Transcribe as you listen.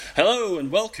Hello and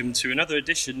welcome to another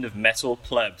edition of Metal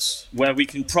Plebs, where we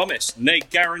can promise, nay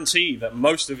guarantee, that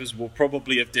most of us will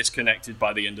probably have disconnected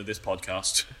by the end of this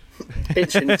podcast.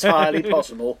 It's entirely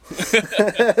possible.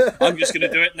 I'm just going to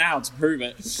do it now to prove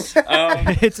it.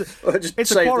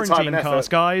 It's a quarantine cast,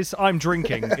 guys. I'm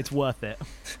drinking. It's worth it.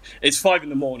 It's 5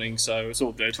 a.m, so it's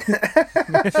all good.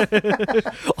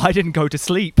 I didn't go to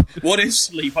sleep. What is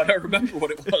sleep? I don't remember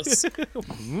what it was.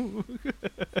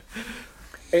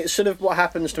 It's sort of what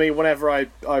happens to me whenever I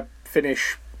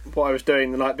finish what I was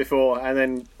doing the night before and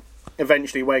then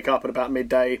eventually wake up at about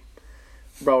midday,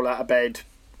 roll out of bed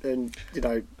and,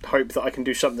 hope that I can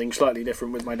do something slightly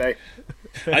different with my day.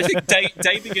 I think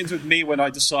day begins with me when I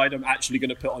decide I'm actually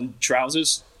going to put on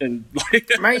trousers. And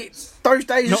Mate, those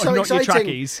days are so not exciting. Your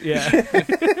trackies, yeah.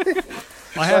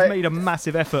 I have made a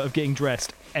massive effort of getting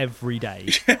dressed every day.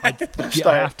 I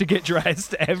have to get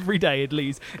dressed every day at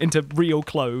least into real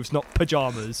clothes, not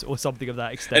pyjamas or something of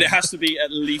that extent. And it has to be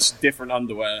at least different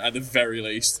underwear, at the very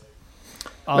least.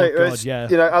 Oh, Mate, God, yeah.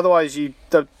 Otherwise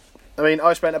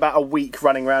I spent about a week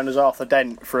running around as Arthur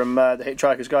Dent from The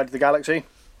Hitchhiker's Guide to the Galaxy.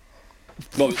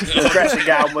 Well, A dressing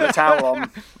gown with a towel on.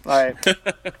 Right. Well,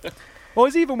 it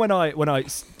was even when I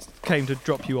came to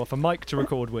drop you off a mic to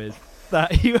record with,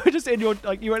 that you were just in you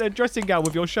were in a dressing gown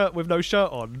with your shirt with no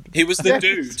shirt on. He was the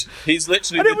dude. He's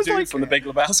literally the dude from The Big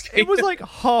Lebowski. It was like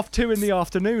 2:30 in the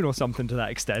afternoon or something to that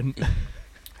extent.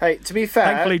 Hey, to be fair,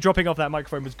 Thankfully, dropping off that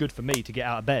microphone was good for me to get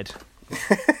out of bed.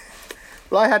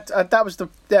 well, I had that was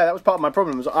part of my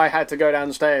problem. Was I had to go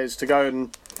downstairs to go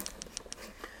and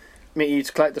meet you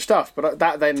to collect the stuff, but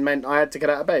that then meant I had to get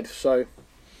out of bed. So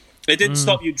it didn't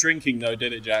stop you drinking, though,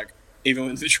 did it, Jack? Even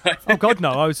when the driving. Oh God, no!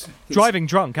 I was driving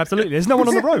drunk. Absolutely, there's no one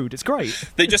on the road. It's great.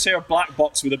 They just hear a black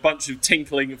box with a bunch of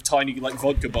tinkling of tiny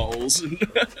vodka bottles.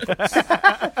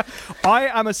 I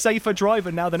am a safer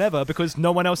driver now than ever because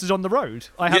no one else is on the road.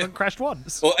 I haven't crashed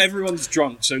once. Well, everyone's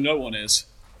drunk, so no one is.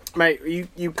 Mate,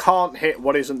 you can't hit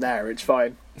what isn't there. It's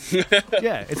fine.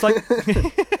 Yeah, it's like.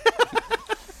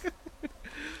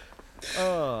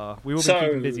 We've all been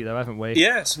keeping busy though, haven't we?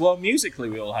 Yes, well, musically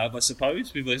we all have, I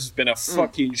suppose. There's been a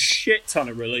fucking shit ton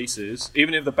of releases.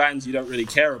 Even if the bands you don't really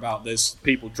care about, there's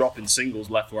people dropping singles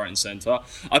left, right and centre.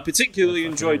 I particularly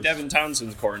enjoyed Devin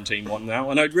Townsend's Quarantine one now,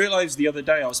 and I realised the other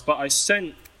day I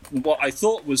sent what I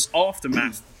thought was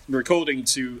Aftermath recording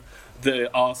to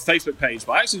our Facebook page,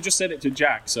 but I actually just sent it to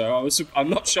Jack, so I'm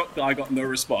not shocked that I got no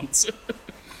response.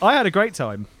 I had a great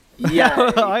time.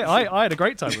 Yeah, I had a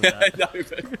great time with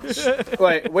that.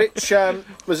 Wait, which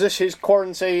was this? His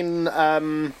Quarantine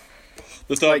The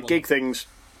third one. gig things?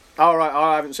 Oh right,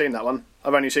 I haven't seen that one.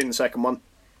 I've only seen the second one.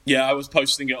 Yeah, I was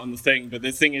posting it on the thing, but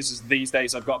the thing is these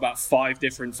days I've got about 5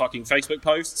 different fucking Facebook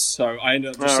posts, so I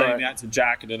ended up just sending that to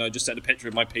Jack, and then I just sent a picture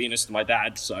of my penis to my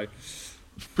dad, so...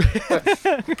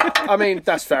 I mean,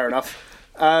 that's fair enough.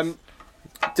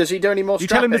 Does he do any more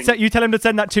strapping? You tell him to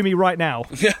send that to me right now.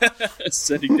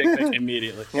 Sending dick pic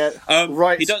immediately. Yeah,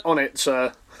 on it,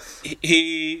 sir.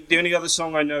 The only other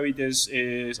song I know he does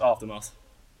is Aftermath.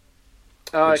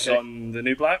 Oh, Which okay. is on The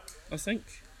New Black, I think.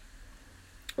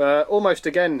 Almost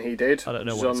Again he did. I don't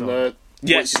know Which what is it's on on. the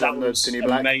Yes, which is that on the was New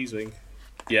Black. amazing.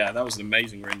 Yeah, that was an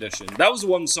amazing rendition. That was the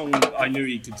one song that I knew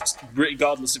he could,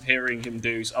 regardless of hearing him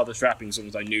do other strapping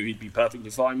songs, I knew he'd be perfectly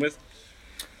fine with.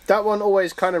 That one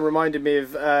always kind of reminded me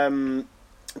of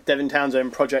Devin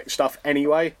Townsend project stuff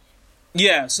anyway.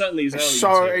 Yeah, certainly his early It's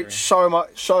material.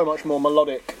 so much more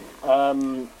melodic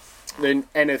than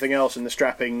anything else in the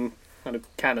strapping kind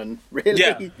of canon,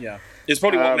 really. Yeah. It's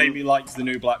probably what made me like The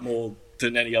New Black more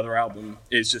than any other album.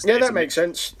 It's just that makes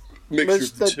sense. Mixture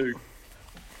of the two.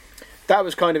 That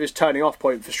was kind of his turning off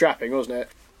point for strapping, wasn't it?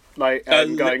 Like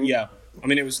going, yeah. I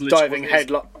mean, it was diving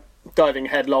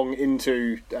headlong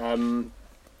into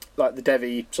like the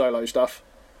Devi solo stuff.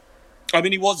 I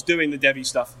mean, he was doing the Devi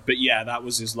stuff, but yeah, that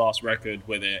was his last record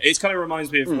with it. It kind of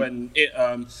reminds me of when it,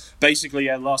 basically,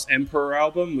 last Emperor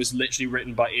album was literally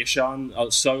written by Ishan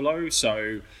solo,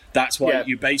 so that's why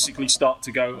you basically start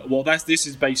to go, well, this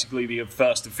is basically the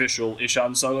first official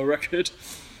Ishan solo record.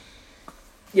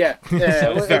 Yeah.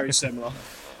 So it's very similar.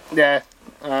 Yeah.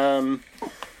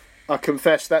 I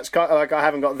confess that's kind of, like I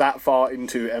haven't got that far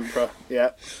into Emperor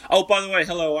yet. Oh, by the way,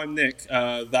 hello, I'm Nick.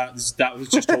 That was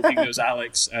just talking as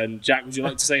Alex. And Jack, would you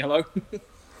like to say hello?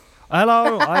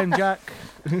 Hello, I'm Jack.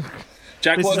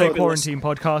 Jack, This what is have a you been quarantine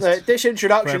podcast. This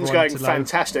introduction's everyone going to know.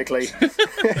 fantastically.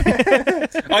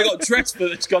 I got dressed for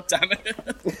this, goddammit.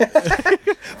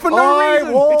 For no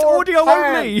reason. It's audio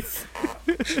only.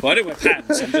 Well, I don't wear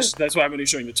pants. That's why I'm only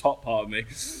showing the top part of me.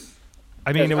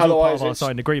 I mean, it was all part of our Otherwise,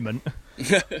 signed agreement.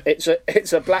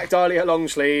 it's a Black Dahlia long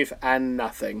sleeve and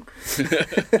nothing.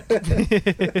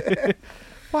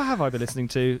 What have I been listening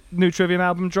to? New Trivium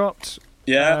album dropped.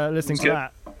 Yeah, Listening it's to good.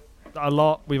 that a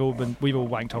lot. We've all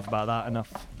wanked off about that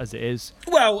enough as it is.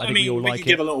 Well, I I think mean, we all we like could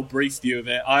give it. a little brief view of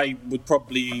it. I would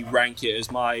probably rank it as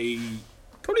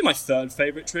probably my third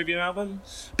favourite Trivium album.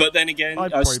 But then again,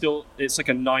 it's like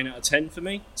a 9 out of 10 for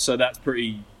me. So that's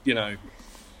pretty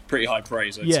high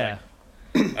praise, I'd say.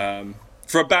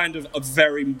 For a band of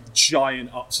very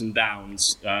giant ups and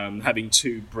downs, having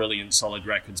two brilliant, solid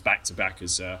records back to back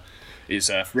is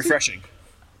refreshing.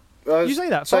 You say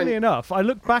that. Funnily enough, I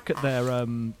look back at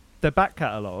their back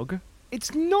catalogue.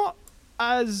 It's not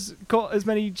got as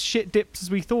many shit dips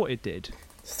as we thought it did.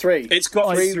 3. It's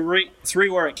got three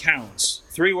where it counts.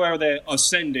 3 where they're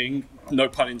ascending, no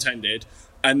pun intended,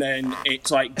 and then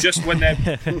it's like just when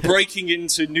they're breaking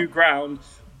into new ground.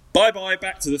 Bye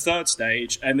back to the third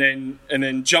stage, and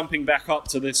then jumping back up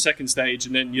to the second stage,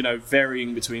 and then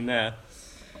varying between there.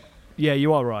 Yeah,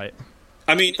 you are right.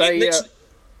 I mean, I was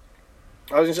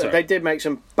going to say they did make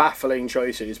some baffling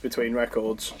choices between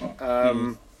records.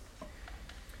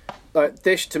 Like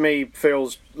this to me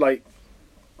feels like,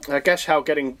 I guess how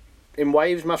Getting in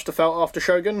Waves must have felt after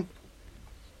Shogun.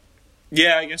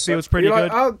 Yeah, I guess Feels pretty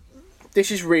good. Like, oh,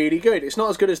 this is really good. It's not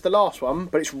as good as the last one,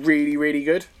 but it's really, really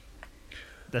good.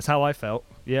 That's how I felt.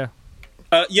 Yeah.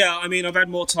 Yeah, I mean, I've had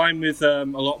more time with a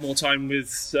lot more time with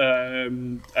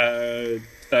Sin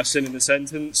in the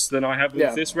Sentence than I have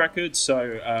with this record. So,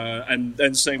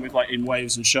 and same with like In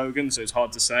Waves and Shogun. So it's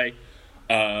hard to say.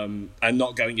 And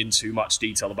not going into much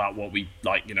detail about what we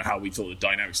like, how we thought the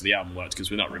dynamics of the album worked because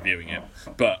we're not reviewing it.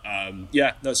 But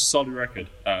yeah, that's a solid record.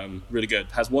 Really good.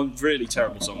 Has one really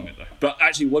terrible song in it though, but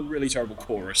actually one really terrible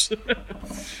chorus.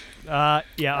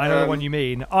 Yeah, I know the one you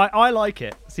mean. I like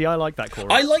it. See, I like that chorus.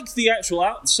 I like the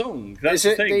actual song. That's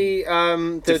Is it the thing.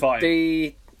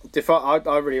 the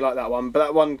I really like that one, but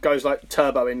that one goes like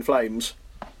Turbo in Flames.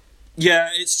 Yeah,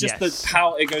 it's just Yes. the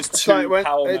power. It goes It's to like when-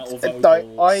 power it's- metal it's vocals.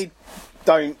 like, I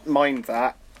don't mind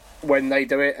that when they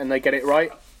do it and they get it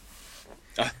right.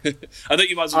 I think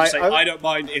you might as well say, I don't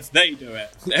mind if they do it.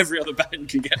 Every other band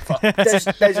can get fucked.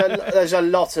 There's a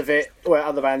lot of it where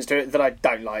other bands do it that I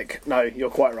don't like. No, you're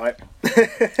quite right.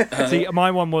 See,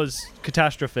 my one was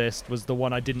Catastrophist, was the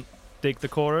one I didn't dig the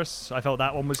chorus. I felt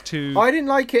that one was too... I didn't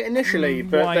like it initially,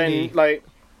 but whiny. then like,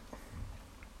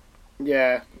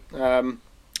 yeah,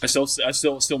 I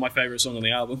still my favourite song on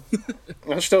the album.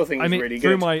 I still think it's really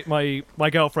through good. my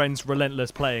girlfriend's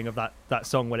relentless playing of that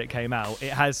song when it came out,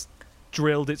 it has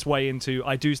drilled its way into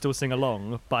I do still sing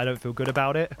along, but I don't feel good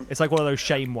about it. It's like one of those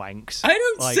shame wanks. I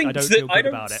don't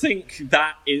about it. think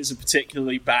that is a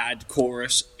particularly bad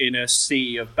chorus in a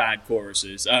sea of bad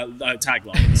choruses,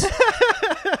 taglines.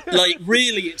 Like,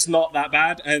 really, it's not that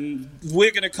bad, and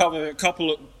we're going to cover a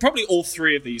couple of, probably all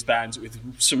 3 of these bands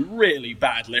with some really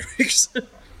bad lyrics.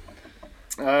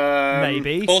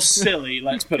 Maybe. Or silly,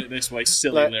 let's put it this way,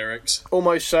 silly lyrics.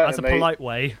 Almost certainly. That's a polite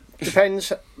way.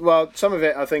 Depends. Well, some of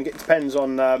it I think it depends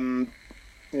on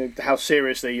how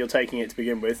seriously you're taking it to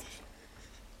begin with.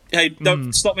 Hey,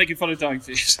 don't stop making fun of Dying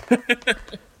Fish.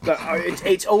 Look,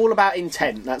 it's all about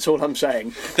intent. That's all I'm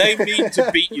saying. They mean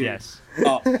to beat you Yes.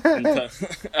 up.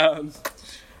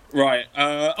 Right.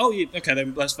 Okay.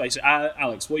 Then let's face it.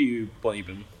 Alex, what have you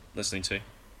been listening to?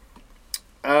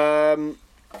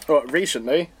 What,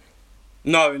 recently?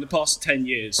 No, in the past 10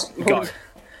 years. Go.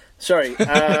 Sorry.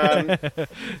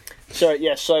 So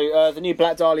the new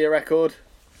Black Dahlia record.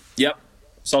 Yep.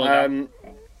 Solid.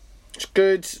 It's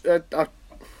good. I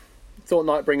thought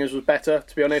Nightbringers was better,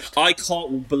 to be honest. I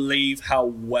can't believe how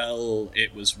well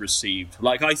it was received.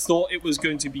 Like, I thought it was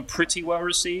going to be pretty well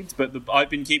received, but I've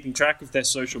been keeping track of their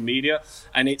social media,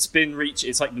 and it's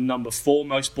like the number 4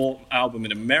 most bought album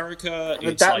in America.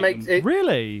 It's That like makes it.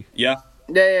 Really? Yeah.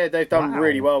 Yeah, they've done Wow.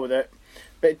 really well with it.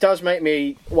 But it does make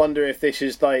me wonder if this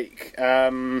is like.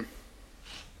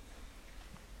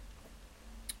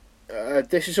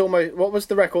 This is almost. What was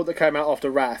the record that came out after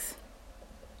Wrath?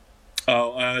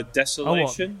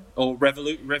 Desolation? Or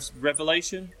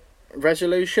Revelation?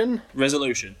 Resolution?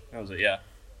 Resolution. That was it, yeah.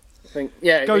 I think.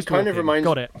 Yeah, it kind of reminds.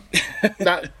 Got it.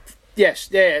 That. Yes,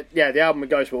 yeah. The album with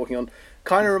Ghost Walking On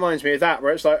kind of reminds me of that,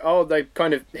 where it's like, oh, they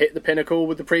kind of hit the pinnacle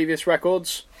with the previous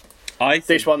records. I think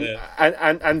This one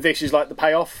and this is like the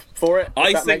payoff for it.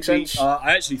 If that makes sense.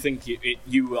 I actually think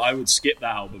I would skip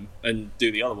that album and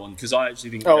do the other one because I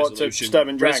actually think Resolution. Sturm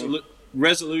and Drang.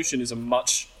 Resolution is a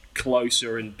much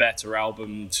closer and better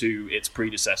album to its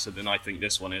predecessor than I think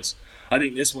this one is. I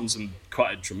think this one's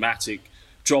quite a dramatic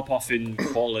drop off in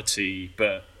quality,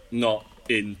 but not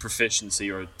in proficiency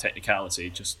or technicality.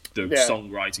 Just the Yeah.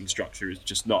 songwriting structure is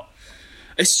just not.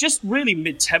 It's just really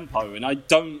mid-tempo, and I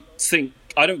don't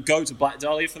go to Black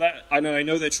Dahlia for that. I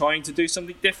know they're trying to do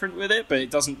something different with it, but it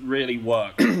doesn't really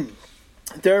work.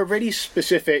 There are really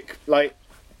specific, like,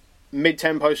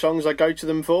 mid-tempo songs I go to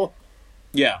them for.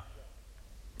 Yeah.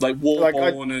 Like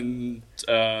Warborn and...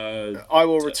 I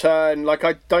Will Return. Like,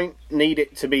 I don't need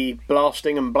it to be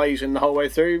blasting and blazing the whole way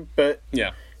through, but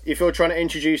yeah. if you're trying to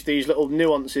introduce these little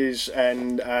nuances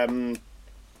and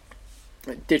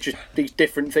these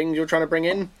different things you're trying to bring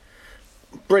in,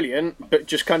 brilliant, but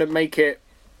just kind of make it...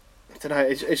 I don't know,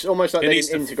 it's almost like they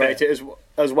didn't integrate it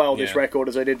as well, this record,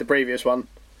 as they did the previous one.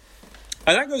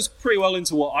 And that goes pretty well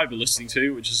into what I've been listening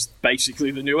to, which is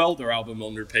basically the new Elder album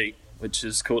on repeat, which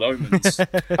is called Omens.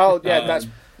 Oh yeah,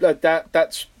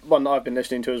 that's one that I've been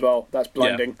listening to as well. That's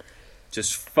Blinding. Yeah.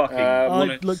 Just fucking.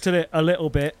 I looked at it a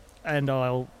little bit, and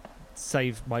I'll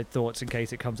save my thoughts in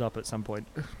case it comes up at some point.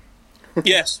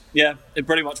 Yes, yeah, it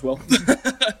pretty much will.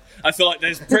 I feel like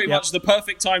there's pretty much the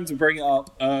perfect time to bring it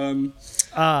up.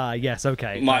 Yes,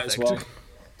 okay. Might perfect.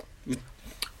 as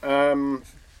well.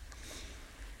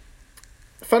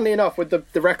 Funnily enough, with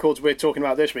the records we're talking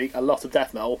about this week, a lot of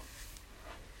death metal.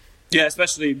 Yeah,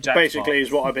 especially Jack's basically part.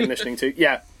 is what I've been listening to.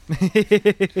 Yeah.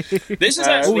 This is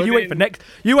actually. You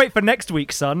wait for next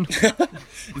week, son.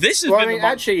 This is. Well, I mean,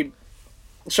 actually,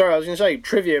 sorry, I was going to say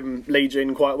Trivium leads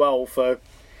in quite well for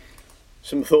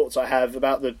some thoughts I have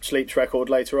about the Sleeps record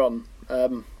later on.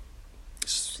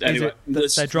 Anyway,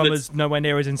 their drummer's nowhere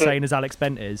near as insane as Alex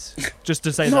Bent is. Just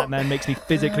to say that man makes me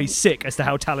physically sick as to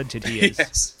how talented he is.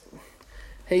 Yes.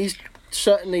 He's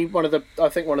certainly one of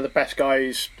the best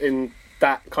guys in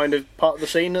that kind of part of the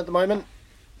scene at the moment.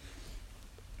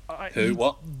 Who?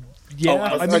 What? Yeah,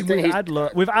 I mean,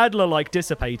 think with Adler like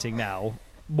dissipating now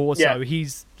more so, Yeah.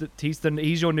 he's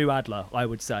your new Adler, I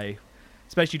would say,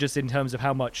 especially just in terms of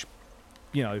how much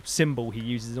cymbal he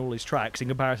uses in all his tracks in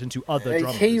comparison to other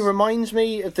drummers. He reminds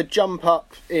me of the jump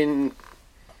up in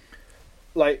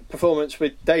like performance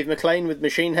with Dave McClain with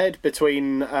Machine Head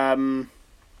between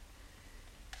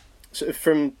sort of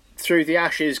from Through the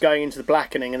Ashes going into the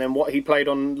Blackening, and then what he played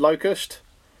on Locust.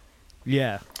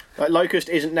 Yeah. Like Locust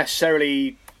isn't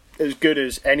necessarily as good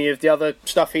as any of the other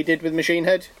stuff he did with Machine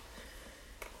Head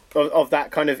of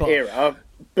that kind of era,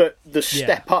 but the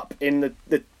step up in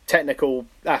the technical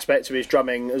aspects of his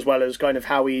drumming, as well as kind of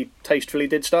how he tastefully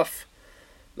did stuff.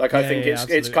 Like I think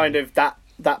it's kind of that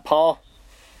par.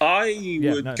 I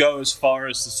would go as far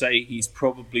as to say he's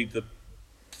probably the.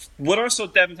 When I saw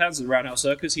Devin Townsend at Roundhouse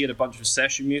Circus, he had a bunch of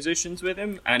session musicians with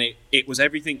him, and it was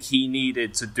everything he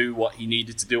needed to do what he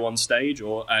needed to do on stage.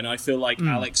 And I feel like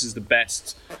Alex is the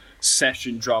best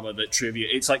session drummer that Trivium.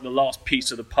 It's like the last piece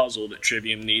of the puzzle that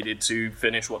Trivium needed to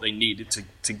finish what they needed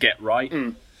to get right.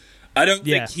 I don't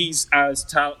think he's as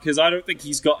talented, because I don't think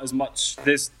he's got as much.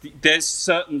 There's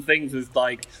certain things with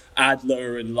like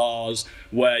Adler and Lars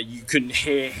where you can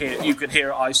hear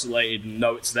it isolated and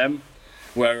know it's them.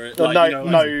 Where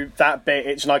that bit,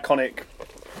 it's an iconic.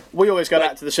 We always go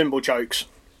back to the cymbal chokes.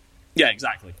 Yeah,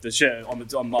 exactly. The shit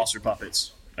on Master of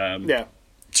Puppets.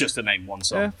 Just to name one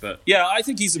song, but I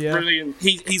think he's a brilliant.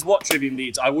 He's what Trivium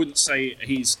needs. I wouldn't say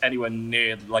he's anywhere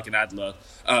near like an Adler,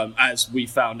 as we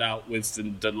found out with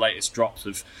the latest drops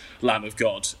of Lamb of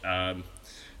God.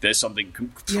 There's something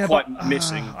quite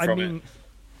missing from it.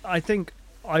 I think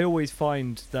I always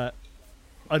find that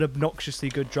an obnoxiously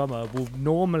good drummer will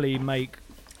normally make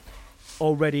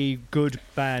already good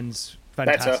bands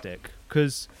fantastic.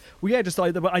 Because I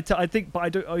don't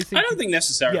think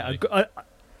necessarily. Yeah,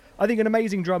 I think an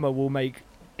amazing drummer will make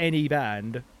any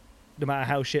band, no matter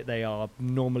how shit they are,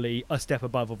 normally a step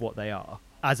above of what they are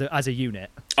as a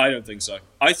unit. I don't think so.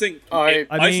 I think.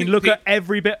 Look at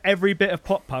every bit of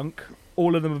pop punk.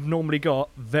 All of them have normally got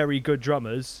very good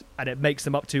drummers, and it makes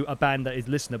them up to a band that is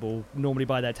listenable, normally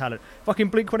by their talent. Fucking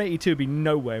Blink-182 would be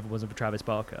nowhere if it wasn't for Travis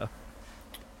Barker.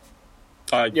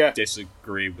 I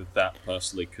disagree with that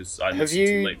personally, because I listen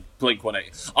to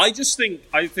Blink-182.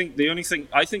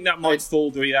 I think that might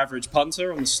fool the average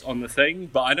punter on the thing,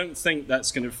 but I don't think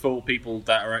that's going to fool people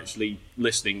that are actually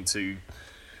listening to.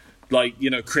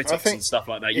 Critics and stuff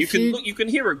like that. You can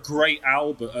hear a great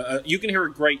album. You can hear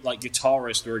a great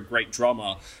guitarist or a great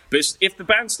drummer, but if the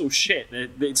band's still shit,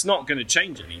 it's not going to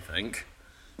change anything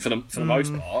for the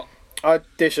most part. I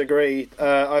disagree.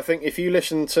 I think if you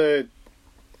listen to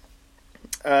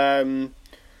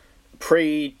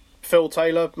pre-Phil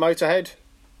Taylor Motorhead,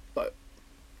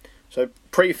 so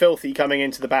pre-Filthy coming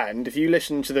into the band, if you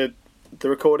listen to the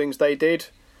recordings they did.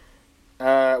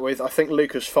 With I think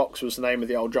Lucas Fox was the name of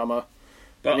the old drummer.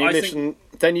 But And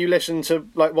then you listen to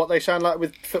like what they sound like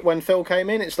when Phil came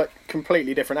in. It's like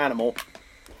completely different animal.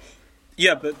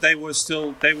 Yeah, but they were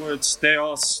still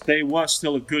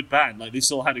a good band. Like, they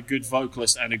still had a good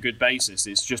vocalist and a good bassist.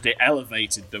 It's just it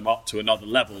elevated them up to another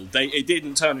level. It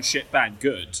didn't turn a shit band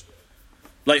good.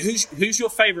 Like, who's your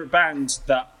favourite band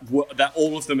that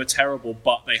all of them are terrible,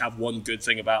 but they have one good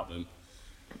thing about them?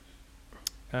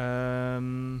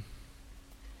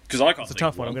 Because I can't. It's a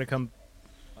tough one. I'm going to come.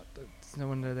 No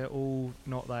wonder they're all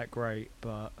not that great,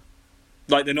 but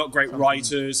like, they're not great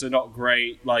writers. They're not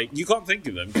great. Like, you can't think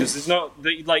of them because there's not.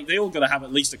 They all got to have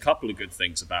at least a couple of good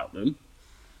things about them.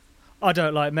 I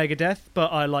don't like Megadeth,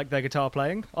 but I like their guitar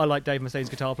playing. I like Dave Mustaine's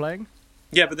guitar playing.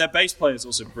 Yeah, but their bass player is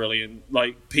also brilliant.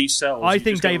 Like, Peace Sells. I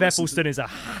think Dave Eppleston is a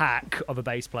hack of a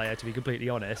bass player, to be completely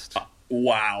honest.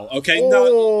 Wow. Okay,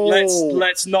 no,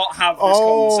 let's not have this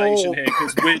conversation here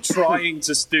because we're trying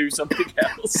to do something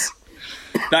else.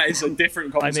 That is a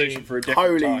different conversation for a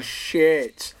different time. Holy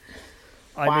shit!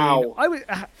 Wow.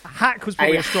 Hack was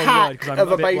probably a strong word because I'm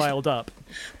a bit riled up.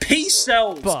 Peace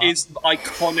Sells is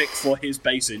iconic for his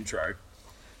bass intro.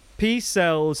 Peace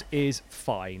Sells is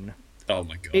fine. Oh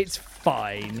my god. It's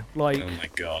fine. Like, oh my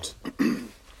god.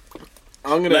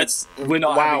 I'm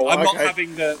not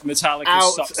having the Metallica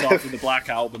sucks after the Black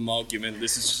Album argument.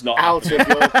 This is just not out of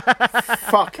your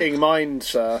fucking mind,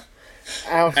 sir.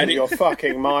 Out of your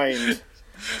fucking mind.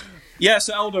 Yeah,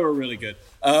 so Elder are really good.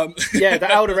 Yeah, the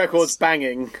Elder record's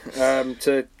banging.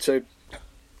 To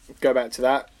go back to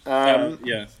that.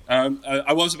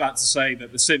 I was about to say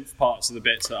that the synth parts are the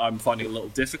bits that I'm finding a little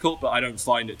difficult, but I don't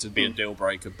find it to be a deal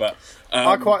breaker. But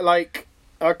I quite like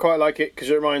it because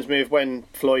it reminds me of when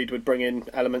Floyd would bring in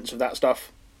elements of that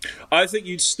stuff. I think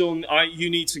you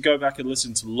need to go back and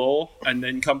listen to Law and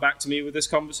then come back to me with this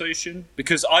conversation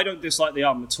because I don't dislike the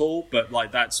album at all, but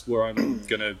like that's where I'm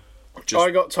gonna.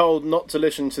 I got told not to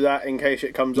listen to that in case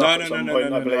it comes up at some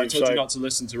point. I believe. I told you not to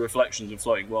listen to Reflections of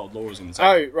Floating World. Law is on the table.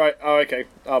 Oh right. Oh okay.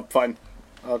 Oh fine.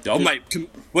 Mate,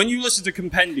 when you listen to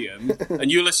Compendium and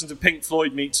you listen to Pink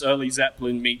Floyd meets early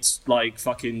Zeppelin meets like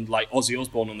fucking like Ozzy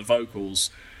Osbourne on the vocals,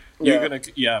 you're gonna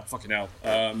fucking hell.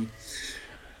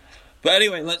 But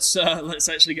anyway, let's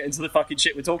actually get into the fucking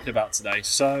shit we're talking about today.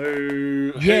 So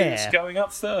who's going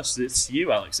up first? It's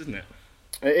you, Alex, isn't it?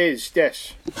 It is,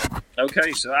 yes.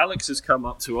 Okay, so Alex has come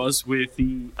up to us with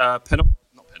the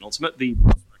penultimate,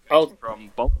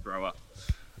 from Bolt Thrower.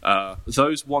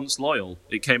 Those Once Loyal.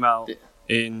 It came out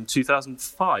in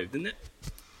 2005, didn't it?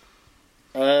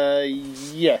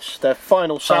 Yes, their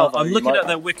final salvo. I'm looking at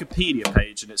their Wikipedia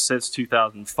page and it says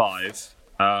 2005.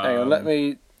 Hang on, let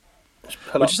me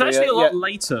pull which is actually a lot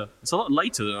later. It's a lot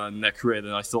later in their career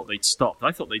than I thought they'd stopped.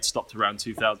 I thought they'd stopped around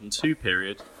 2002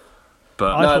 period.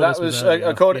 But no, that was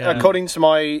according to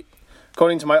my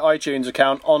iTunes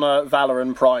account. Honor, Valor,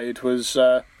 and Pride was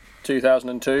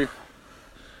 2002.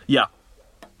 Yeah,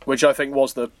 which I think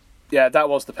was the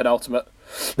penultimate.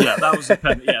 Yeah, that was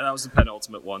the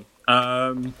penultimate one.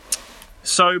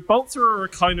 So Bolt Thrower are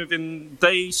kind of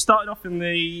they started off in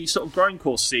the sort of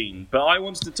grindcore scene, but I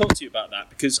wanted to talk to you about that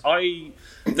because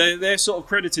they're sort of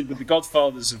credited with the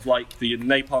godfathers of like the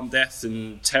Napalm Death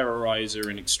and Terrorizer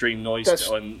and Extreme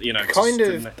Noise, and kind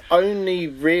of only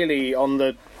really on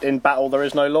the In Battle There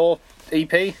Is No Law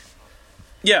EP.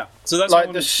 Yeah, so that's like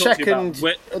what I the second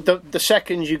the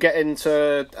second you get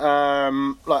into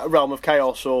like Realm of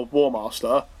Chaos or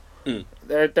Warmaster,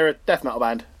 they're a death metal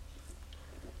band.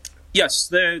 Yes,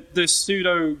 they're the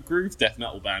pseudo groove death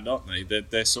metal band, aren't they?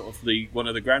 They're sort of one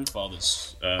of the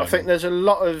grandfathers. I think there's a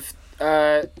lot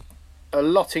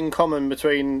in common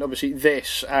between obviously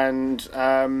this and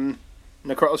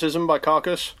Necroticism by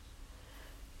Carcass.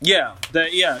 Yeah,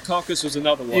 Carcass was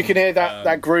another one. You can hear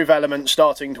that groove element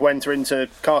starting to enter into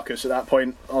Carcass at that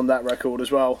point on that record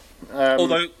as well.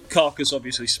 Although Carcass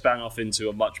obviously span off into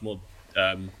a much more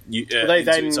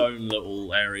its own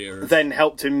little area. Then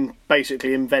helped him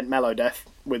basically invent Melodeath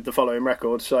with the following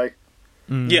record. So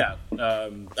yeah,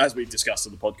 as we've discussed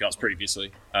on the podcast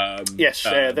previously. Yes,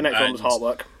 the next one was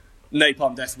Heartwork.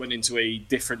 Napalm Death went into a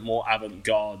different, more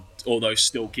avant-garde, although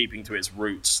still keeping to its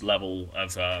roots level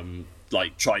of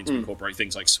like trying to incorporate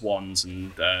things like Swans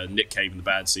and Nick Cave and the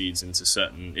Bad Seeds into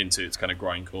its kind of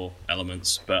grindcore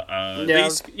elements. But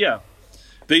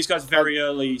these guys very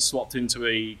early swapped into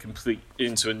a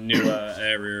newer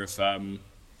area of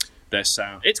their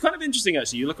sound. It's kind of interesting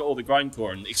actually. You look at all the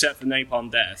grindcore, and except for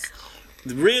Napalm Death,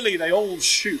 really they all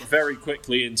shoot very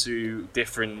quickly into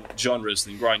different genres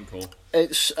than grindcore.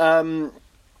 It's to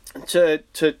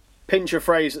pinch a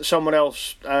phrase that someone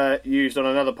else used on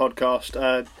another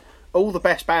podcast. All the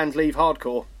best bands leave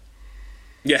hardcore.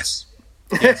 Yes.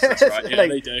 Yes, that's right. Yeah,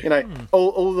 they do. You know,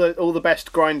 all the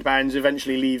best grind bands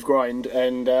eventually leave grind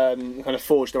and kind of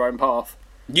forge their own path.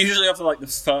 Usually after like the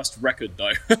first record,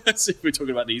 though. If we're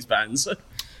talking about these bands,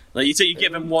 like you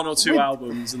give them one or two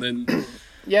albums, and then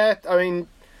yeah, I mean,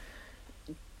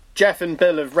 Jeff and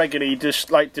Bill have regularly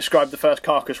described the first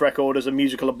Carcass record as a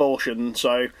musical abortion.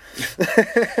 So,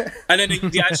 and then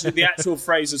the actual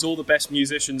phrase is all the best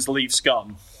musicians leave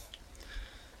Scum.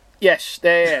 Yes,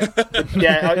 yeah.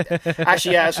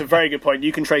 Actually, yeah, that's a very good point.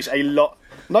 You can trace a lot.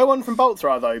 No one from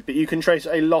Bolthra though, but you can trace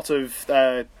a lot of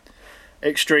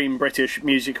extreme British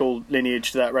musical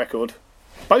lineage to that record.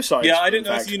 Both sides. Yeah, I didn't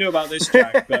know if you knew about this,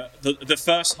 Jack, but the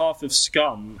first half of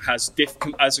Scum has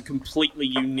a completely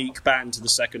unique band to the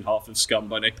second half of Scum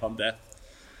by Napalm Death.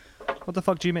 What the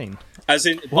fuck do you mean? As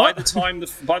in, by the time the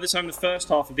first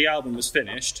half of the album was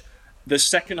finished, the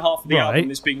second half of the album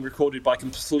is being recorded by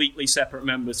completely separate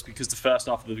members because the first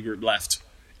half of the group left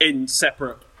in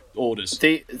separate orders.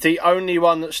 The only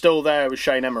one that's still there was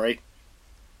Shane Emery.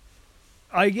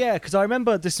 Yeah, because I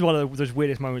remember this is one of those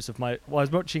weirdest moments of my. Well, I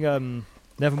was watching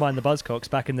Nevermind the Buzzcocks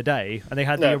back in the day, and they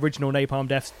had the original Napalm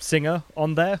Death singer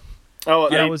on there. Oh,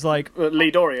 and I was like, Lee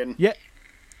Dorian. Yeah.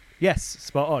 Yes,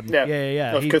 spot on.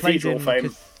 Yeah. Of He Cathedral plays in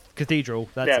fame. Cathedral.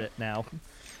 That's it now.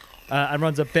 And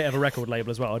runs a bit of a record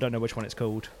label as well. I don't know which one it's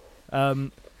called.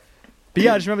 But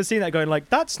yeah, I just remember seeing that going like,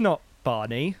 that's not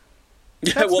Barney.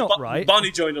 That's not right.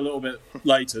 Barney joined a little bit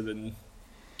later than...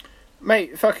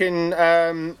 Mate, fucking...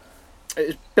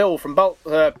 it's Bill from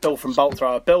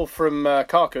Bolthra. Bill from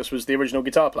Carcass was the original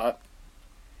guitar player.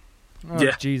 Oh,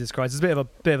 yeah. Jesus Christ. There's a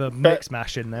bit of a mix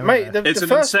mash in there. Mate, it's the an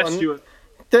first incestuous...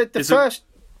 one... The first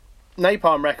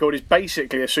Napalm record is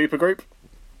basically a supergroup.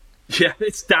 Yeah,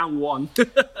 it's down one.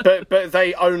 but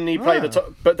they only play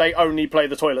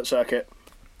the toilet circuit.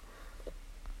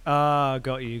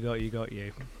 Got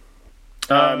you.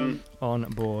 On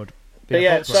board. But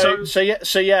yeah, sorry,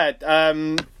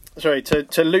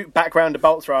 to loop back round to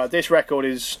Bolthra, this record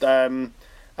is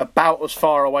about as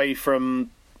far away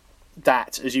from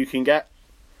that as you can get.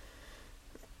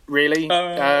 Really?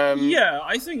 Yeah,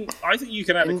 I think you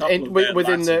can add a couple of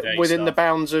within the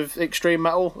bounds of extreme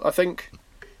metal, I think.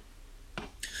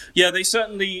 Yeah, they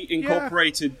certainly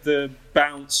incorporated the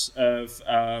bounce of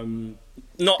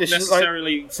not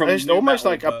necessarily from there's new almost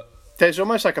metal, like there's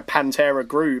almost like a Pantera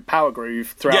power groove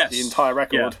throughout the entire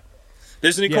record. Yeah.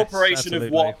 There's an incorporation of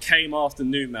what came after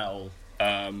new metal,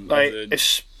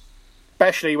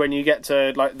 especially when you get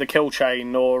to like the Kill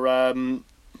Chain or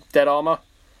Dead Armor.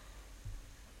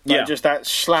 Just that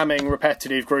slamming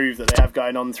repetitive groove that they have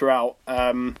going on throughout.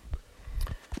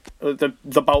 The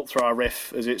Bolthra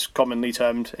riff, as it's commonly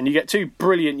termed, and you get two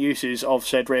brilliant uses of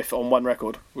said riff on one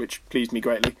record, which pleased me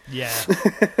greatly. Yeah.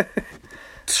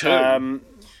 Two.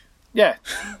 Yeah.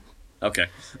 Okay.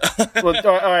 Well,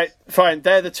 all right, fine.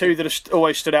 They're the two that have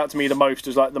always stood out to me the most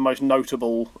as like the most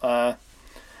notable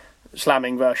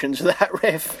slamming versions of that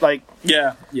riff. Like,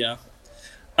 yeah.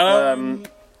 Why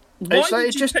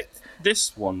did you pick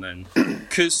this one then?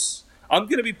 Because I'm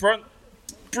going to be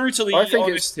brutally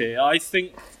honest here. I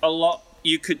think a lot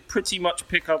you could pretty much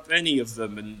pick up any of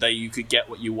them and you could get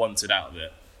what you wanted out of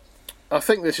it. I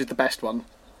think this is the best one.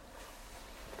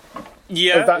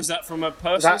 Yeah, is that from a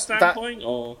personal standpoint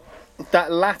or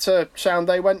that latter sound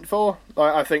they went for?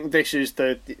 I think this is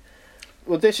the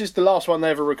last one they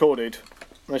ever recorded.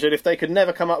 I said if they could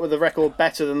never come up with a record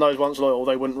better than Those Once Loyal,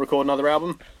 they wouldn't record another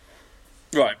album.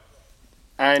 Right.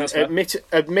 And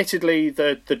admittedly,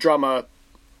 the drummer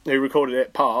who recorded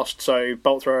it passed, so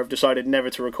Bolthra have decided never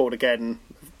to record again.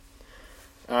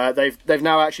 They've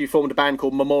now actually formed a band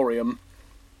called Memoriam.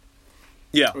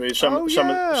 Yeah, with some of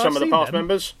the past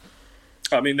members.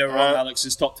 I mean, they were on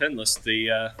Alex's top 10 list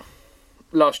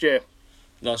last year.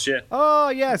 Oh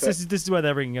yes, this is where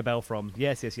they're ringing a bell from.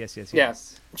 Yes. Yeah.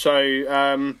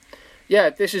 So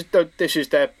this is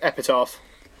their epitaph,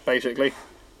 basically.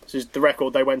 This is the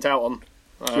record they went out on.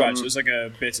 Right, so it's like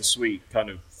a bittersweet kind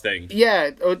of thing. Yeah,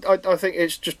 I think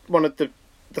it's just one of the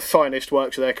finest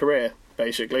works of their career,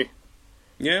 basically.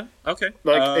 Yeah, okay.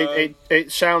 Like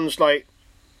it sounds like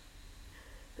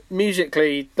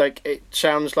musically, like it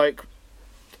sounds like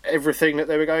everything that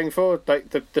they were going for. Like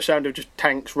the sound of just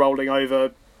tanks rolling over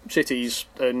cities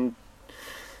and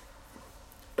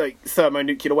like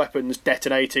thermonuclear weapons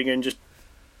detonating and just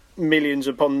millions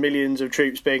upon millions of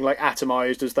troops being like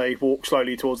atomized as they walk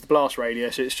slowly towards the blast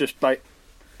radius. It's just like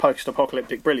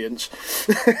post-apocalyptic brilliance.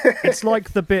 It's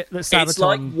like the bit that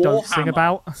Sabaton don't sing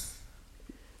about.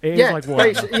 It Yeah, is like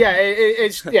Warhammer.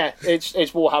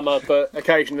 it's Warhammer, but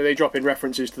occasionally they drop in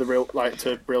references to the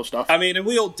real stuff. I mean, and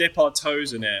we all dip our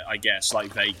toes in it, I guess,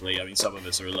 like vaguely. I mean, some of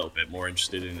us are a little bit more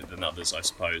interested in it than others, I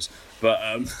suppose. But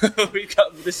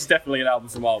this is definitely an album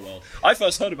from our world. I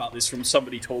first heard about this from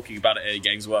somebody talking about it at a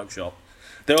Games Workshop.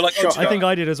 They were like, I think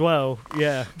I did as well.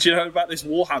 Yeah. Do you know about this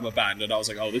Warhammer band? And I was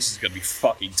like, oh, this is going to be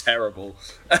fucking terrible.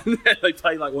 And then they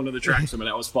played like one of the tracks from it.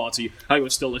 I was far too. I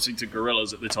was still listening to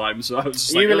Gorillaz at the time, so I was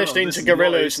just you like, were listening to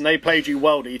Gorillaz and they played you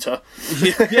World Eater.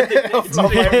 Of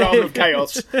Realm of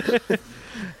Chaos.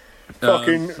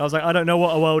 Fucking. I was like, I don't know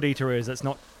what a World Eater is. That's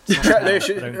not. Check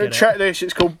this.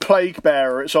 It's called Plague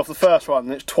Bearer. It's off the first one.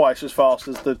 And it's twice as fast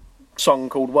as the song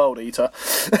called World Eater.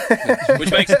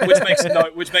 which makes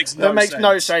no sense.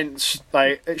 No sense.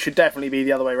 Like, it should definitely be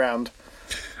the other way around.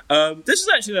 This is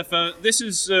actually their first. This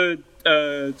is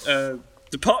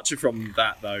departure from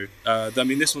that though. I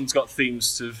mean, this one's got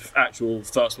themes to actual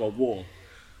First World War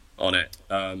on it,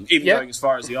 even going as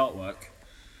far as the artwork.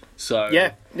 So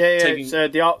Taking... So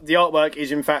the artwork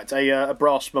is in fact a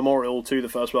brass memorial to the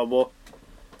First World War.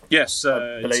 Yes,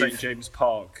 in St James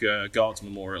Park Guards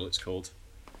Memorial. It's called.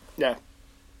 Yeah.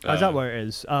 Is that where it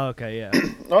is? Oh, okay, yeah.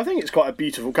 I think it's quite a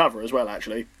beautiful cover as well,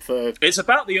 actually. It's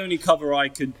about the only cover I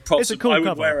could possibly. It's a cool I would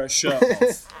cover. wear a shirt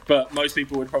off, but most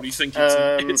people would probably think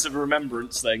it's a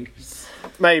remembrance thing.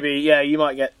 Maybe, yeah. You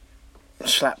might get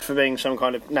slapped for being some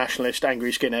kind of nationalist,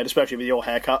 angry skinhead, especially with your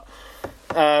haircut.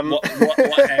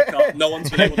 What haircut? No one's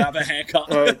been able to have a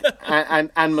haircut.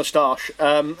 and moustache.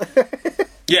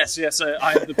 Yes.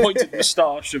 I have the pointed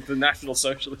moustache of the National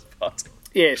Socialist Party.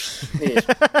 Yes. Mate,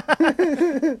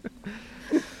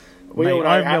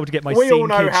 I haven't been able to get my scene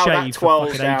kid shaved for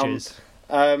fucking ages.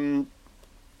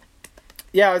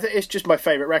 Yeah, it's just my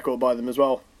favourite record by them as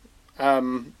well.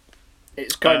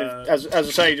 It's kind of, as I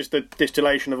say, just the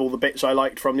distillation of all the bits I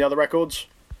liked from the other records.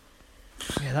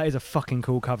 Yeah, that is a fucking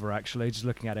cool cover, actually. Just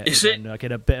looking at it, Is again, like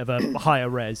in a bit of a higher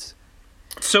res.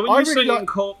 So when I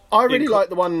really like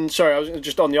the one. Sorry, I was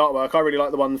just on the artwork. I really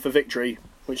like the one for Victory,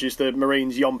 which is the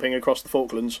Marines yomping across the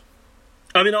Falklands.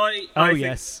 I mean, I think,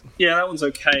 yes, yeah, that one's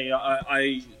okay.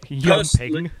 I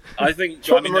yomping. I think That's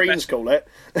what the Marines call it.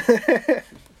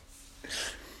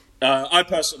 I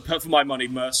personally, for my money,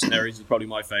 Mercenaries is probably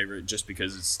my favourite, just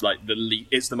because it's like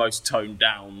it's the most toned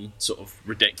down, sort of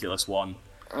ridiculous one.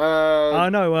 I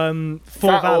know,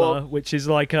 For Valor, which is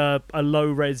like a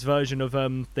low res version of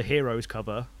the Heroes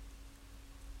cover,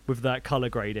 with that colour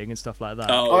grading and stuff like that.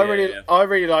 I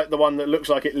really like the one that looks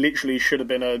like it literally should have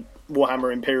been a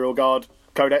Warhammer Imperial Guard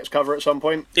Codex cover at some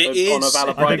point. It is. On a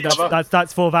Valor Pride cover.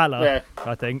 That's For Valor, yeah.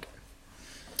 I think.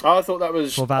 I thought that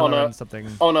was For Valor and something.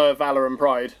 Honor, Valor and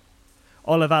Pride.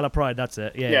 Honor, Valor, Pride, that's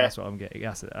it. Yeah, that's what I'm getting.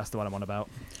 That's the one I'm on about.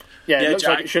 Yeah, it looks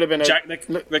like it should have been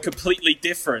they're completely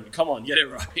different. Come on, get it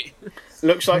right.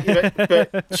 Looks like,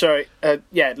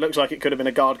 it looks like it could have been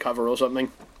a Guard cover or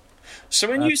something. So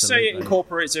when you say it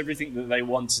incorporates everything that they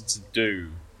wanted to do,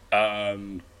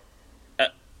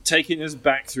 taking us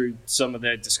back through some of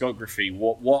their discography,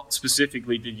 what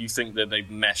specifically did you think that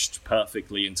they've meshed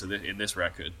perfectly into in this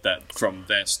record that from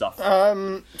their stuff?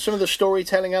 Some of the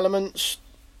storytelling elements,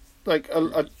 like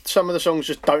some of the songs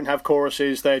just don't have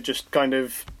choruses. They're just kind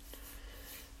of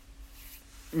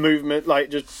movement, like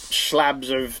just slabs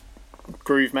of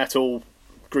groove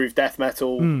death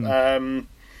metal.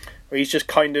 Where he's just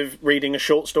kind of reading a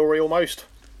short story almost.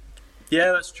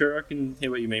 Yeah, that's true. I can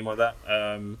hear what you mean by that.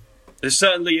 There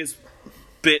certainly is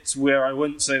bits where I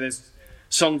wouldn't say there's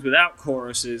songs without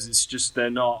choruses. It's just they're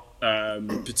not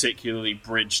particularly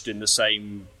bridged in the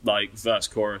same like verse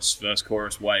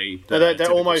chorus way. They're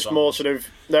almost songs. More sort of.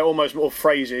 They're almost more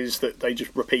phrases that they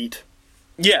just repeat.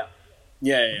 Yeah.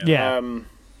 Kind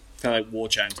of like war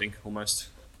chanting almost.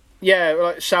 Yeah,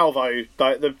 like Salvo,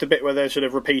 like the bit where they're sort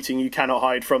of repeating "You cannot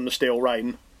hide from the steel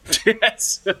rain."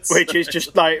 Yes, which is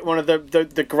just like one of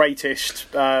the greatest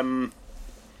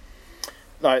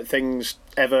like things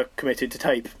ever committed to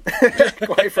tape.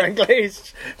 Quite frankly,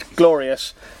 it's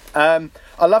glorious. I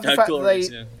love the fact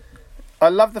I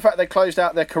love the fact they closed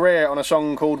out their career on a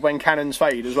song called "When Cannons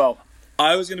Fade" as well.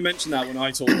 I was going to mention that when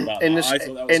I talked about that. I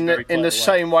thought that was in the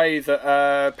same way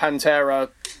that Pantera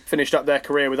finished up their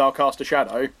career with Our Cast of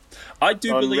Shadow. I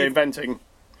do believe reinventing,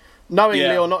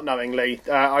 knowingly or not knowingly.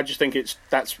 I just think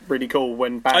that's really cool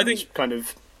when bands kind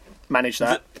of manage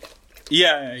that.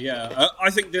 I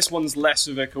think this one's less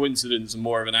of a coincidence and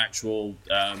more of an actual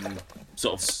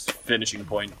sort of finishing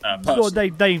point. Well,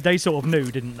 they sort of knew,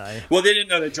 didn't they? Well, they didn't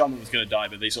know their drummer was going to die,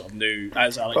 but they sort of knew,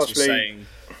 as Alex was saying.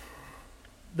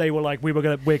 They were like, we're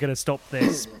gonna stop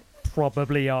this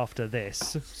probably after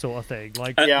this sort of thing.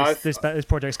 Like, Yeah, this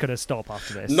project's going to stop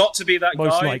after this. Not to be that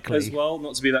Most guy likely. as well,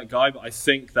 not to be that guy, but I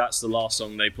think that's the last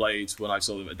song they played when I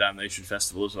saw them at Damnation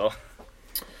Festival as well.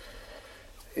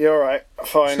 You're right.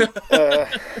 Fine.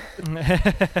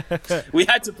 We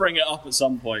had to bring it up at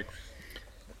some point.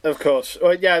 Of course.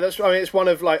 Well, yeah, it's one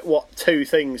of, like, what, 2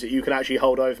 things that you can actually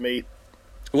hold over me.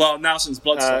 Well, now since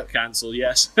Bloodstock cancelled,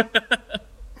 yes.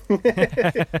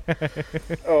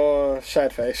 Oh,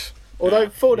 sad face. Although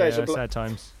 4 days Yeah, of sad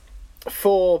times.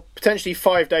 4, potentially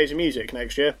 5 days of music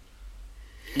next year.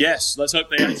 Yes, let's hope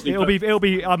they actually... It'll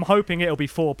be. I'm hoping it'll be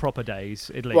 4 proper days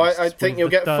at least. Well, I think with you'll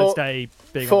the get Thursday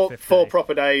being on four the 5th day.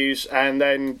 proper days, and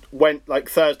then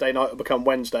Thursday night will become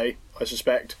Wednesday, I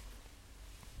suspect.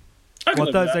 I can Well,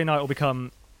 live with Thursday that. night will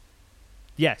become.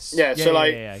 Yes. Yeah, so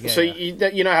yeah.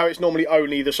 you know how it's normally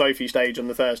only the Sophie stage on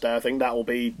the Thursday. I think that will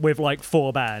be With like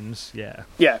 4 bands. Yeah.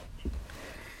 yeah.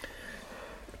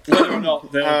 Whether or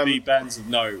not there'll be bands of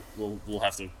note, we'll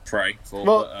have to pray for.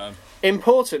 Well, but,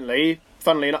 Importantly,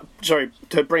 funnily enough, sorry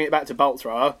to bring it back to Bolt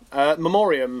Thrower,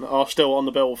 Memoriam are still on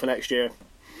the bill for next year.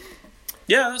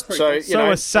 yeah, that's pretty So cool. you So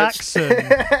know, a Saxon.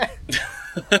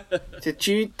 did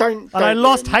you don't? And I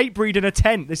lost hate. Hatebreed in a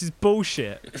tent. This is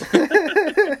bullshit.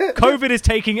 COVID is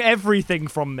taking everything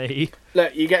from me.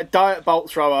 Look, you get Diet Bolt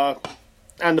Thrower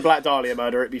and the Black Dahlia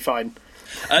murder. It'd be fine.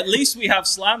 At least we have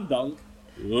Slam Dunk.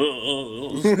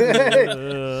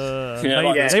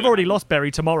 They've already lost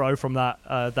Berry tomorrow from that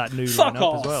new Fuck lineup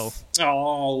off. as well.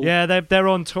 Oh. Yeah, they're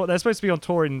on tour. They're supposed to be on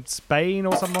tour in Spain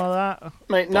or something like that.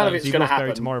 Mate, none of it's You've going to lost Berry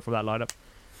happen. tomorrow from that lineup.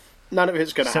 None of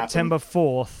it's going to happen. September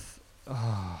 4th.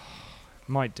 Oh,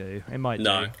 might do. It might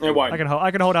No. do. It won't. I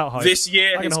can hold out hope. This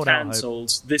year I can is hold out hope. cancelled.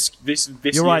 This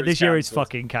You're right. This year is cancelled.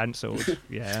 fucking cancelled.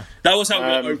 Yeah. That was how we're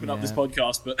going to open up this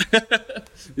podcast, but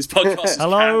this podcast is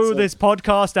Hello, cancelled. this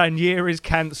podcast and year is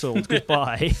cancelled.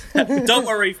 Goodbye. Don't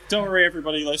worry,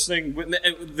 everybody listening.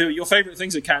 Your favourite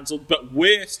things are cancelled, but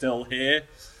we're still here.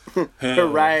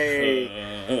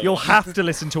 Hooray! You'll have to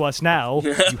listen to us now.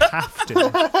 You have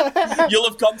to. You'll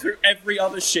have gone through every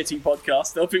other shitty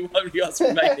podcast. There'll be one of us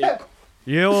remaining.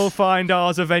 You'll find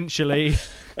ours eventually.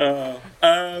 Okay,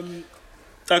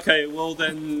 well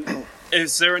then,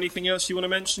 is there anything else you want to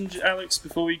mention, Alex,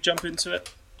 before we jump into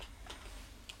it?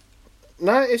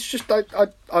 No, it's just I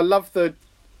love the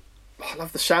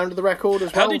sound of the record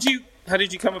as well. How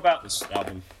did you come about this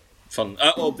album? Fun,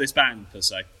 or this band per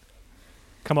se?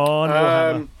 Come on,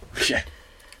 Warhammer. Yeah.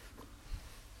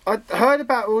 I heard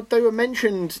about, well, they were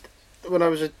mentioned when I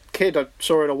was a kid. I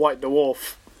saw in a White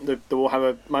Dwarf, the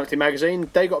Warhammer monthly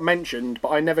magazine. They got mentioned, but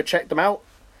I never checked them out.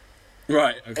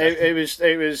 Right. Okay. It was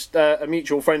a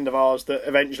mutual friend of ours that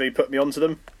eventually put me onto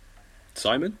them.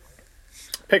 Simon.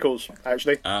 Pickles,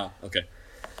 actually. Ah. Okay.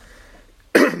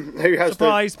 Who has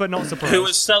Surprised, but not surprised. Who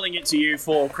was selling it to you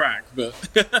for crack? But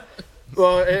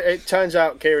Well, it turns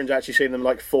out Kieran's actually seen them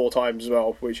like 4 times as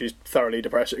well, which is thoroughly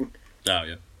depressing. oh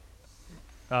yeah.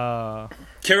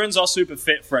 Kieran's our super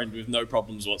fit friend with no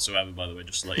problems whatsoever. By the way,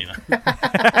 just to let you know.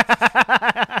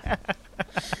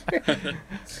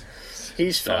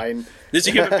 He's fine. There's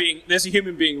a human being. There's a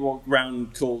human being walking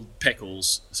around called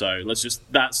Pickles. So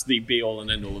that's the be all and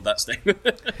end all of that statement.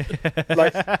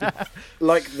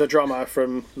 like the drummer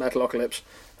from Metalocalypse.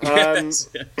 Yes.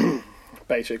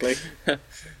 Basically.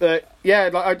 But yeah,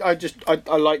 like,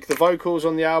 I like the vocals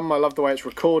on the album. I love the way it's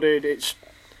recorded. It's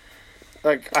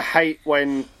like, I hate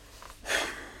when,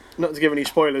 not to give any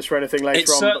spoilers for anything later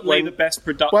It's on, certainly but the best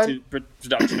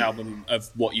production album of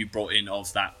what you brought in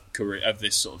of that career of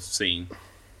this sort of scene.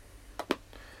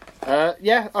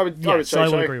 yeah, I would Yes, say I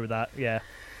would so. agree with that. Yeah.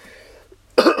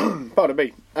 Pardon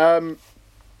me.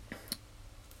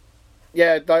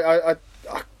 Yeah, I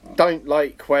don't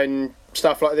like when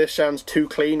stuff like this sounds too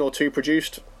clean or too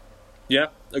produced. Yeah,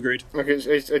 agreed. Like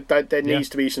there needs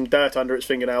to be some dirt under its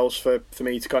fingernails for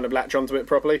me to kind of latch onto it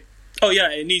properly. Oh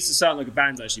yeah, it needs to sound like a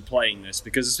band's actually playing this,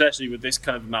 because especially with this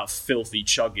kind of amount of filthy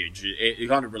chuggage, it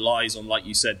kind of relies on, like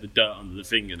you said, the dirt under the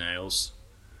fingernails.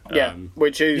 Yeah,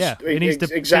 which is it needs to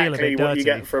feel a exactly bit what you dirty.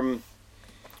 get from.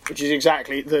 Which is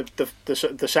exactly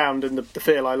the sound and the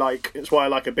feel I like. It's why I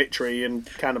like Obituary and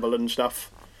Cannibal and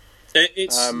stuff.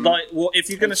 It's like, well, if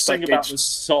you're going to it's sing like about it's- the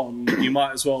song, you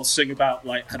might as well sing about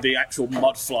like the actual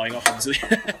mud flying off into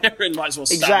the air, and might as well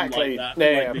sound Exactly. like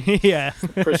that. Yeah, Like,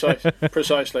 Yeah.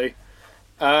 Precisely.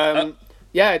 Yeah,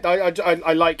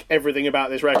 I like everything about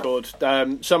this record.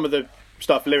 Some of the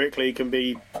stuff lyrically can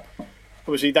be,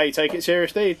 obviously they take it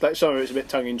seriously. Like some of it's a bit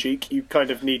tongue in cheek. You kind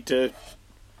of need to.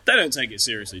 They don't take it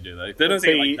seriously, do they? They don't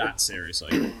take it like that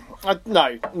seriously.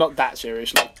 No, not that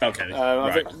seriously. Okay, I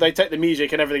right. think they take the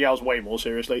music and everything else way more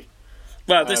seriously.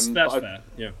 Well, that's but fair.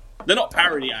 Yeah. They're not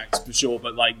parody acts for sure,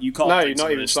 but like you can't. No, take some not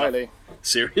of even this stuff slightly.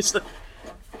 seriously.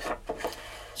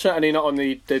 Certainly not on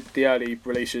the early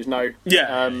releases. No.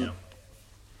 Yeah.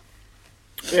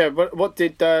 Yeah. What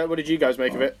did you guys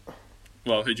make of it?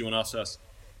 Well, who do you want to ask first?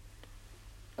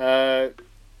 Well,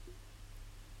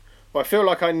 I feel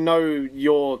like I know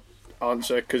your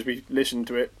answer because we listened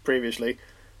to it previously,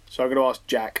 so I'm going to ask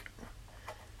Jack.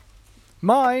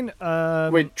 Mine, With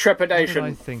what did I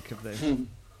trepidation, think of this?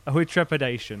 With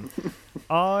trepidation.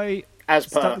 I as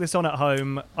stuck per. this on at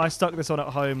home. I stuck this on at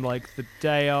home like the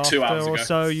day after 2 hours or ago.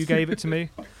 so you gave it to me.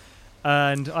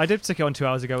 And I did stick it on 2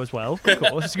 hours ago as well, of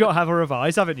course. You've got to have a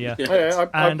revise, haven't you? Yeah,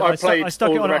 And I played I stuck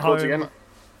all it the on at records home. again.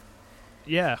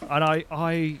 Yeah, and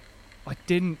I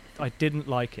didn't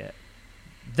like it.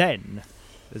 Then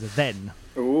there's a then.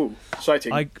 Ooh,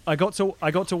 exciting. I got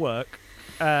to work,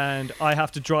 and I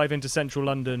have to drive into central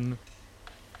London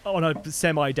on a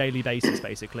semi-daily basis,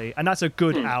 basically, and that's a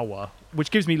good hour, which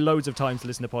gives me loads of time to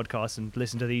listen to podcasts and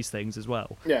listen to these things as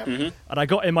well. Yeah. Mm-hmm. And I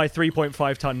got in my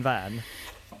 3.5-ton van,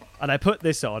 and I put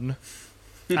this on,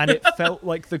 and it felt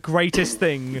like the greatest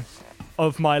thing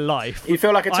of my life. You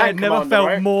feel like a tank I had never commander, felt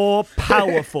right? more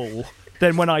powerful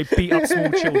than when I beat up small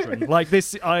children. Like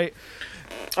this, It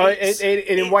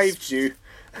enwaves you.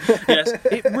 Yes.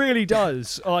 it really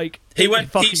does. Like He it went-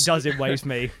 fucking he's- does enwaves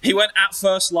me. He went at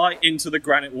first light into the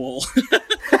granite wall.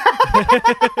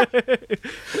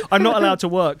 I'm not allowed to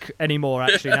work anymore.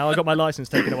 Actually, now I got my license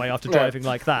taken away after driving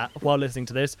like that while listening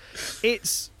to this.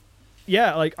 It's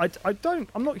like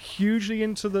I'm not hugely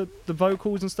into the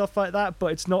vocals and stuff like that, but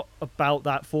it's not about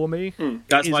that for me.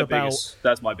 That's It my is about- biggest.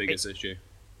 That's my biggest issue.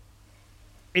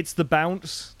 It's the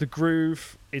bounce, the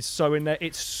groove is so in there.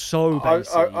 It's so I-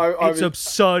 bassy. I It's was-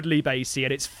 absurdly bassy,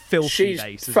 and it's filthy She's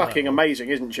bass as fucking well. amazing,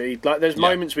 isn't she? Like, there's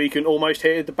moments where you can almost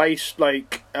hear the bass,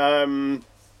 like, it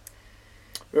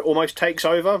almost takes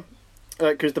over.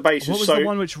 Because the bass What is was so. the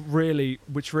one which really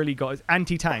got it?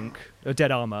 Anti-Tank or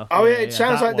Dead Armor? Oh yeah, it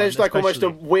sounds that like there's one like almost a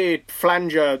especially. weird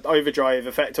flanger overdrive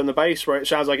effect on the bass, where it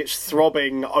sounds like it's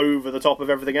throbbing over the top of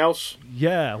everything else.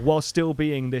 Yeah, while still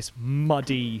being this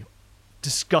muddy,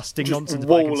 disgusting Just nonsense,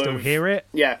 but I can wall still of- hear it.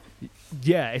 Yeah,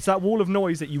 Yeah, it's that wall of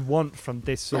noise that you want from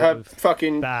this sort her of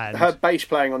fucking band. her bass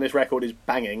playing on this record is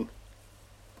banging.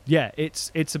 Yeah,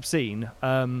 it's obscene.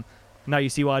 Now you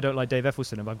see why I don't like Dave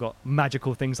Ethelston, and I've got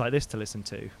magical things like this to listen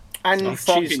to. And I'll she's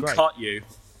fucking great. cut you.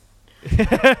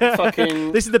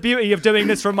 fucking This is the beauty of doing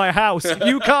this from my house.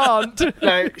 You can't.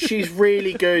 no, she's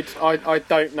really good. I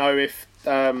don't know if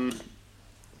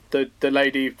the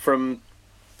lady from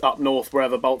up north,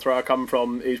 wherever Bolt Thrower come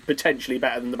from, is potentially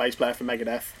better than the bass player from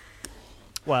Megadeth.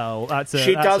 Well, that's a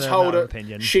She that's does a hold matter a of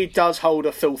opinion. she does hold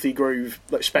a filthy groove,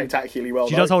 like spectacularly well.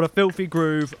 She though. does hold a filthy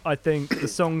groove. I think the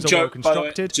songs are Joe, well by the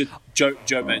way, constructed.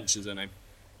 Joe Bench is her name.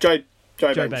 Joe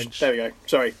Bench. Bench. There we go.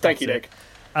 Sorry, thank you, That's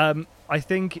Nick. I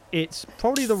think it's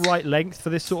probably the right length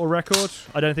for this sort of record.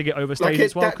 I don't think it overstays Like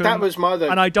its that welcome. was my other.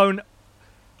 And I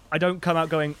don't come out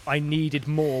going, I needed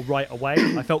more right away.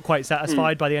 I felt quite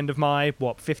satisfied by the end of my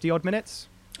 50 odd minutes,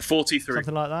 43.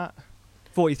 something like that.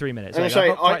 43 minutes. And There you go. I I say,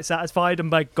 got quite satisfied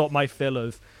and I got my fill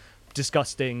of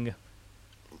disgusting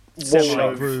wall semi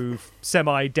of- groove,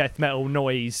 semi death metal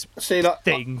noise See, like,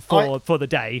 thing I- for the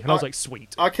day, and I was like,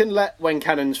 sweet. I can let When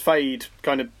Cannons Fade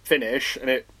kind of finish and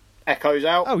it echoes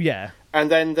out. Oh yeah,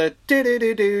 And then the do do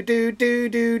do do do do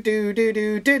do do do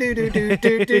do do do do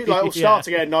do do like will start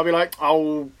again, and I'll be like,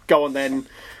 "Oh, go on then."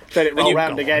 Let it roll you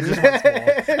round go again.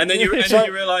 And then you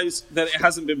realise that it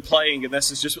hasn't been playing, and this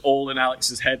is just all in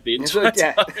Alex's head the So, entire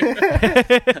yeah,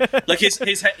 time. Like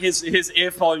his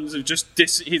earphones have just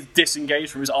he's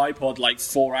disengaged from his iPod like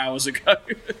 4 hours ago.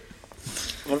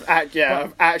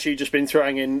 I've actually just been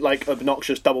throwing in like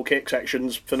obnoxious double kick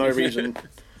sections for no reason.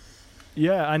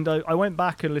 yeah. And I went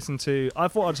back and listened to. I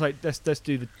thought I'd like let's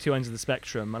do the two ends of the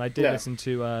spectrum, and I did Yeah. listen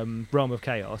to Realm of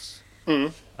Chaos,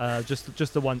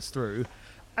 just the once through.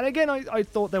 And again, I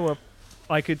thought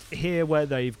I could hear where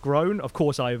they've grown. Of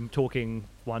course, I'm talking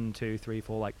 1, 2, 3,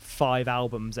 4, like 5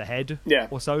 albums ahead. Yeah.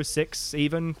 Or so, 6,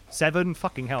 even 7.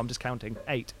 Fucking hell, I'm just counting.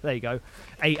 8. There you go.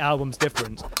 8 albums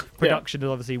different. Production is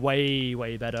obviously way,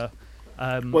 way better.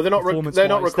 Well, they're not Performance-wise,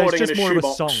 recording there's in just a more of a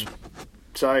shoebox. song.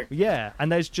 So Yeah,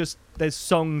 and there's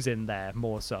songs in there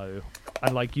more so,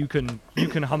 and like you can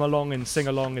hum along and sing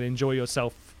along and enjoy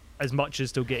yourself as much as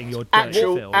still getting your dirt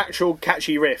fill. actual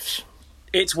catchy riffs.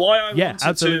 It's why I Yeah, wanted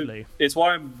absolutely. It's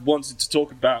why I wanted to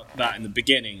talk about that in the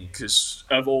beginning, because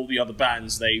of all the other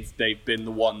bands, they've been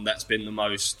the one that's been the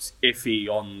most iffy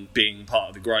on being part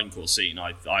of the grindcore scene.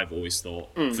 I've always thought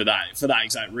for that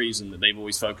exact reason, that they've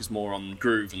always focused more on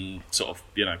groove and sort of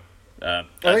As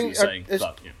I you think were saying, it's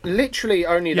but, yeah. literally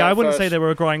only that. Yeah, I wouldn't first, say they were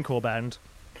a grindcore band.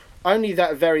 only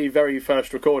that very, very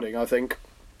first recording. I think.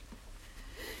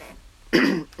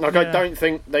 Like, I Yeah. don't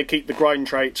think they keep the grind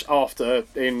traits after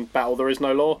in Battle There Is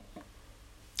No Law.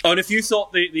 Oh, and if you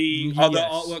thought the other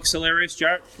Yes. artwork's hilarious,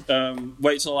 Jack,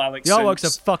 wait till Alex The artworks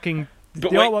sends... are fucking.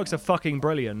 But The wait- artworks are fucking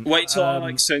brilliant. Wait till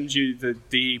Alex sends you the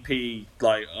EP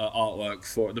artwork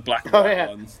for the black and Oh, white yeah.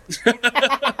 one.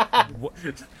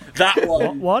 That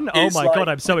one. What one? Oh is my like- god,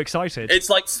 I'm so excited. It's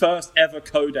like first ever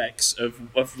codex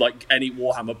of like any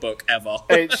Warhammer book ever.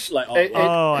 It's like it-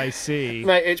 Oh, I see.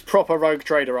 mate, it's proper Rogue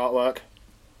Trader artwork.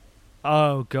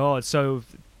 Oh god, so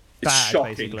it's bad,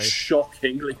 shocking, basically.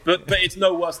 shockingly, but it's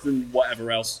no worse than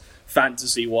whatever else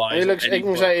fantasy wise. It looks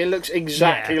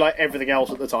exactly Yeah. like everything else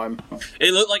at the time.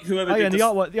 It looked like whoever Oh yeah, did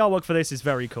and the artwork for this is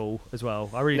very cool as well.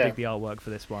 I really Yeah. dig the artwork for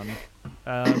this one.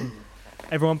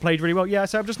 Everyone played really well. Yeah,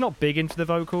 so I'm just not big into the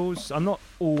vocals. I'm not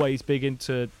always big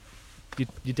into your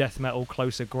death metal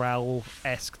closer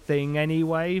growl-esque thing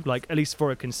anyway. Like at least for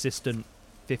a consistent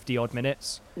 50 odd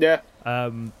minutes. Yeah.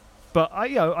 But I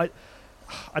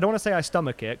don't want to say I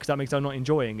stomach it because that means I'm not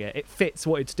enjoying it. It fits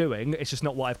what it's doing. It's just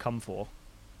not what I've come for.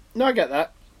 No, I get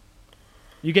that.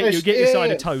 You get your Yeah, side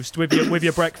yeah. of toast with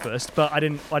your breakfast, but I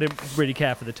didn't really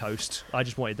care for the toast. I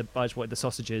just wanted the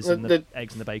sausages and the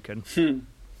eggs and the bacon.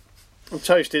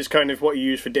 Toast is kind of what you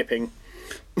use for dipping.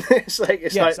 It's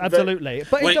Yes, like absolutely.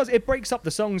 But Wait. it breaks up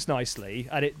the songs nicely,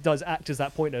 and it does act as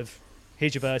that point of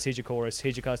here's your verse, here's your chorus,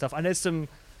 here's your kind of stuff. And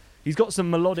he's got some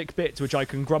melodic bits which I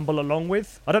can grumble along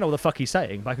with. I don't know what the fuck he's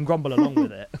saying, but I can grumble along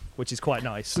with it, which is quite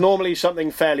nice. It's normally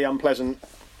something fairly unpleasant.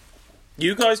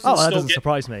 You guys can Oh, that still doesn't get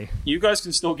surprise me. you guys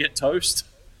can still get toast.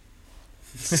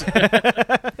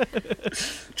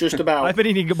 Just about. I've been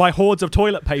eating my hordes of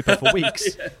toilet paper for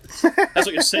weeks. That's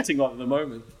what you're sitting on at the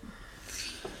moment.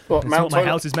 What, That's Mount, what my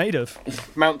house is made of.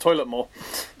 Mount Toiletmore.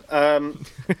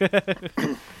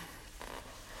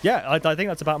 Yeah, I think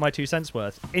that's about my 2 cents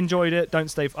worth. Enjoyed it.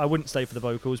 I wouldn't stay for the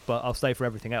vocals, but I'll stay for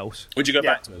everything else. Would you go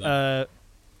Yeah. back to it then?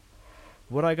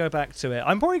 Would I go back to it?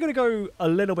 I'm probably going to go a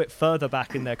little bit further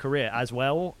back in their career as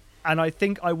well. And I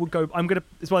think I would go. It's one of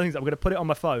the things. I'm going to put it on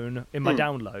my phone in my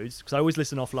downloads because I always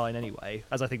listen offline anyway,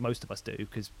 as I think most of us do.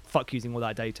 Because fuck using all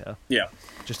that data Yeah.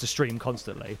 just to stream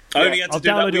constantly. I only had to I'll do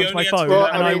that. download We it onto my only had to phone, do Well,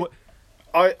 that. and I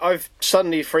mean, I've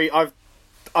suddenly I've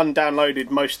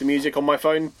undownloaded most of the music on my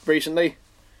phone recently.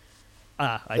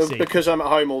 I see. Because I'm at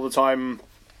home all the time.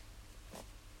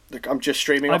 I'm just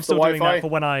streaming I'm off the still doing Wi-Fi. that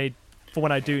for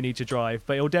when I do need to drive,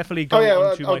 but it'll definitely go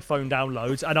onto my phone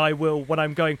downloads, and I will when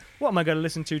I'm going. What am I going to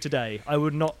listen to today? I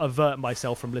would not avert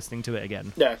myself from listening to it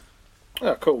again. Yeah.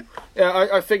 Oh, cool. Yeah,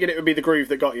 I figured it would be the groove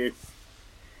that got you.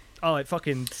 Oh, it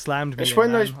fucking slammed me. It's in,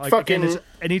 when man. those Like, fucking- again,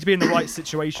 I need to be in the right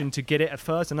situation to get it at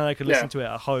first, and then I can listen Yeah. to it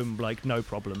at home, like no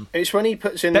problem. It's when he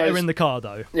puts in Better those... in the car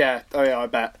though. Yeah, oh yeah, I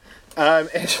bet.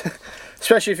 It's,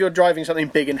 especially if you're driving something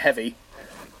big and heavy.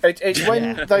 It's when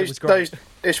Yeah, it those was great.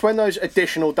 it's when those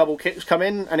additional double kicks come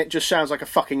in, and it just sounds like a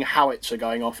fucking howitzer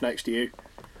going off next to you.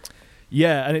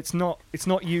 Yeah, and it's not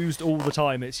used all the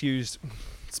time. It's used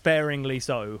sparingly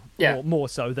so. Yeah. More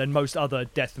so than most other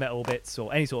death metal bits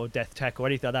or any sort of death tech or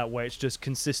anything like that, where it's just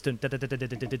consistent for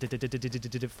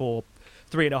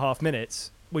 3.5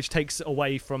 minutes, which takes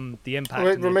away from the impact.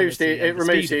 Well, it and the removes ability the and speed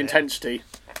removes of the it. intensity.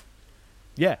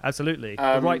 Yeah, absolutely.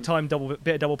 The right time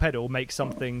bit of double pedal makes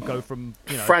something go from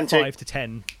Frantic. 5 to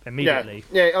 10 immediately.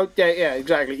 Yeah,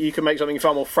 exactly. You can make something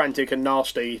far more frantic and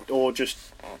nasty, or just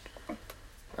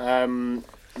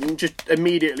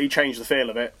immediately change the feel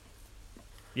of it.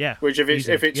 Yeah. Which if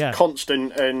easy. it's Yeah.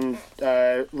 constant and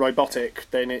robotic,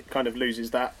 then it kind of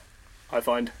loses that. I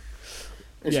find,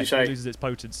 as you It say. loses its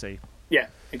potency. Yeah,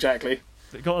 exactly.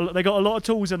 They got a lot of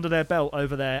tools under their belt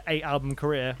over their 8-album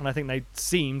career, and I think they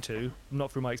seem to,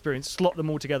 not through my experience, slot them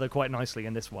all together quite nicely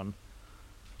in this one.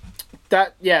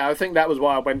 I think that was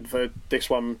why I went for this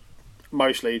one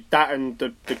mostly. That and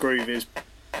the groove is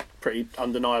pretty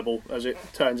undeniable, as it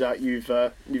turns out. You've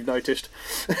noticed.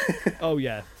 Oh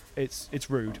yeah, it's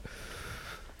rude.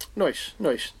 Nice.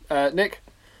 Nick.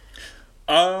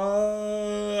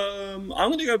 I'm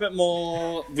going to go a bit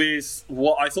more with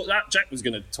what I thought that Jack was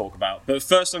going to talk about. But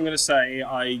first, I'm going to say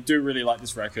I do really like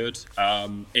this record.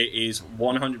 It is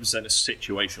 100% a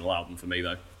situational album for me,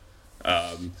 though.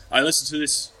 I listened to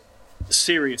this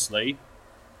seriously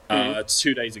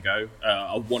 2 days ago,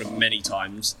 one of many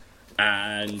times,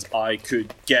 and I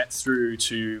could get through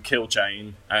to Kill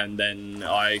Chain, and then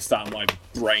I found my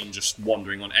brain just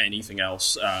wandering on anything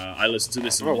else. I listened to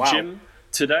this in the gym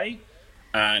today,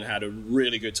 and had a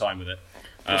really good time with it.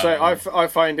 So I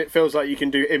find it feels like you can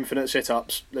do infinite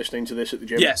sit-ups listening to this at the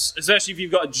gym. Yes, especially if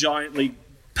you've got a giantly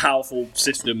powerful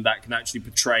system that can actually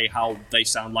portray how they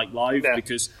sound like live. Yeah.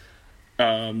 Because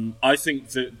I think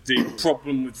that the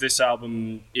problem with this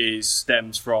album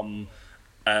stems from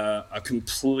a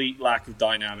complete lack of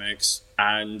dynamics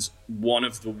and one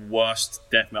of the worst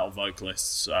death metal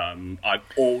vocalists. I've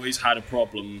always had a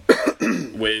problem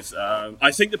with.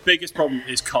 I think the biggest problem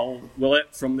is Cole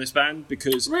Willett from this band,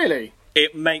 because Really?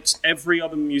 it makes every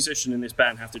other musician in this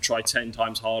band have to try 10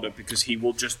 times harder, because he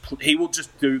will just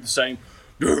do the same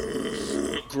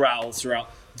growl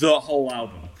throughout the whole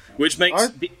album, which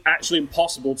makes it actually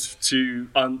impossible to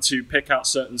pick out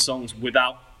certain songs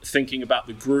without thinking about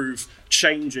the groove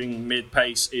changing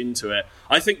mid-pace into it.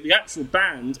 I think the actual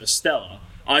band, Estella,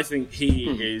 I think he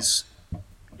is...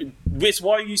 It's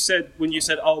why you said, when you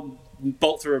said, oh,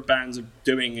 Bolt Thrower bands are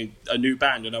doing a new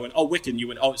band, and I went, oh, Wiccan, you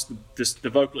went, oh, it's the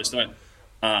vocalist. I went,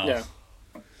 Yeah.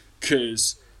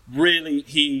 Because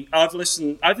really, I've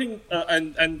listened, I think,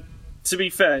 and to be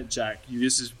fair, Jack,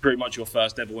 this is pretty much your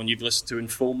first ever one you've listened to in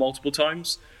full multiple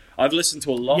times. I've listened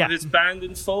to a lot of his band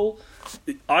in full.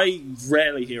 I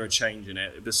rarely hear a change in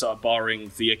it,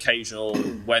 barring the occasional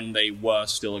when they were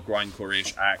still a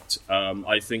grindcore-ish act.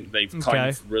 I think they've kind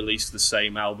of released the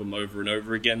same album over and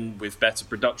over again with better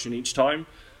production each time,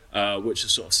 which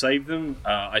has sort of saved them.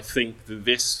 I think that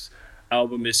this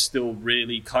album is still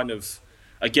really kind of...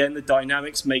 Again, the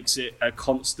dynamics makes it a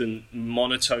constant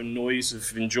monotone noise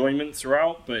of enjoyment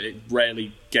throughout, but it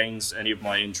rarely gains any of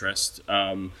my interest.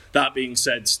 That being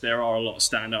said, there are a lot of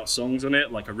standout songs on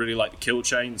it. Like, I really like the Kill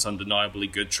Chain. It's undeniably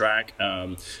good track.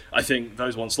 I think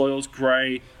Those Once Loyal's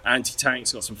great.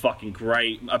 Anti-Tank's got some fucking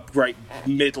great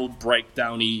middle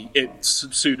breakdown-y,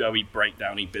 pseudo-y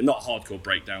breakdown-y bit. Not hardcore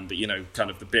breakdown, but,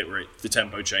 kind of the bit where the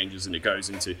tempo changes and it goes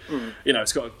into,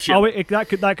 it's got a kill.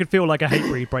 That could feel like a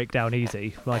Hatebreed breakdown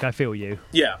easy. Like, I feel you.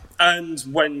 Yeah, and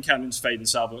When Cannons Fade and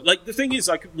Salvo. Like, the thing is,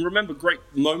 I can remember great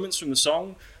moments from the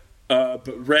song,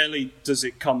 but rarely does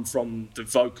it come from the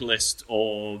vocalist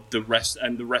or the rest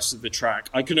of the track.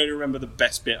 I can only remember the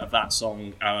best bit of that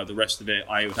song. The rest of it,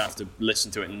 I would have to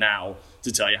listen to it now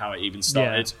to tell you how it even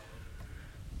started.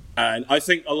 Yeah. And I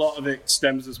think a lot of it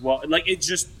stems as well. Like,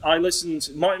 I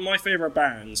listened... My favourite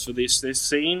bands for this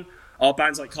scene are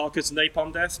bands like Carcass and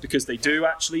Napalm Death, because they do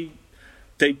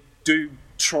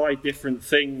try different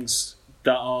things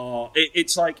that are...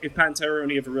 It's like if Pantera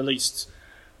only ever released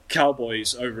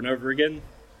Cowboys over and over again.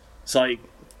 It's like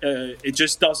it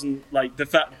just doesn't, like, the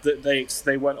fact that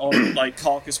they went on, like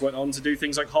Carcass went on to do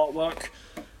things like Heartwork,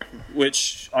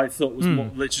 which I thought was more,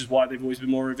 which is why they've always been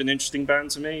more of an interesting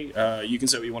band to me. You can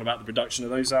say what you want about the production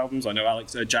of those albums. I know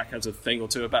Jack has a thing or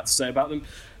two about to say about them,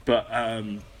 but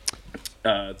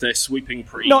they're sweeping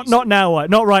pretty. Not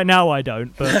right now. I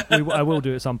don't, but I will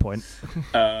do at some point.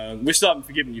 We're starting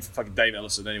forgiving you for fucking Dave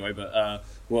Ellison anyway, but I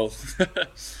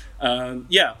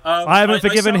haven't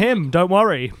forgiven him. Don't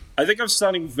worry. I think I'm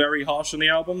sounding very harsh on the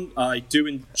album. I do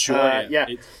enjoy it. Yeah.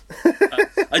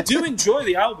 I do enjoy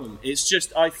the album. It's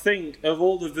just, I think of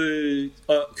all of the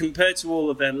compared to all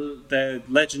of their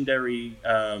legendary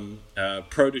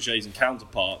proteges and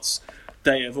counterparts,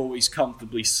 they have always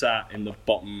comfortably sat in the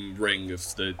bottom ring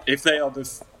of the. If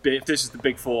this is the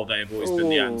big four, they have always been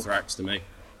the Anthrax to me.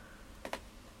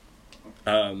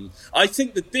 I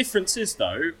think the difference is,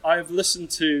 though, I have listened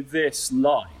to this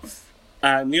live,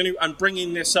 and I'm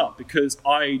bringing this up because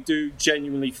I do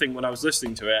genuinely think when I was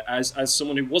listening to it, as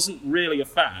someone who wasn't really a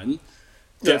fan,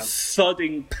 the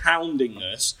thudding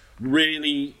poundingness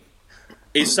really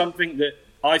is something that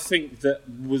I think that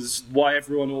was why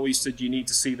everyone always said you need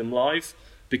to see them live,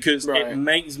 because it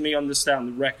makes me understand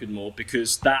the record more,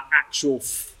 because that actual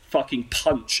fucking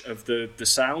punch of the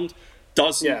sound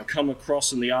doesn't come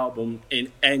across in the album in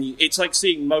any... It's like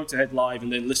seeing Motorhead live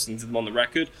and then listening to them on the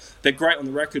record. They're great on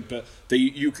the record, but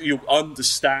you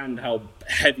understand how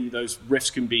heavy those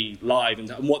riffs can be live and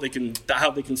how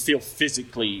they can feel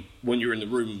physically when you're in the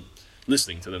room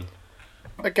listening to them.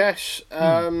 I guess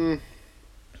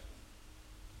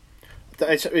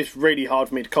it's really hard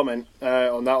for me to comment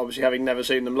on that, obviously having never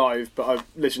seen them live, but I've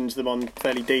listened to them on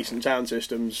fairly decent sound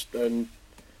systems and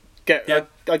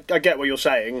I get what you're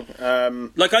saying.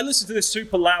 Like, I listen to this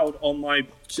super loud on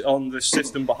the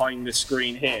system behind this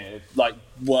screen here, like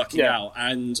working out,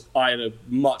 and I had a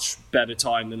much better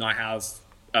time than I have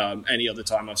any other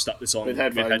time I've stuck this on with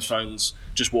headphones,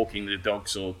 just walking the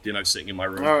dogs or sitting in my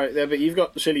room. All right, but you've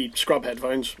got the silly scrub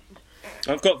headphones.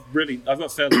 I've got fairly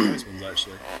nice ones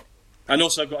actually. And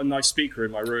also, I've got a nice speaker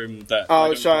in my room that.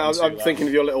 Oh, sorry, I'm thinking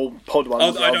of your little pod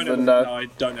ones. I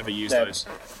don't ever use those.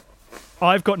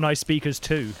 I've got nice speakers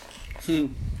too.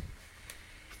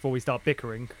 before we start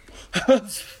bickering. Well,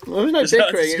 there was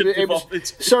no bickering. It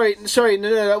was, sorry,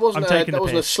 no, that wasn't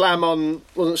a slam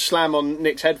on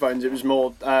Nick's headphones. It was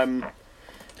more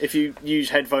if you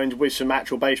use headphones with some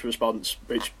actual bass response,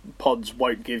 which pods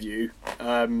won't give you.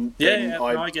 I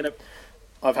get it.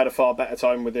 I've had a far better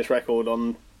time with this record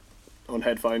on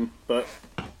headphone, but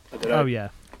I don't know. Oh yeah.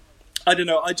 I don't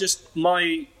know.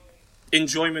 My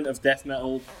enjoyment of death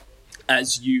metal,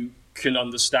 as you can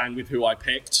understand with who I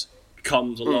picked,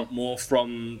 comes a lot more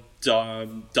from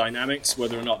dynamics.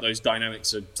 Whether or not those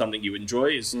dynamics are something you enjoy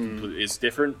is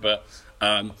different, but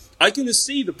I can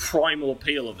see the primal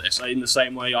appeal of this in the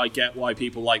same way I get why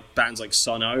people like bands like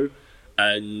Sun-O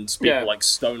and people like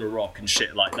Stoner Rock and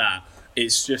shit like that.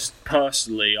 It's just,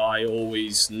 personally, I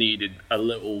always needed a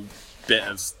little bit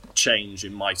of change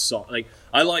in my song. Like,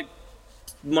 I like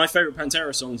my favourite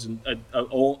Pantera songs are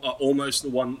almost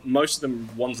most of them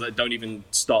ones that don't even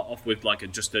start off with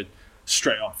like just a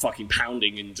straight up fucking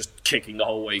pounding and just kicking the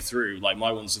whole way through. Like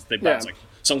my ones, like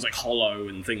songs like Hollow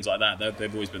and things like that.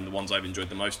 They've always been the ones I've enjoyed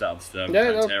the most out of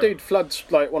Pantera. Dude, Flood's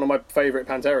like one of my favourite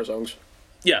Pantera songs.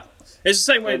 Yeah, it's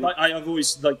the same way. Like I've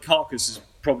always like Carcass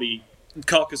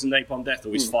and Napalm Death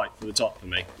always fight for the top for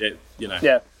me.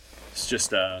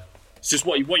 It's just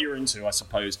what you're into, I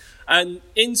suppose. And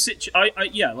in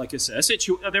like I said,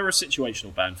 they're a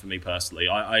situational band for me personally.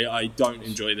 I don't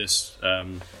enjoy this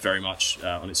very much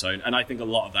on its own, and I think a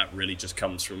lot of that really just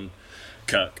comes from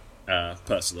Kirk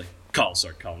personally. Carl,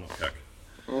 not Kirk.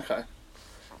 Okay.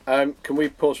 Can we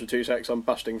pause for 2 secs? I'm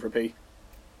busting for a pee.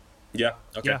 Yeah.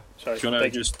 Okay. Yeah. Sorry. Do you want to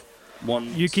just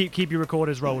one? You keep your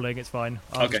recorders rolling. It's fine.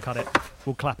 I'll just cut it.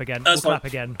 We'll clap again. That's clap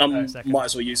again. Might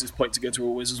as well use this point to go to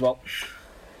a whiz as well.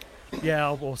 Yeah,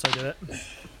 I'll also do it.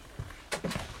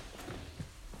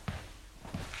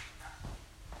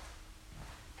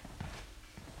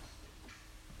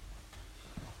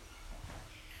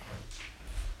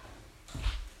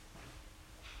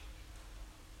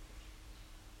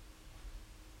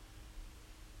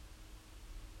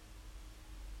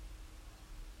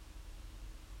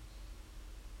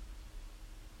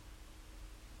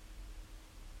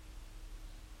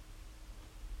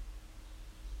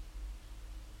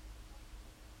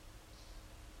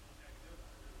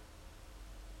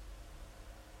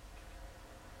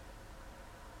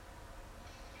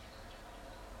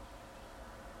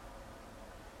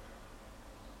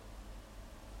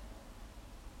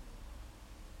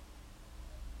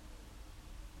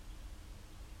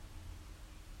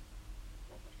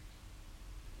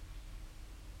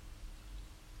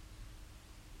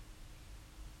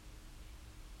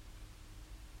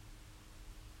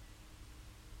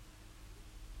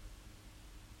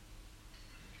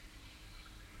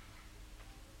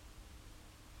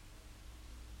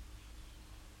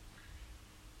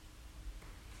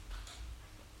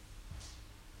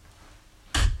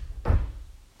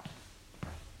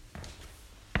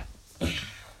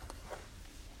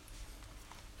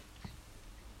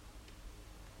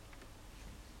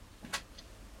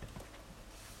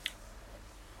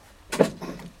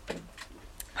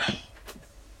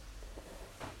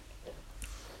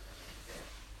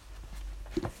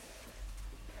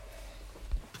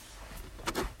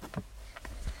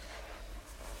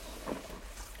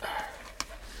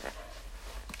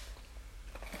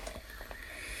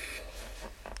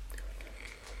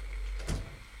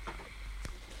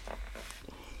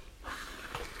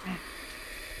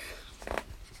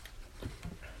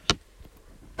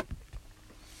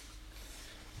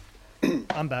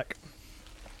 I'm back.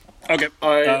 Okay.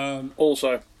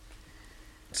 Also.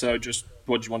 So just,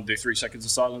 what do you want to do? 3 seconds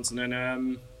of silence and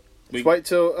then wait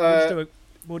till...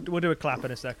 We'll do a clap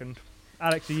in a second.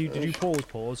 Alex, did you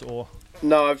pause or?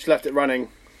 No, I've just left it running.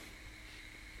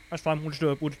 That's fine. We'll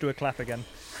just do a clap again.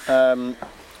 I was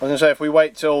going to say, if we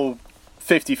wait till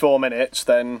 54 minutes,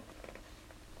 then...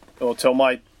 Or till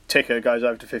my ticker goes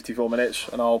over to 54 minutes,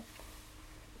 and I'll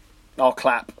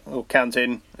clap. We'll count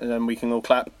in, and then we can all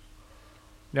clap.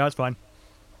 Yeah, that's fine.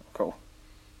 Cool.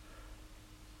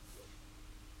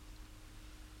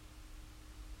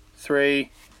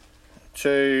 3,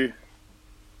 2...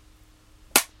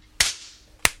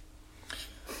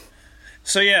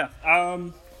 So yeah,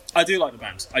 I do like the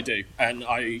band. I do, and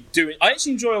I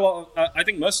actually enjoy a lot. I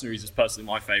think Mercenaries is personally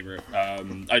my favourite.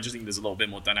 I just think there's a little bit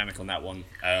more dynamic on that one.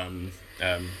 A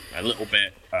little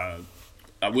bit.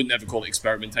 I wouldn't ever call it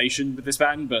experimentation with this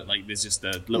band, but like there's just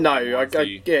a little. No,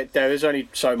 there's only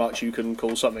so much you can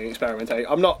call something experimentation.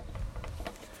 I'm not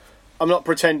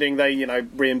pretending they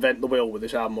reinvent the wheel with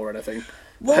this album or anything.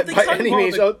 Well, by any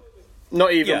means,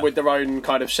 not even with their own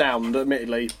kind of sound,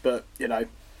 admittedly, but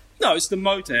No, it's the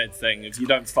Motorhead thing. If you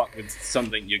don't fuck with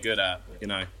something you're good at,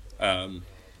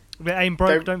 If it ain't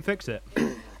broke, don't fix it.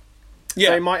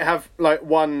 Yeah, They might have like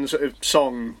one sort of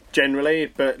song generally,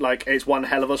 but like it's one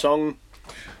hell of a song.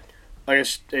 I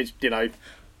guess it's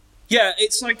yeah.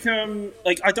 It's like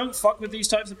I don't fuck with these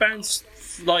types of bands.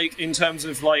 Like in terms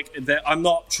of like, I'm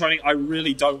not trying. I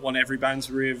really don't want every band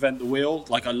to reinvent the wheel.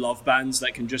 Like I love bands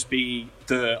that can just be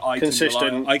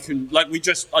Consistent. I can we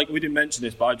didn't mention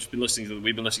this, but we've been listening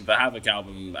to the Havoc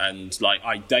album, and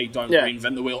they don't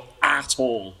reinvent the wheel at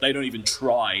all. They don't even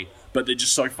try, but they're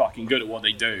just so fucking good at what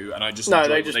they do, and I just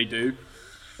enjoy what they do.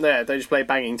 Yeah, they just play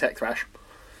banging tech thrash.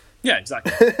 Yeah,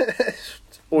 exactly.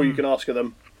 All you can ask of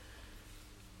them.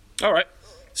 All right.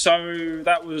 So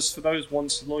that was For Those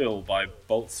Once Loyal by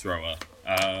Bolt Thrower.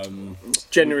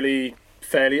 Generally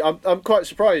fairly. I'm quite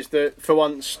surprised that for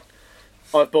once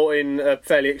I've bought in a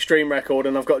fairly extreme record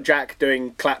and I've got Jack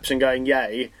doing claps and going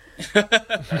yay.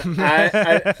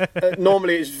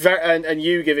 Normally it's very and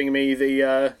you giving me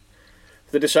the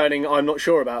discerning I'm not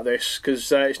sure about this,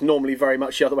 because it's normally very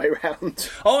much the other way around.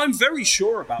 Oh, I'm very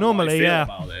sure about Normally, what I feel yeah.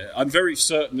 about it. I'm very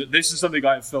certain that this is something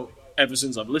I've felt ever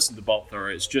since I've listened to Bolt Thrower.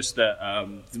 It's just that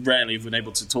rarely have been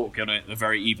able to talk on it a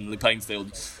very evenly playing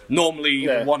field. Normally,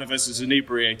 one of us is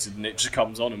inebriated and it just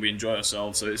comes on and we enjoy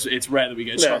ourselves. So it's rare that we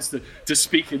get a chance to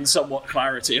speak in somewhat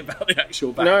clarity about the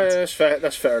actual band. No, that's fair.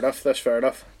 That's fair enough. That's fair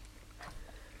enough.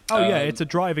 Oh yeah, it's a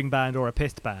driving band or a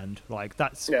pissed band. Like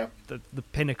that's the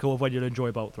pinnacle of when you'll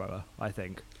enjoy Bolt Thrower, I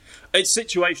think. It's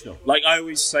situational. Like I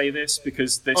always say this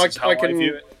because this is how I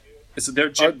view it.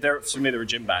 For me, they're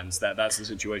gym bands. That's the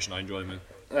situation I enjoy them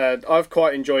in. I've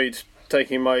quite enjoyed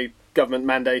taking my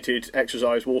government-mandated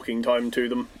exercise walking time to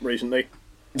them recently.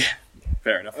 Yeah,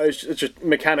 fair enough. It's just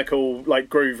mechanical, like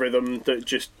groove rhythm that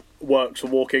just works for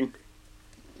walking.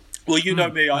 Well, you know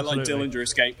me, I like absolutely. Dillinger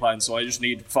Escape Plan, so I just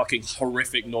need fucking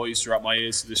horrific noise throughout my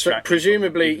ears to distract me.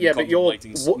 Presumably, from yeah, but your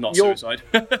suicide.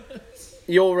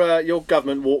 your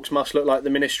government walks must look like the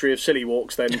Ministry of Silly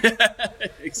Walks then.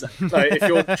 Exactly. Like, if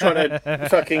you're trying to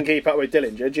fucking keep up with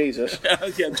Dillinger, Jesus. Yeah,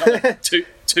 I'm trying to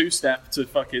two-step to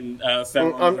fucking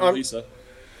Fenrir Lisa.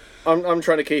 I'm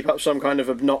trying to keep up some kind of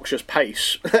obnoxious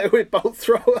pace with Bolt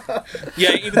Thrower.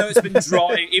 Yeah, even though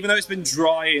it's been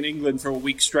dry in England for a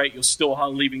week straight, you're still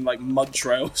leaving like mud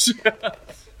trails.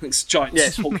 It's giant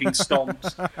talking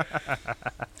stomps.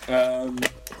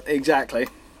 Exactly.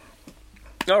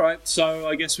 All right, so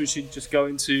I guess we should just go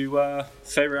into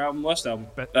favorite album, worst album,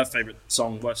 favorite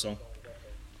song, worst song.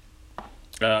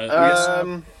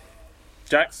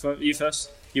 Jack, you first.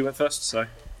 You went first, so.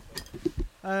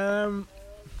 I'd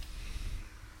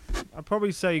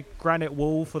probably say Granite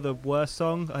Wall for the worst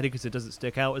song, I think, because it doesn't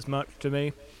stick out as much to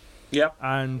me. Yeah.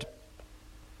 And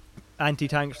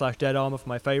Anti-Tank / Dead Armour for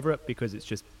my favourite, because it's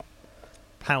just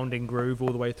pounding groove all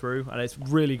the way through, and it's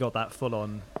really got that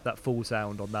full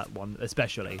sound on that one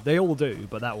especially. They all do,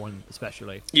 but that one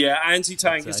especially. Yeah,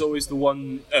 Anti-Tank is always the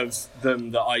one of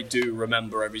them that I do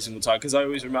remember every single time, because I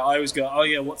always go, oh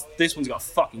yeah, this one's got a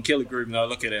fucking killer groove, and I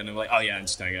look at it and I'm like, oh yeah,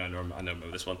 Anti-Tank, I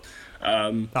remember this one.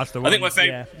 That's the one. I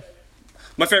think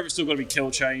my favourite's still got to be Kill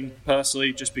Chain,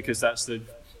 personally, just because that's the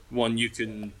one you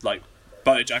can, like,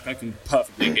 Butter Jack, I can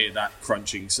perfectly hear that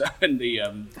crunching and the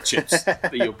chips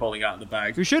that you're pulling out of the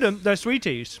bag. You shouldn't. They're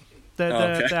Sweeties.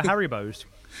 They're Haribos.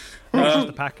 Just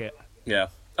the packet. Yeah.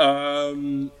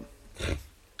 I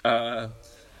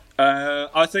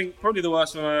think probably the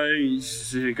worst one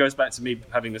it goes back to me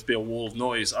having this be a wall of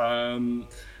noise. I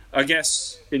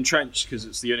guess Entrenched, because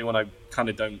it's the only one I kind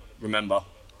of don't remember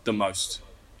the most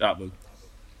album.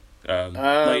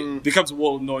 It becomes a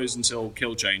wall of noise until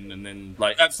Kill Chain, and then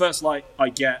at first I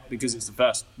get, because it's the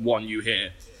first one you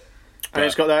hear, and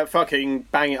it's got that fucking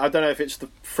banging. I don't know if it's the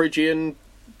Phrygian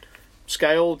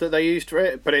scale that they used for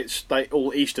it, but it's like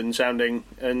all Eastern sounding,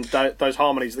 and those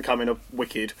harmonies that come in are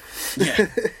wicked. Yeah.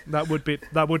 that would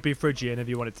be Phrygian if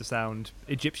you wanted to sound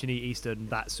Egyptian-y, Eastern,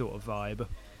 that sort of vibe.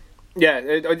 Yeah,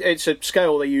 it's a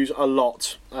scale they use a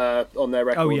lot on their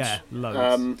records. Oh yeah,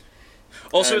 loads.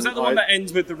 Also, is that the one that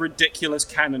ends with the ridiculous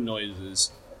cannon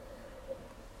noises?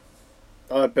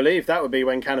 I believe that would be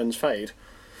when cannons fade.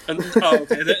 And,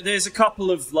 okay. There's a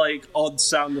couple of odd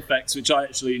sound effects which I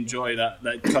actually enjoy.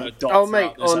 That kind of dot. Oh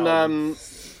mate, this album.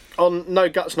 On No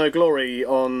Guts, No Glory,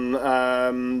 on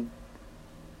I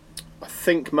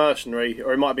think Mercenary,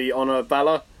 or it might be Honor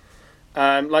Valor.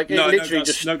 No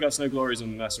Guts, No Glory is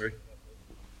on Mercenary.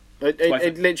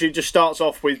 It literally just starts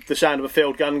off with the sound of a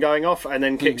field gun going off, and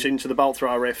then kicks into the Bolt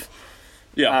Thrower riff.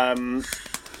 Yeah. And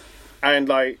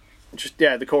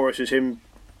the chorus is him.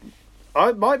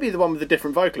 It might be the one with the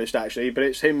different vocalist actually, but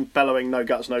it's him bellowing "No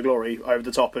Guts, No Glory" over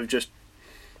the top of just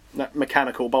that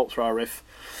mechanical Bolt Thrower riff.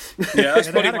 Yeah, that's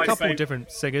they probably had a my couple favourite.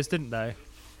 different singers, didn't they?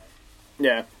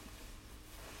 Yeah.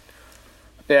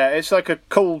 Yeah, it's like a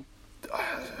cool,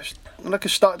 like a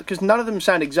start, because none of them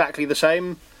sound exactly the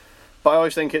same. But I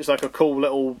always think it's like a cool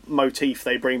little motif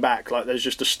they bring back. Like there's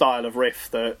just a style of riff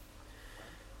that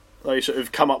they sort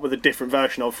of come up with a different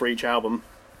version of for each album,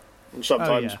 and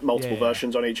sometimes multiple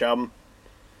versions on each album.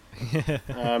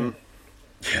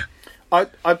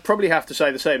 I'd probably have to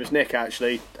say the same as Nick,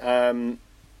 actually.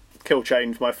 Kill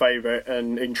Chain's my favourite,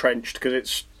 and Entrenched, because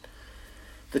it's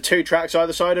the 2 tracks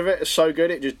either side of it are so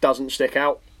good it just doesn't stick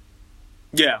out.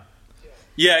 Yeah,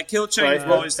 Kill Chain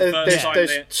was the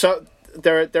first time.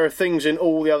 There are things in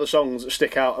all the other songs that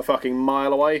stick out a fucking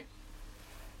mile away.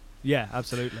 Yeah,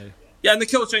 absolutely. Yeah, and the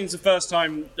Kill Chain's the first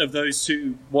time of those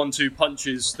 2 1-2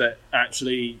 punches that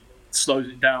actually slows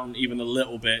it down even a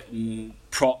little bit and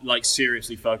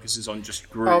seriously focuses on just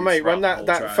groove. Oh mate, when that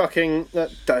fucking dun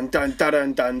dun dun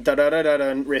dun dun dun dun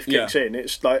dun riff kicks in,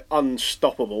 it's like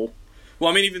unstoppable. Well,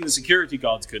 I mean, even the security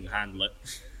guards couldn't handle it.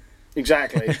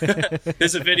 Exactly.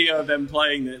 There's a video of them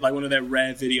playing it, like one of their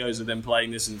rare videos of them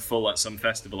playing this in full at some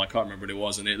festival. I can't remember what it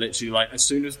was, and it literally, like, as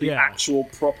soon as the actual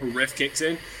proper riff kicks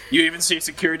in, you even see a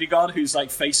security guard who's like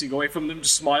facing away from them,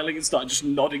 just smiling and just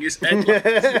nodding his head.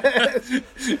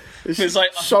 It's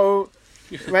like so,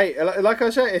 mate. Like I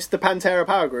said, it's the Pantera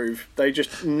power groove. They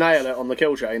just nail it on the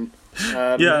Kill Chain.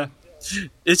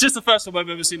 It's just the first time I've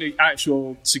ever seen an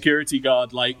actual security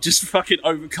guard like just fucking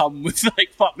overcome with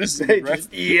like fuck this is the riff.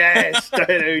 Yes.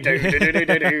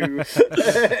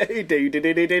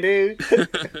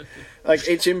 Like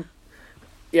it's in.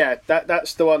 Yeah,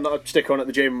 that's the one that I'd stick on at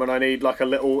the gym when I need like a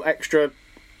little extra.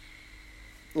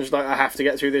 It's like I have to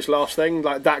get through this last thing.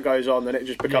 Like that goes on, then it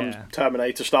just becomes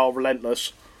Terminator style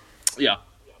relentless. Yeah.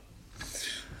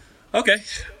 Okay.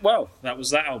 Well, that was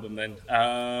that album then.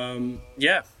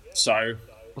 Yeah. So,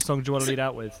 what song do you want to lead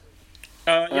out with?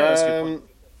 That's a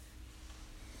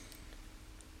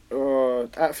good one.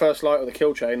 At First Light or the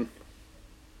Kill Chain.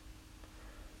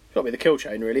 It's got to be the Kill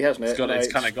Chain, really, hasn't it?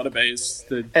 It's kind of got to be. It's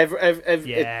the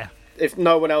if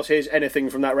no one else hears anything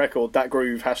from that record, that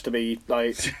groove has to be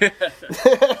like.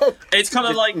 It's kind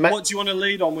of like, what do you want to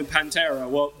lead on with Pantera?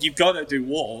 Well, you've got to do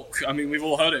Walk. I mean, we've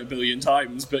all heard it a billion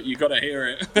times, but you've got to hear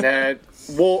it.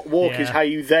 Walk is how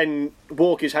you then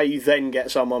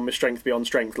get someone with strength beyond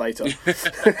strength later.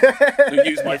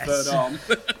 Use my third arm.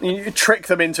 You trick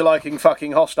them into liking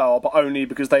fucking Hostile, but only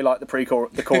because they like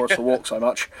the chorus for Walk so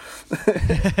much.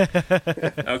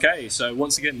 Okay, so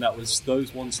once again, that was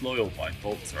Those Once Loyal by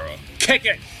Bolt Thrower. Kick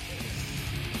it!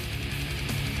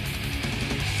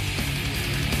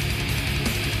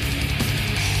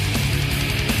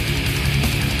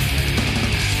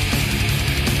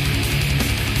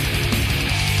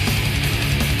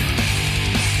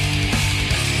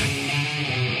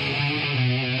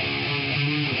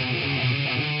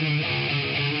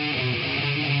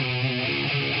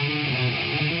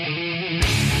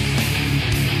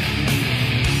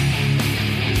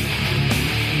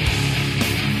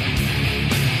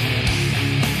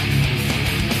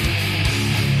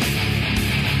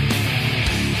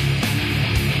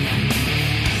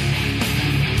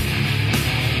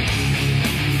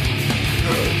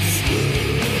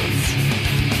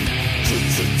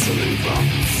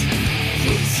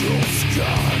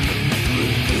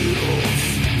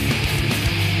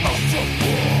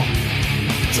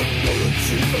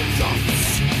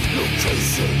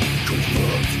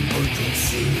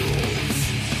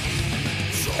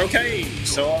 Okay,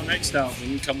 so our next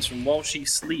album comes from While She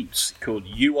Sleeps, called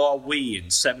You Are We in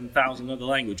 7,000 Other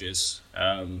Languages.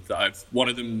 One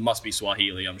of them must be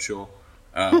Swahili, I'm sure.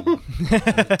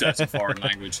 Dirty foreign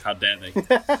language, how dare they?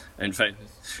 In fact,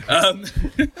 they're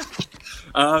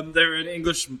an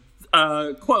English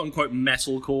quote-unquote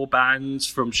metalcore band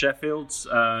from Sheffield.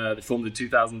 They formed in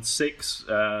 2006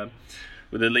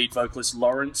 with the lead vocalist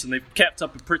Lawrence, and they've kept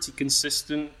up a pretty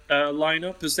consistent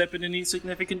lineup. Has there been any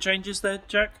significant changes there,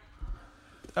 Jack?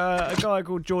 A guy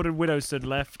called Jordan Widowson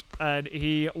left, and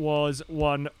he was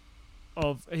the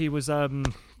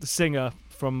singer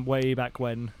from way back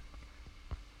when.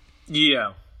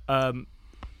 Yeah.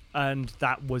 And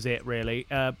that was it, really.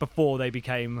 Before they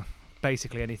became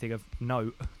basically anything of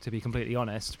note, to be completely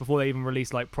honest. Before they even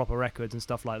released like proper records and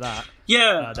stuff like that.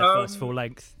 Yeah. Their first full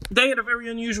length. They had a very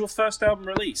unusual first album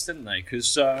release, didn't they?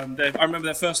 Because I remember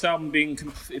their first album being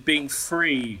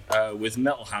free with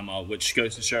Metal Hammer, which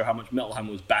goes to show how much Metal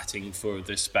Hammer was batting for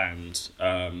this band.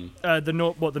 The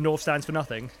North stands for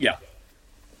nothing. Yeah.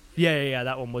 Yeah,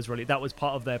 that one was that was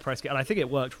part of their press kit, and I think it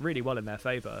worked really well in their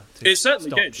favour. It certainly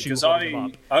did, because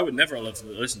I would never have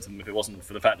listened to them if it wasn't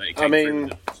for the fact that it came through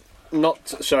with it. Not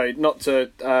to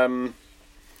I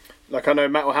know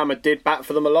Metal Hammer did bat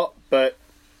for them a lot, but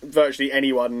virtually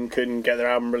anyone can get their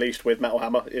album released with Metal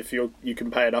Hammer if you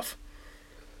can pay enough.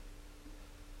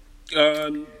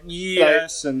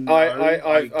 Yes, and no.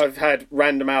 I've had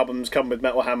random albums come with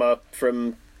Metal Hammer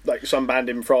from like some band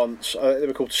in France. They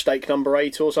were called Stake Number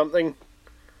 8 or something.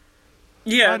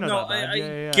 Yeah, I know no, that band. I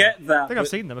Yeah. get that. I think I've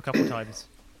seen them a couple of times.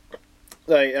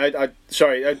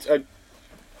 Sorry,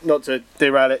 not to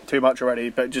derail it too much already,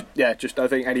 but just I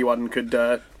think anyone could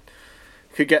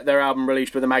get their album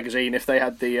released with a magazine if they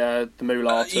had the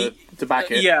moolah to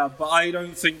back it. Yeah, but I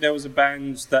don't think there was a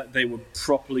band that they were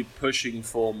properly pushing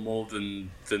for more than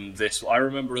this. I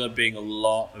remember there being a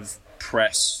lot of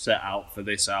press set out for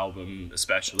this album,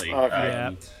 especially.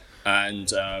 Okay.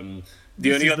 And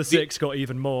The Six got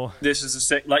even more. This is a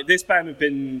sick. Like, this band have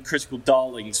been critical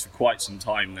darlings for quite some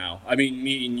time now. I mean,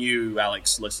 me and you,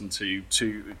 Alex, listened to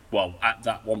at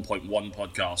that 1.1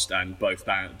 podcast, and both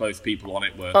people on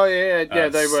it were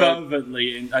they were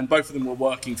fervently, and both of them were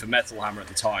working for Metal Hammer at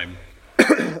the time.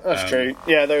 That's true.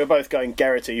 Yeah, they were both going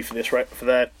Garrity for this for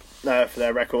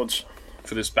their records.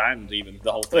 For this band, even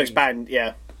the whole For thing. this band,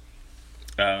 yeah.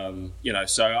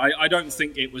 So I don't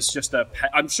think it was just a.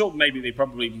 I'm sure maybe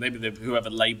whoever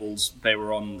labels they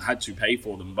were on had to pay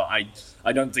for them, but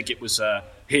I don't think it was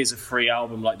here's a free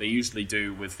album like they usually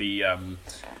do with the.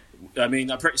 I mean,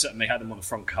 I'm pretty certain they had them on the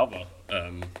front cover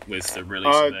with the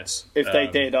release of this. If they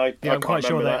did, I'm quite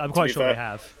sure they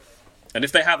have. And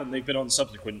if they haven't, they've been on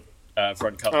subsequent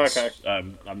front covers. Okay.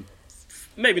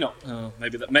 Maybe not.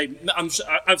 Maybe I'm sure,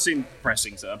 I've seen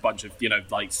pressings, a bunch of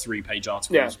like 3-page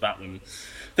articles about them,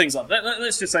 things like that.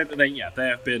 Let's just say that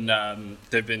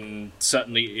they've been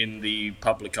certainly in the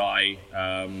public eye,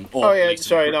 or at least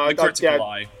the critical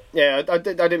eye. Yeah, I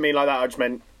didn't mean like that. I just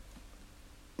meant.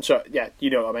 So yeah, you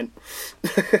know what I meant.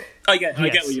 I get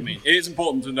what you mean. It is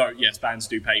important to note. Yes, bands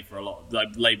do pay for a lot. Like,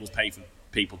 labels pay for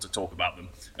people to talk about them.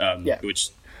 Which,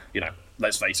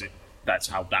 let's face it, that's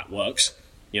how that works.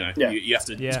 You have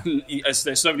to. Yeah.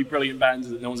 There's so many brilliant bands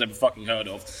that no one's ever fucking heard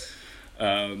of.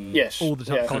 Yes, all the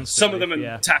time. Constantly. Some of them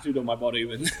are tattooed on my body,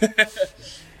 and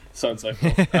so and so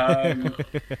forth.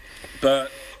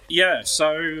 But yeah,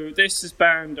 so this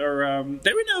band are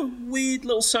they're in a weird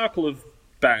little circle of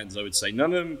bands. I would say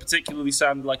none of them particularly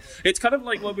sound like. It's kind of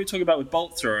like what we were talking about with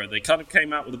Bolt Thrower. They kind of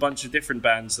came out with a bunch of different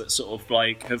bands that sort of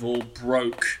like have all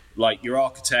broke, like your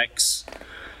Architects.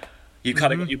 You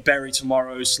kind of got your Bury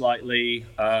Tomorrow slightly.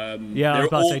 I was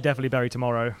about to say definitely Bury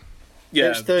Tomorrow.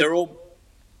 Yeah, they're all.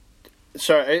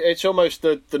 So it's almost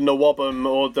the Nawabum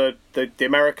or the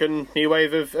American new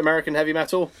wave of American heavy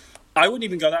metal. I wouldn't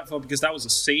even go that far because that was a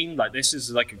scene. Like, this is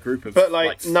like a group of. But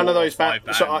like none of those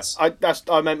bands. So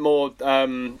I meant more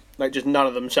like just none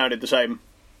of them sounded the same.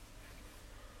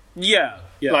 Yeah.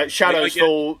 Like Shadows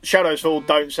Fall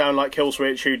don't sound like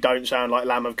Killswitch, who don't sound like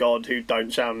Lamb of God, who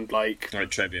don't sound like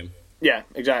Trivium. Yeah,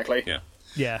 exactly.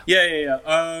 Yeah.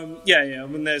 I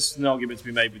mean, there's an argument to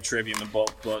be made with Trivium and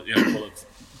Bullet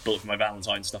for My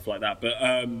Valentine, stuff like that. But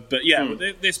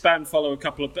this band follow a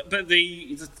couple of. But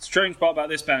the strange part about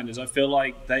this band is I feel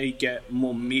like they get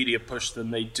more media push than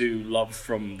they do love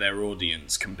from their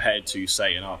audience compared to,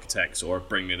 say, an Architects or a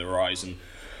Bring Me the Horizon.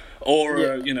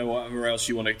 Or whatever else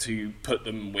you wanted to put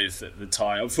them with at the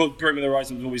time. I thought Bring Me the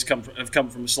Horizon have always come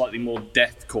from a slightly more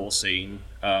deathcore scene.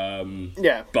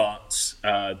 But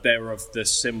they're of the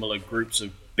similar groups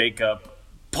of bigger,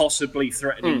 possibly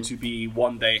threatening to be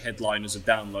one-day headliners of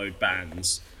download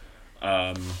bands.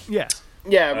 I guess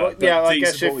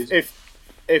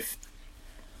if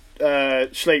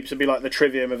Sleeps would be like the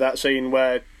Trivium of that scene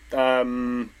where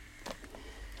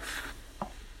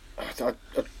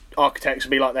Architects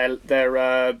would be like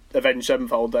their Avenged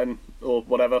Sevenfold then, or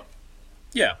whatever.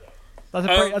 Yeah.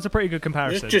 That's a pretty good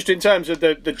comparison. Just in terms of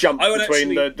the jump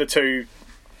between the two.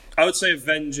 I would say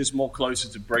Avenge is more closer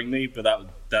to Bring Me, but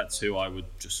that's who I would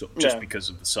just because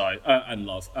of the size and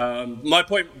love. My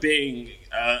point being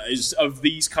is, of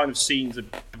these kind of scenes of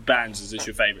bands, is this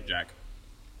your favourite, Jack?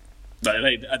 Are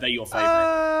they your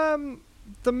favourite?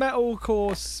 The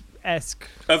metalcore-esque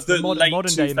of the late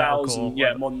modern day 2000,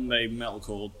 metalcore. modern day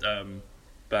metalcore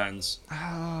bands.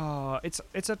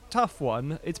 It's a tough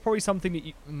one. It's probably something that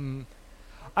you.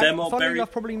 Funny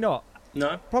enough, probably not.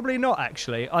 No, probably not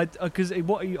actually. Because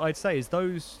what I'd say is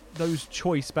those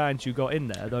choice bands you got in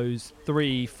there, those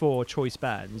 3-4 choice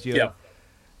bands. Your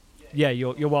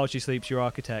While She Sleeps, your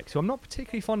Architects. Who I'm not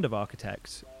particularly fond of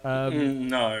Architects.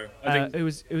 No, I think it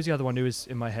was the other one who was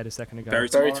in my head a second ago. Bury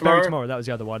Tomorrow. That was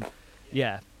the other one.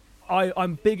 Yeah,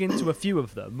 I'm big into a few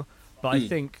of them, but I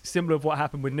think similar to what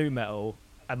happened with nu metal.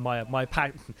 And my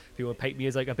people paint me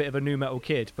as like a bit of a nu metal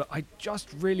kid, but I just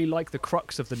really like the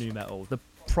crux of the nu metal, the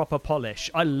proper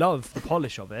polish. I love the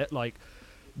polish of it, like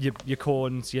your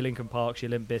Corns, your Linkin Parks, your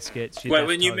Limp Bizkits. Your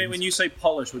Wait, Deftones. when you say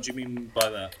polish, what do you mean by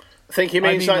that? I think he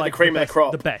means like the cream of the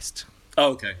crop. The best.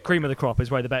 Oh, okay. Cream of the crop is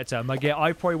probably the better term. Like, yeah,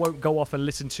 I probably won't go off and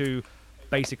listen to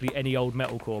basically any old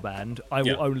metalcore band. I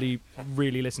will only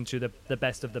really listen to the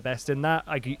best of the best in that.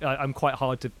 I'm quite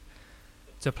hard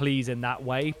to please in that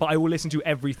way, but I will listen to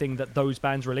everything that those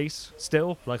bands release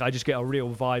still. Like, I just get a real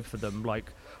vibe for them,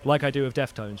 like I do with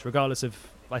Deftones. Regardless of,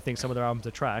 I think some of their albums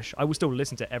are trash, I will still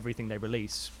listen to everything they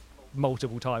release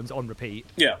multiple times on repeat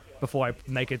before I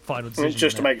make a final decision.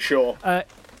 Just to make sure.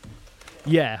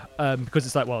 Because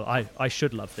it's like, well, I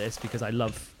should love this because I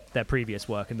love their previous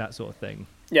work and that sort of thing.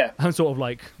 Yeah. I'm sort of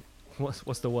like,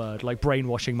 what's the word? Like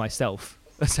brainwashing myself,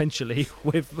 essentially,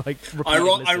 with like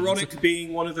ironic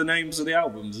being one of the names of the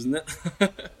albums, isn't it?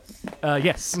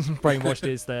 Yes, Brainwashed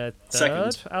is their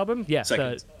third album. Yeah,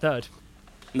 third.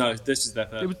 No, this is their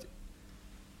third.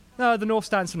 No, the North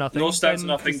Stands for Nothing. North Stands for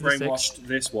Nothing, Brainwashed,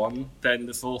 this one, then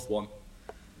the fourth one.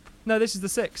 No, this is the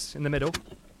sixth in the middle.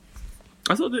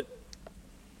 I thought that...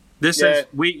 This says,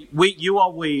 You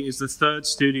Are We is the third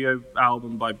studio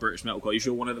album by British Metalcore. Are you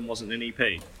sure one of them wasn't an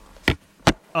EP?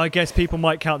 I guess people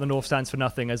might count the North Stands for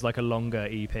Nothing as like a longer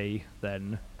EP,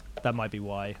 then that might be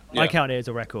why. I count it as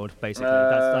a record, basically.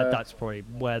 That's probably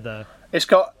where the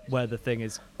thing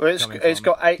is. Well, it's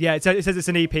got 8. Yeah, it says it's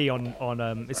an EP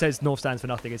on it says North Stands for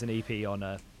Nothing is an EP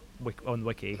on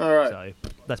Wiki. All right. So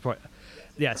that's probably.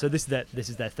 Yeah, so this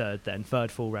is their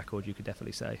third full record. You could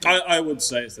definitely say. I would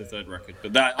say it's their third record,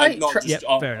 but that I'm not just.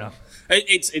 Fair enough.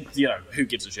 It's who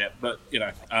gives a shit? But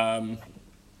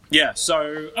yeah.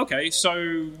 So okay.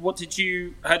 So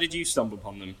how did you stumble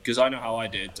upon them? Because I know how I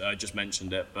did. I just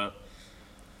mentioned it, but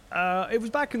it was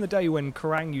back in the day when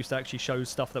Kerrang used to actually show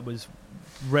stuff that was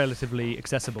relatively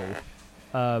accessible,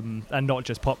 and not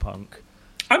just pop punk.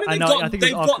 I mean,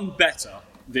 they've gotten better.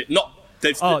 They've not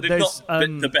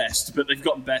been the best, but they've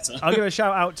gotten better. I'll give a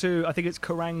shout out to, I think it's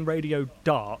Kerrang Radio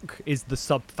Dark is the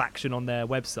sub faction on their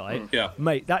website. Yeah,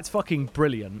 mate, that's fucking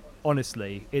brilliant.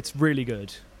 Honestly, it's really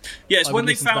good. Yeah, it's when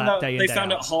they found out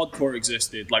hardcore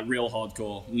existed, like real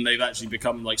hardcore, and they've actually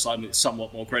become like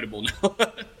somewhat more credible now.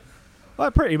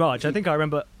 Well, pretty much. I think I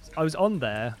remember I was on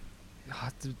there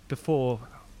before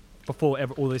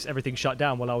everything shut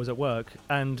down while I was at work,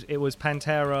 and it was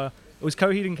Pantera. It was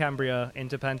Coheed and Cambria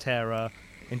into Pantera,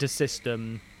 into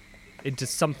System, into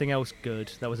something else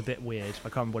good that was a bit weird. I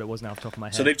can't remember what it was now off the top of my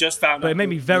head. So they've just found out... But it made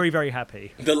me very, very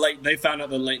happy. They found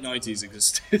out the late 90s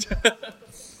existed.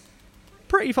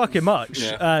 Pretty fucking much.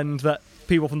 Yeah. And that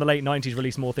people from the late 90s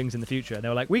released more things in the future. And they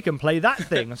were like, we can play that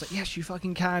thing. I was like, yes, you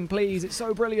fucking can, please. It's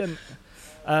so brilliant.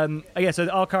 So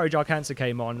Our Courage, Our Cancer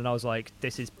came on, and I was like,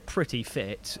 this is pretty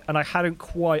fit. And I hadn't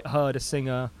quite heard a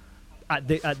singer... At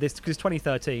this, because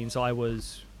 2013, so I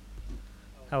was...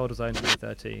 How old was I in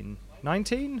 2013?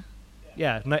 19?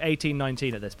 Yeah, 18,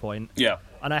 19 at this point. Yeah.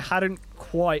 And I hadn't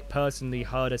quite personally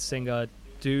heard a singer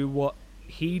do what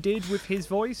he did with his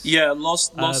voice. Yeah,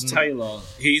 Lost Taylor.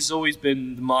 He's always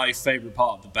been my favourite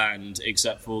part of the band,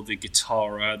 except for the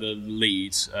guitar, the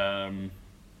lead,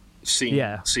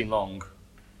 Sean Long.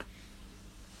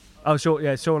 Oh, sure,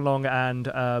 yeah, Sean Long and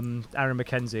Aaron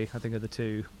McKenzie, I think are the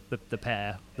two, the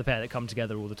pair that come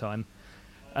together all the time.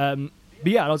 But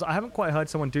yeah, I haven't quite heard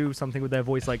someone do something with their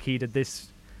voice like he did this.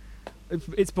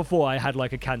 It's before I had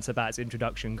like a Cancer Bats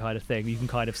introduction kind of thing. You can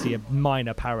kind of see a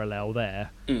minor parallel there.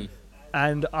 Mm.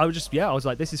 And I was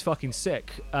like, this is fucking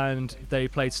sick. And they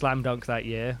played Slam Dunk that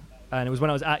year. And it was when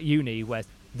I was at uni, where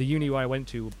the uni where I went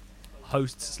to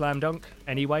hosts Slam Dunk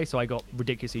anyway, so I got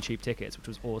ridiculously cheap tickets, which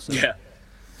was awesome. Yeah.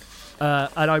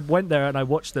 And I went there and I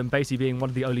watched them basically being one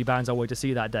of the only bands I wanted to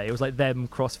see that day. It was like them,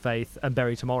 Crossfaith, and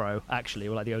Bury Tomorrow, actually,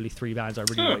 were like the only three bands I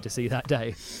really wanted to see that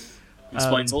day.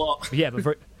 Explains a lot. Yeah, but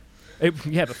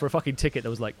for a fucking ticket that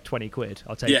was like 20 quid,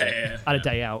 I'll take it. Yeah. And a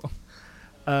day out.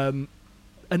 And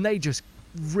they just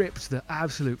ripped the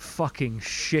absolute fucking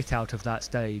shit out of that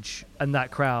stage and that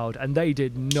crowd, and they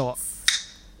did not...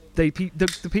 the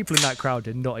people in that crowd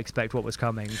did not expect what was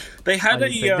coming. They had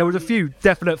there was a few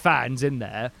definite fans in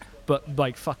there, but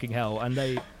like fucking hell, and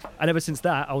ever since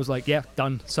that I was like, yeah,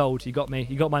 done, sold. You got me.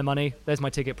 You got my money. There's my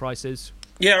ticket prices.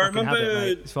 Yeah, I fucking remember. Have it,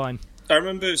 mate. It's fine. I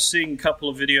remember seeing a couple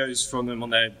of videos from them on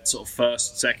their sort of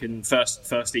first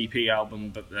EP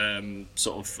album, but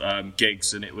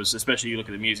gigs, and it was, especially you look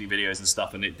at the music videos and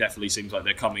stuff, and it definitely seems like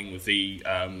they're coming with the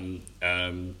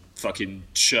fucking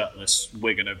shirtless,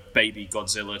 we're gonna baby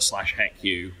Godzilla / heck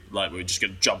you, like we're just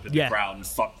gonna jump in the crowd and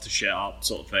fuck the shit up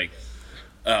sort of thing.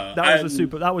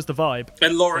 That was the vibe.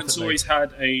 And Lawrence definitely. always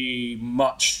had a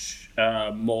much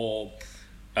more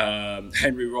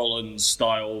Henry Rollins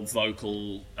style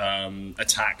vocal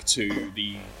attack to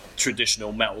the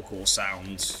traditional metalcore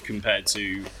sound compared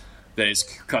to there's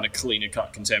kind of cleaner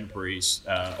cut contemporaries.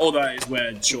 Although that is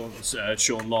where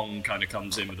Sean Long kind of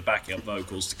comes in with the backing up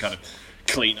vocals to kind of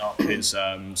clean up his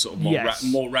sort of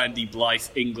more Randy Blythe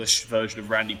English version of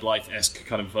Randy Blythe-esque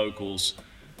kind of vocals.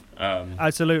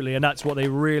 Absolutely, and that's what they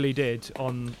really did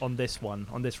on this one,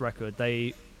 on this record.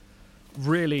 They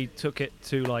really took it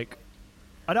to like.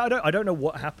 I don't know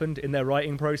what happened in their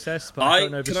writing process, but I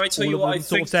don't know if can I tell you what I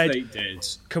think they did?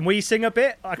 Can we sing a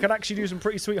bit? I can actually do some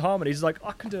pretty sweet harmonies. It's like,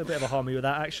 I can do a bit of a harmony with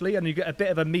that, actually, and you get a bit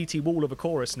of a meaty wall of a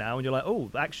chorus now, and you're like, oh,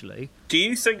 actually, do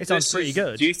you think it sounds pretty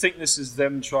good? Do you think this is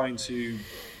them trying to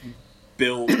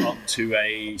build up to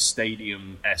a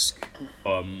stadium-esque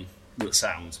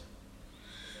sound?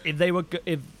 If they were,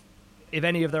 if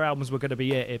any of their albums were going to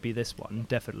be it'd be this one,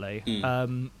 definitely.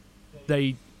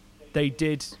 They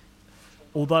did.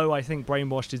 Although I think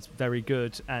Brainwashed is very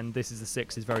good and This Is the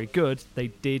Six is very good, they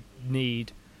did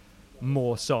need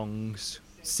more songs.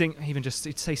 Even just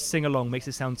to say sing along makes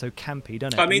it sound so campy,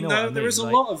 doesn't it? I mean, there is a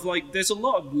lot of there's a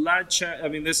lot of lad chat. I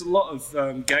mean, there's a lot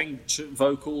of gang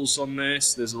vocals on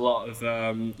this. There's a lot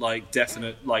of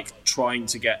definite trying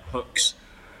to get hooks.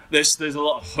 There's a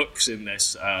lot of hooks in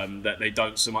this that they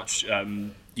don't so much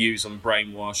use on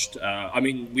Brainwashed. I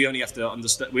mean, we only have to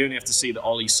understand. We only have to see that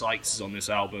Ollie Sykes is on this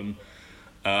album.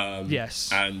 Yes,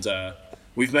 and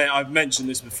I've mentioned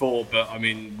this before, but I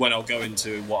mean, when I'll go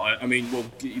into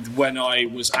when I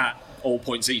was at All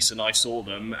Points East and I saw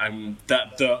them, and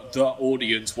that the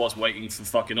audience was waiting for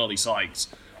fucking Ollie Sykes.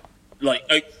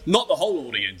 Not the whole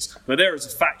audience, but there is a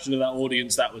faction of that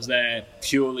audience that was there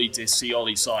purely to see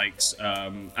Ollie Sykes.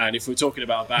 And if we're talking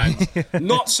about bands,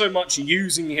 not so much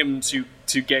using him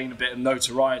to gain a bit of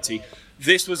notoriety.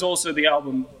 This was also the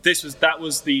album. That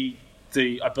was the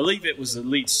I believe it was the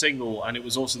lead single, and it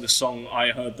was also the song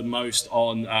I heard the most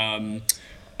on.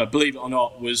 Believe it or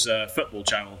not, was Football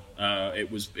Channel. It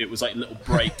was like little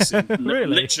breaks, really?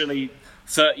 Literally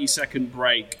 30-second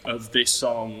break of this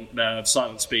song.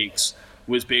 Silent Speaks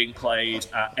was being played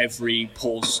at every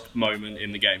paused moment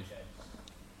in the game.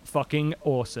 Fucking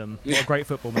awesome! What a great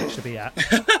football match to be at.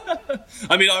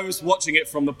 I mean, I was watching it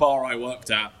from the bar I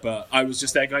worked at, but I was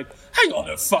just there going, hang on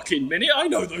a fucking minute, I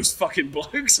know those fucking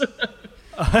blokes.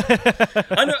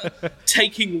 I know,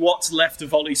 taking what's left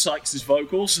of Ollie Sykes'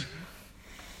 vocals.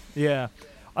 Yeah,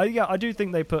 I do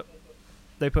think they put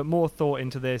more thought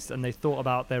into this, and they thought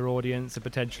about their audience and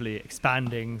potentially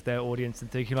expanding their audience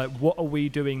and thinking, like, what are we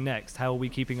doing next? How are we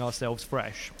keeping ourselves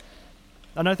fresh?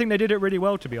 And I think they did it really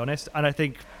well, to be honest. And I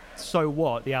think So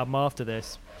What, the album after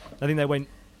this, I think they went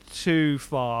too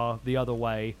far the other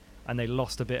way, and they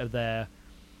lost a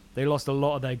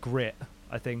lot of their grit,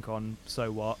 I think, on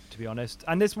So What, to be honest.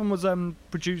 And this one was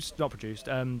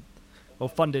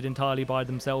funded entirely by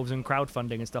themselves and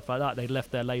crowdfunding and stuff like that. They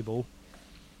left their label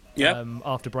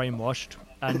after Brainwashed,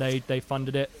 and they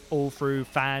funded it all through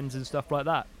fans and stuff like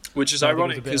that. Which is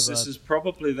ironic, because this is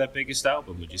probably their biggest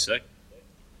album, would you say?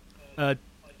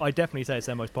 I definitely say it's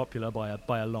their most popular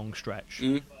by a long stretch.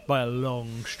 By a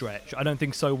long stretch. I don't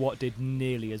think So What did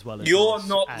nearly as well as You're this,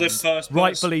 not the first person.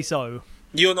 Rightfully so.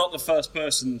 You're not the first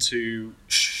person to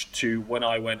when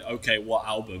I went, okay, what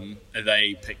album,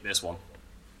 they picked this one.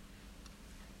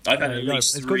 I've had at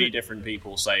least 3 different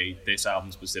people say this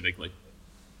album specifically.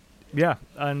 Yeah,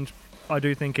 and I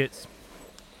do think it's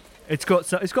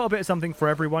got a bit of something for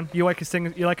everyone. You like a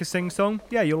sing song?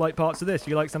 Yeah, you'll like parts of this.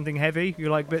 You like something heavy? You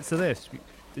like bits of this.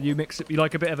 You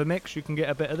like a bit of a mix? You can get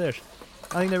a bit of this.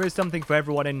 I think there is something for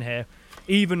everyone in here,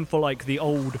 even for like the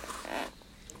old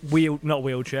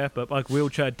wheelchair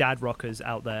dad rockers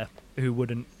out there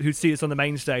who'd see us on the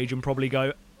main stage and probably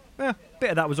go, bit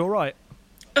of that was all right.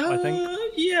 I think.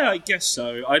 Yeah, I guess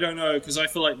so. I don't know, because I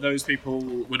feel like those people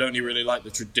would only really like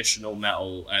the traditional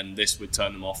metal, and this would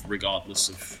turn them off regardless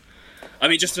of. I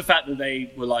mean, just the fact that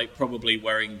they were like probably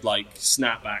wearing like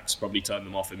snapbacks probably turned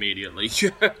them off immediately.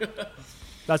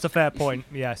 That's a fair point.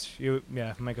 Yes, you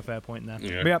make a fair point there.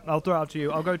 Yeah. But yeah, I'll throw it out to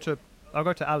you. I'll go to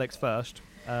Alex first,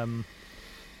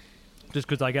 just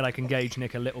because I can gauge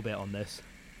Nick a little bit on this.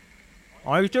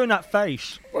 I was doing that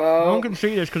face. Well, no one can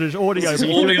see this because it's audio. It's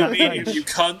audio medium, you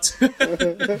cunt.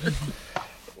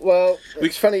 Well,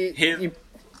 it's funny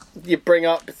you bring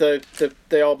up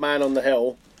the old man on the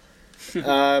hill.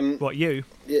 What, you?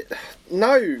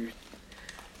 No.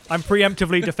 I'm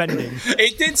preemptively defending.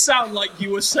 It did sound like you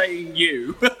were saying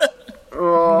you.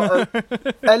 A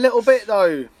little bit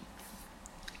though.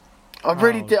 I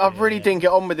really didn't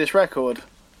get on with this record.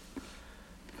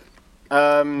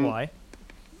 Why?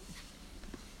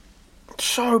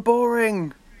 So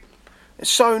boring. It's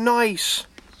so nice.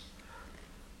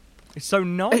 It's so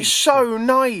nice. It's so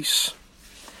nice.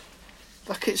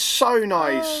 Like, it's so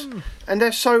nice. And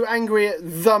they're so angry at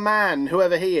the man,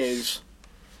 whoever he is.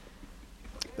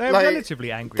 They're like,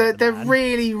 relatively angry at the They're man.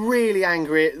 really, really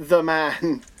angry at the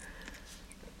man.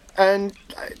 And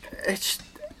it's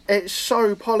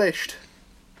so polished.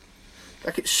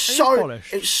 Like, it's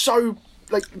so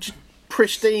like just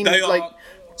pristine, They are like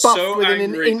buff so within an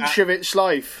angry inch at- of its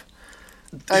life.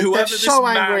 And Whoever they're this so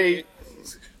man angry.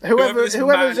 is- Whoever's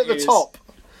man at the is, top.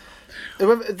 The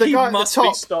he guy at the must be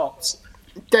top, stopped.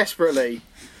 desperately.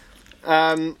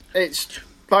 It's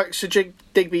like Sir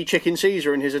Digby Chicken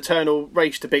Caesar in his eternal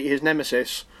race to beat his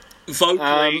nemesis.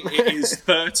 Vocally, it is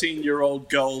 13-year-old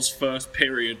girl's first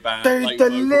period band. Dude, like, the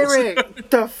vocals. lyric,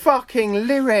 the fucking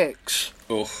lyrics.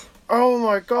 Oof, Oh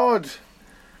my god.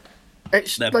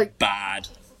 It's they're like bad.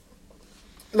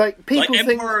 people Like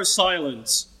think Emperor of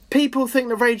Silence. people think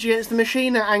that Rage Against the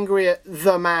Machine are angry at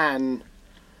the man.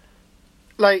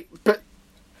 Like, but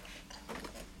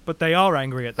But they are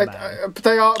angry at the man. but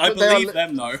they are. I but they believe are,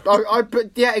 them though.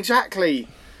 But yeah, exactly.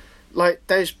 Like,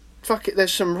 there's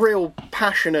some real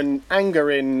passion and anger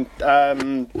in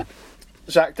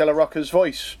Zach De La Rocca's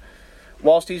voice,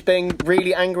 whilst he's being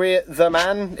really angry at the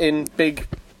man in big,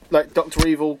 like, Dr.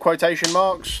 Evil quotation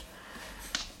marks.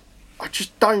 I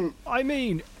just don't. I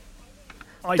mean,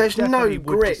 I There's no definitely would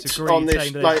grit disagree on this.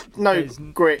 saying that Like, no there's-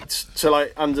 grit to,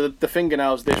 like, under the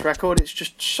fingernails of this record. It's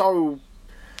just so.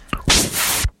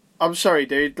 I'm sorry,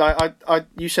 dude. Like,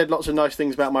 you said lots of nice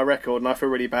things about my record, and I feel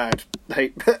really bad.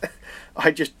 Like,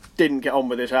 I just didn't get on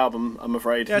with this album, I'm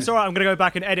afraid. Yeah, it's alright, I'm going to go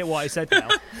back and edit what I said now.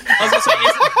 I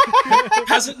was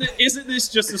gonna say, isn't this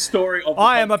just a story of?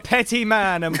 I am a petty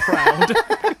man and proud.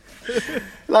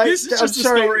 Like, This is I'm just the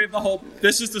sorry. story of the whole.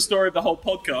 This is the story of the whole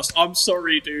podcast. I'm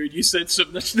sorry, dude. You said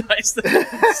some nice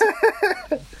things.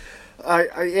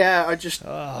 I just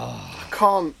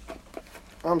can't.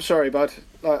 I'm sorry, bud.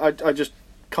 I just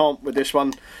can't with this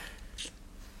one.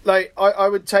 Like, I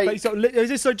would take. So, is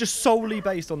this just solely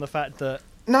based on the fact that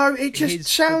No, it just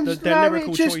sounds. their No,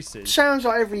 lyrical it just choices? sounds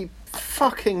like every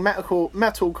fucking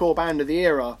metalcore band of the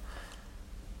era.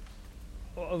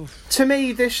 To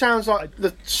me, this sounds like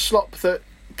the slop that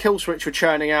Killswitch were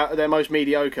churning out at their most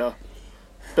mediocre,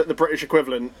 but the British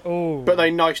equivalent. But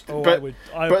they I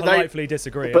politely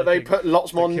disagree. But I they think put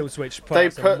lots more. Killswitch They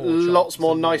out some put more lots charts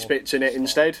more and nice bits in it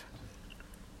instead.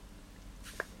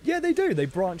 Yeah, they do. They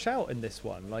branch out in this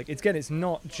one. Like, it's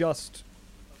not just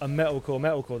a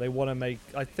metalcore. They want to make.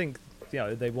 I think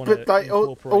they want to But, like,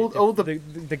 incorporate all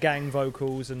the gang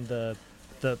vocals and the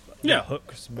Yeah.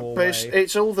 hooks more But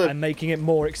it's all the and making it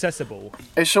more accessible.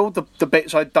 It's all the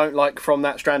bits I don't like from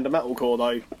that strand of metalcore,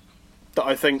 though, that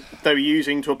I think they were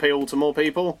using to appeal to more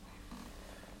people.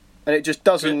 And it just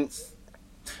doesn't.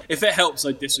 If it helps,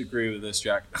 I disagree with this,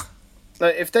 Jack.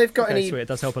 Like, if they've got Okay, any, sweet. It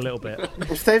does help a little bit.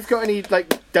 if they've got any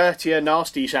like nastier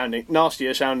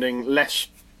sounding, less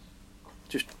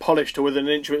just polished to within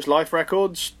an inch of its life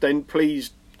records, then please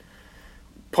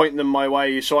point them my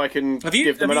way so I can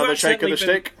give them another shake of the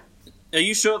stick. Are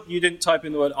you sure you didn't type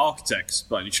in the word architects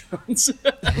by any chance?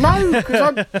 No,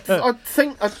 because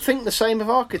I think the same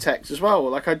of Architects as well.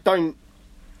 Like, I don't.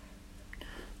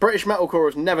 British metalcore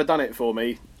has never done it for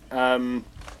me.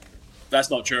 That's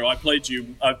not true. I played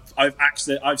you.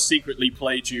 I've secretly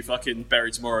played you fucking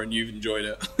Bury Tomorrow, and you've enjoyed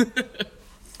it.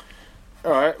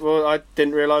 All right. Well, I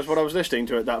didn't realise what I was listening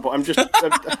to at that point. I'm just.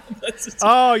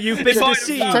 Oh, you've been If I'd have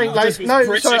deceived. known Saying, like, this was no,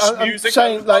 British sorry, I'm music,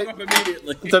 saying, I'd like, hung up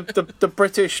immediately. the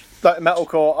British like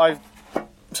metalcore. I've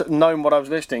sort of known what I was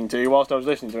listening to whilst I was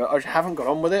listening to it. I just haven't got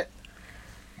on with it.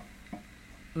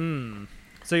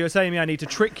 So you're saying I need to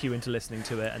trick you into listening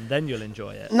to it, and then you'll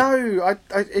enjoy it. No,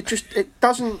 it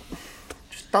doesn't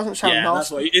sound Yeah,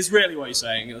 that's nasty. it's really what you're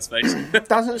saying. Let's face it. It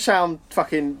doesn't sound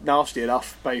fucking nasty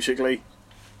enough, basically.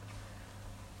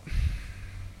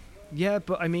 Yeah,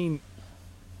 but I mean,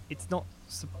 it's not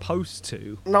supposed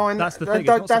to. No, That's the thing.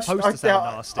 It's not supposed to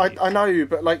sound nasty. I know,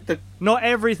 but like the Not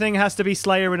everything has to be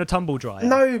Slayer in a tumble dryer.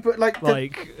 no, but like the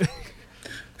Like,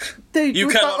 dude. You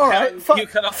we- cannot all right, have- you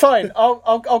cannot- fine.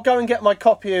 I'll go and get my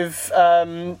copy of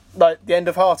like The End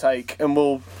of Heartache, and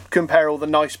we'll compare all the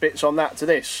nice bits on that to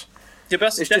this. Your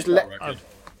best It's death just metal let- record.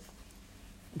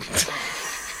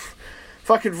 If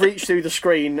I could reach through the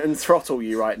screen and throttle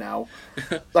you right now,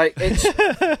 like it's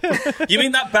You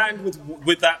mean that band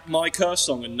with that My Curse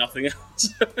song and nothing else?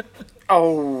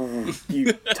 oh,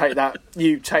 you take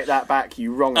that back,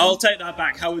 you wrong. I'll take that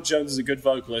back. Howard Jones is a good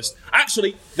vocalist.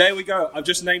 Actually, there we go. I've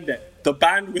just named it. The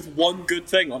band with one good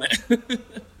thing on it.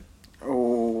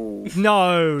 Oh,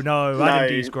 No, Adam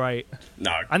D's great.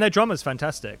 No. And their drummer's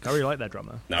fantastic. I really like their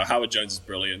drummer. No, Howard Jones is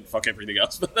brilliant. Fuck everything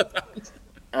else.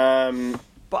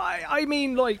 But I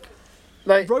mean, like,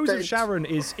 Rose of Sharon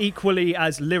is equally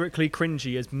as lyrically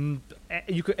cringy as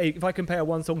you could. If I compare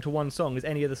one song to one song, as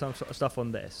any of the stuff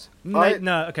on this.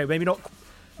 No, okay, maybe not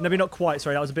quite.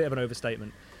 Sorry, that was a bit of an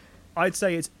overstatement. I'd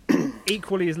say it's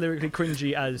equally as lyrically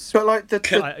cringy as. But like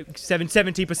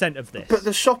 70% of this. But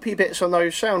the soppy bits on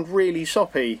those sound really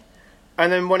soppy,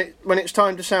 and then when it's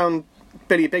time to sound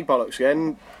Billy Big Bollocks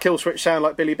again, Killswitch sound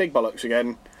like Billy Big Bollocks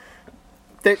again.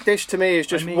 This to me is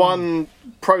just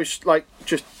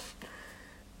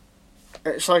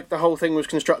it's like the whole thing was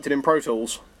constructed in Pro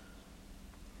Tools,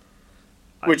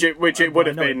 which it would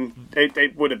have been.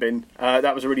 It would have been.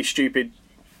 That was a really stupid.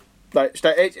 Like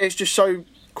it's just so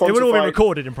quantified. It would all be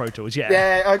recorded in Pro Tools, yeah.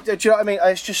 Yeah, do you know what I mean?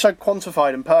 It's just so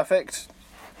quantified and perfect,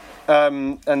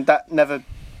 and that never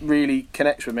really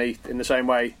connects with me in the same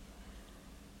way.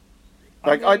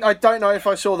 Like I don't know if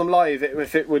I saw them live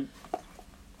if it would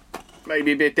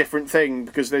maybe be a different thing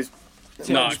because there's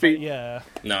No.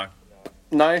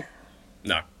 No.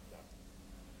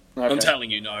 Okay. I'm telling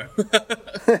you, no.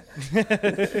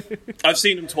 I've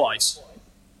seen them twice.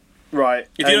 Right.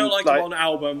 If you don't like them on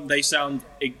album, they sound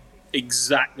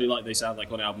exactly like they sound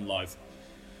like on album live.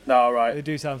 No, right. They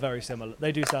do sound very similar.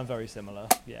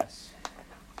 Yes.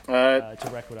 To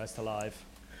record as to live.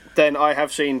 Then I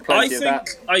have seen plenty of that.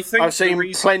 I've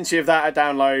seen plenty of that at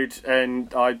download,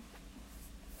 and I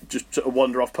just sort of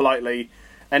wander off politely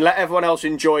and let everyone else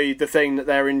enjoy the thing that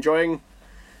they're enjoying,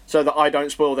 so that I don't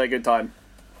spoil their good time.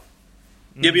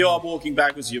 Yeah, but you are walking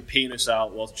backwards with your penis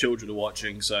out while children are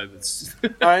watching, so it's...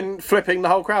 and flipping the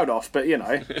whole crowd off, but you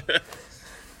know.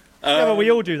 Yeah, but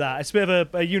we all do that. It's a bit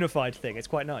of a unified thing. It's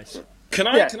quite nice. Can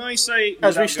I say...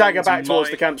 As we stagger back towards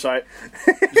the campsite.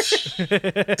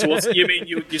 You mean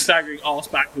you're staggering arse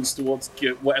backwards towards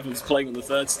whatever's playing on the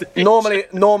third stage?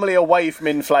 Normally away from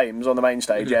In Flames on the main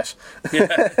stage, yes.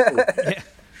 Yeah.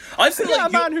 I feel like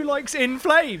a man who likes In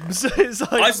Flames.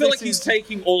 I feel like he's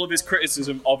taking all of his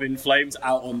criticism of In Flames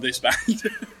out on this band.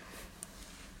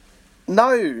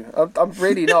 No, I'm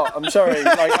really not. I'm sorry.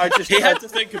 He had to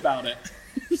think about it.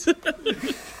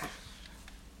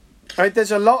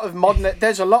 There's a lot of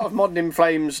modern In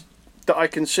Flames that I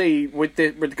can see with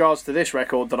regards to this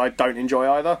record that I don't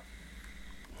enjoy either.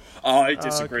 I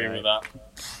disagree with that.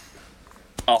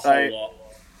 A whole lot.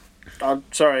 I'm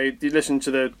sorry, you listen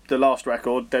to the last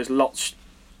record, there's lots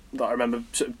that I remember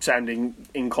sort of sounding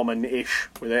in common-ish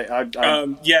with it.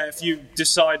 Yeah, if you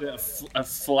decide a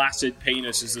flaccid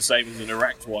penis is the same as an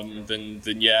erect one, then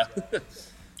yeah.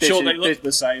 Sure, they look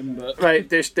the same, but... Right,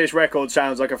 this record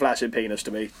sounds like a flaccid penis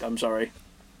to me. I'm sorry.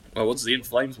 Well, what does the In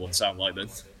Flames one sound like, then?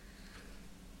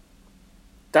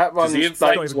 That one's the In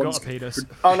Flames got a penis.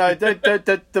 Oh,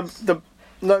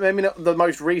 no, maybe not the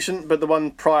most recent, but the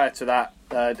one prior to that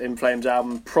In Flames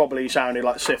album probably sounded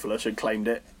like Syphilis had claimed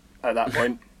it at that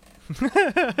point.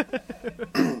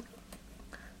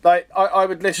 Like I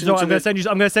would listen to. I'm going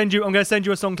to send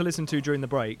you a song to listen to during the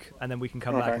break, and then we can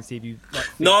come back and see if you.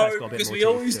 No, because we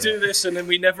always do this, and then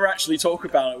we never actually talk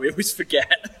about it. We always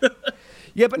forget.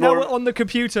 Yeah, but now we're on the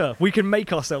computer. We can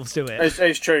make ourselves do it.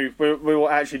 It's true. We will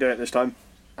actually do it this time.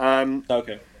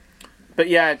 Okay. But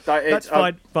yeah, that's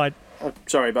fine. Fine.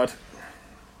 Sorry, bud.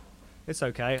 It's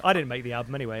okay. I didn't make the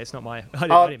album anyway. It's not my.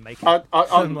 I didn't make it.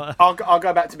 I'll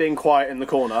go back to being quiet in the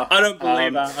corner. I don't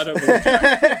believe that. I don't believe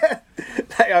that.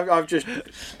 I've just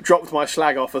dropped my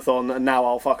slag off-a-thon and now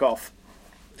I'll fuck off.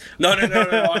 No.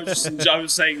 I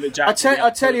was saying that Jack. I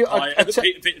tell you what.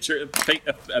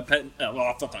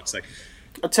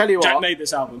 Jack made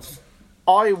this album.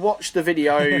 I watched the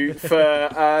video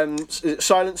for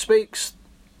Silent Speaks.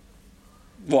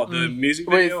 What, the music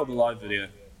video or the live video?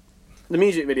 The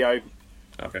music video.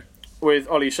 Okay. With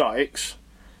Ollie Sykes,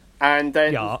 and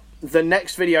then the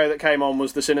next video that came on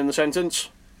was The Sin in the Sentence.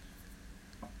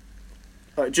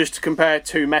 Just to compare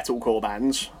two metalcore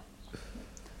bands.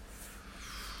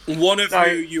 One of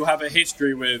who you have a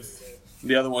history with,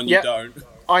 the other one you don't.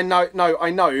 I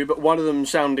know, but one of them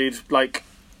sounded like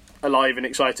alive and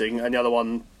exciting, and the other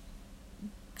one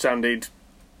sounded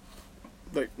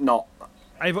like not.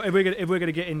 If we're going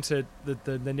to get into the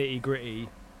nitty gritty,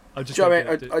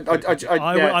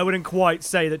 I wouldn't quite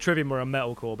say that Trivium were a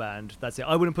metalcore band. That's it.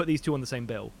 I wouldn't put these two on the same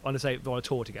bill. On a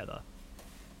tour together.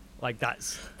 Like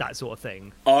that's that sort of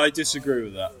thing. I disagree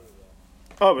with that.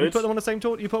 Oh, you put them on the same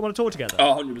tour. You put them on a tour together.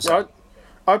 100%.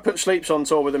 I put Sleeps on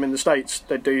tour with them in the States.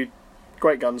 They do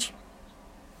great guns.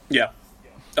 Yeah.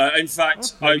 In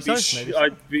fact, I'd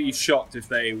be shocked if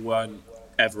they weren't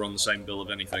ever on the same bill of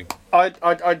anything.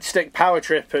 I'd stick Power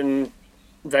Trip and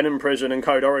Venom Prison and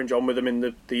Code Orange on with them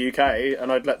in the UK,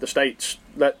 and I'd let Sleeps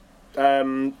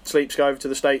go over to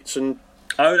the States and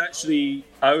I would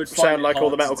find sound it like all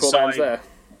the hard to metalcore bands decide. there.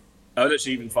 I would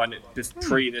actually even find it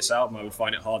pre this album. I would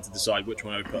find it hard to decide which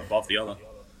one I would put above the other.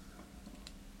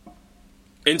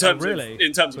 In terms of For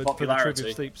the popularity,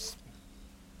 Trivium Sleeps.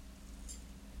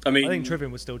 I mean, I think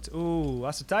Trivium was still.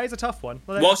 That is a tough one.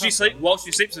 Well, Whilst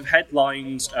You Sleeps have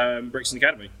headlined Brixton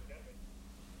Academy.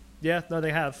 Yeah, no,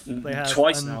 they have. They have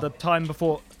Twice and now. The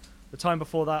time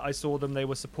before that, I saw them. They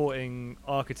were supporting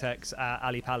Architects at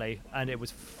Ali Pali, and it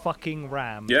was fucking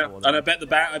rammed. Yeah, for them. and I bet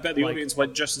the audience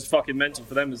went just as fucking mental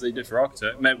for them as they did for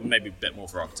Architect. Maybe a bit more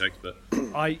for Architect, but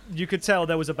You could tell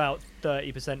there was about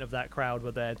 30% of that crowd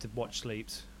were there to watch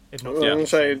Sleeps, if not. Yeah.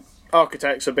 So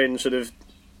Architects have been sort of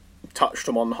touched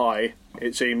them on high,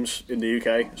 it seems, in the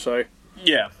UK. So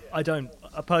yeah. I don't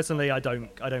personally. I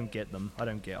don't get them. I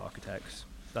don't get Architects.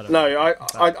 no,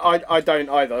 I don't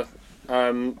either.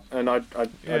 And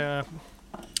Yeah.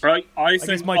 I guess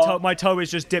think my toe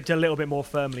is just dipped a little bit more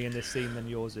firmly in this scene than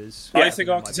yours is. I think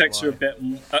Architects are a bit.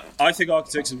 I think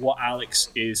Architects is what Alex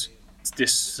is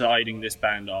deciding this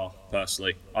band are.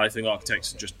 Personally, I think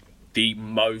Architects are just the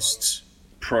most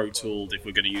pro-tooled, if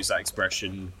we're going to use that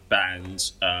expression,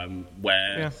 bands.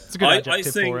 Where it's a good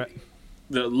adjective think for it.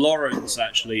 that Lawrence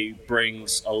actually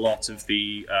brings a lot of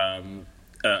the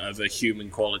of a human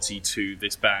quality to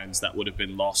this band that would have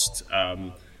been lost.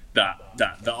 That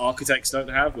the Architects don't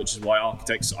have, which is why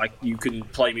Architects, you can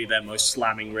play me their most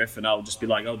slamming riff, and I'll just be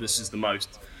like, oh, this is the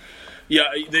most. Yeah,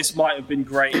 this might have been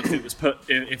great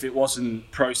if it wasn't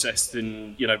processed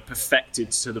and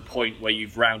perfected to the point where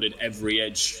you've rounded every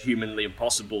edge humanly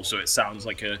impossible. So it sounds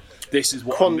like this is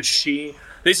what a machine.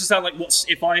 This would sound like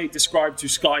if I described to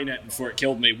Skynet before it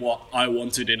killed me what I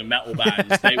wanted in a metal band.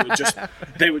 That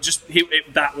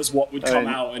was what would come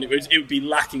out, and it would be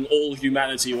lacking all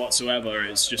humanity whatsoever.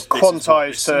 It's just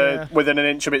quantized to within an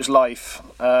inch of its life.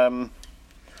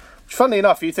 Funnily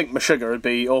enough, you think Meshuggah would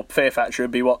be, or Fear Factory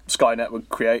would be what Skynet would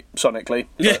create sonically.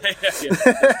 Yeah.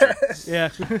 Yeah.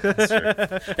 That's true.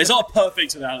 It's not a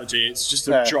perfect analogy. It's just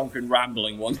a drunken,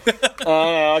 rambling one.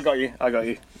 I got you.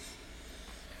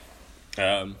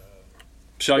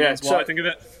 Shall I guess what I think of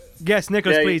it? Yes,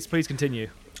 Nicholas, please continue.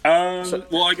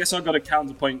 Well, I guess I've got to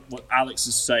counterpoint what Alex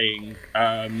is saying,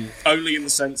 only in the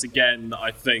sense, again, that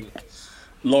I think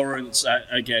Lawrence,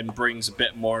 again, brings a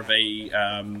bit more of a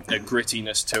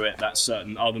grittiness to it that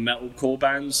certain other metalcore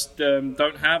bands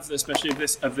don't have, especially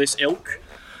of this ilk.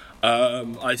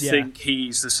 I think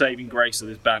he's the saving grace of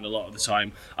this band a lot of the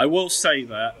time. I will say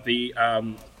that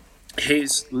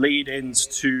his lead-ins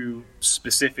to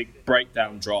specific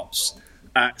breakdown drops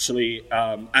actually,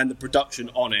 and the production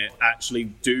on it actually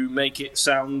do make it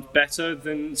sound better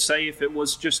than, say, if it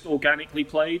was just organically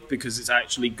played, because it's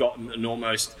actually gotten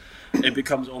it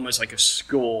becomes almost like a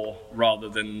score rather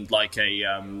than like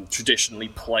a traditionally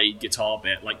played guitar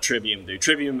bit like Trivium do.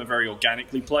 Trivium are very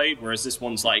organically played, whereas this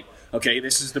one's like, okay,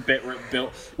 this is the bit where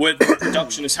the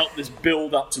production has helped this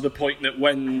build up to the point that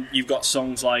when you've got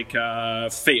songs like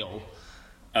Feel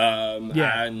and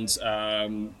Feel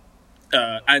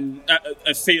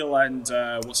and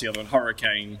what's the other one,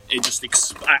 Hurricane, it just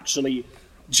actually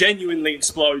genuinely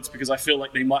explodes, because I feel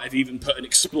like they might have even put an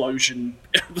explosion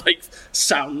like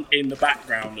sound in the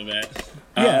background of it.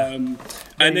 And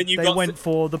then they went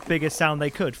for the biggest sound they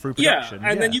could through production.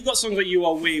 Then you've got songs like You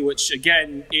Are We, which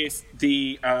again, if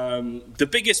the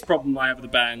biggest problem I have with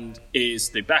the band is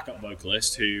the backup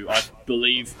vocalist, who I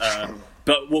believe,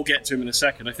 but we'll get to him in a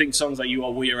second. I think songs like You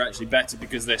Are We are actually better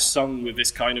because they're sung with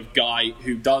this kind of guy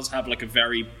who does have like a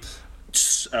very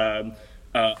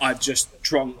I've just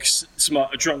drunk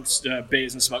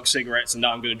beers and smoked cigarettes, and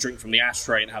now I'm going to drink from the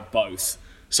ashtray and have both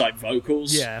side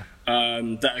vocals. Yeah.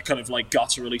 That are kind of like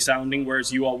gutturally sounding.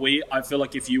 Whereas You Are We, I feel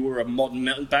like if you were a modern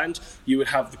metal band, you would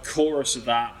have the chorus of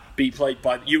that be played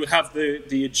by. You would have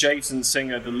the adjacent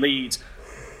singer, the lead,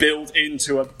 build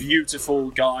into a beautiful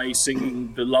guy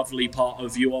singing the lovely part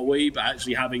of You Are We, but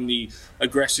actually having the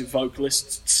aggressive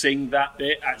vocalist sing that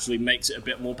bit actually makes it a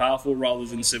bit more powerful, rather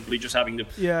than simply just having the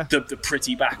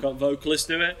pretty backup vocalist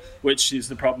do it, which is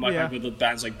the problem I have with the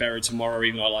bands like Buried Tomorrow.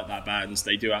 Even though I like that band,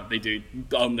 they do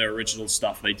on their original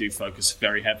stuff, they do focus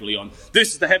very heavily on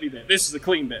this is the heavy bit, this is the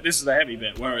clean bit, this is the heavy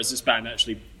bit, whereas this band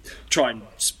actually try and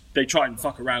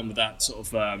fuck around with that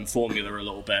sort of formula a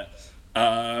little bit.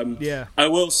 I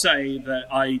will say that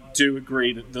I do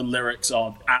agree that the lyrics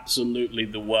are absolutely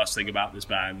the worst thing about this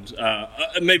band.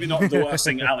 Maybe not the worst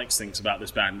thing Alex thinks about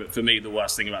this band, but for me, the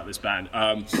worst thing about this band.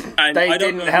 And they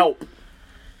didn't help.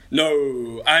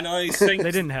 No, and I think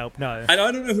They didn't help, no. And I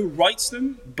don't know who writes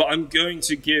them, but I'm going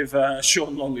to give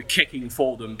Sean Long a kicking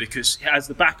for them because as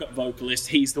the backup vocalist,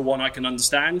 he's the one I can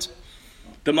understand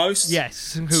the most.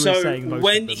 Yes, who so is saying most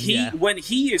when of them, he yeah. when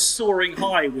he is soaring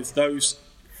high with those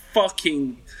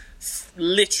fucking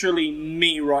literally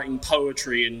me writing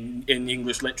poetry in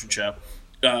English literature.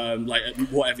 Like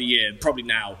whatever year, probably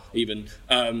now even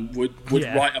would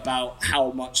Yeah. write about how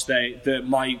much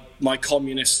my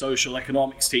communist social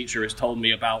economics teacher has told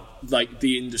me about like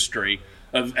the industry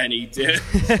of any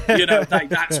like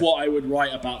that's what I would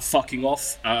write about fucking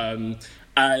off.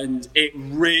 And it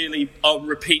really on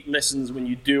repeat listens when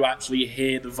you do actually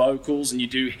hear the vocals and you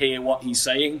do hear what he's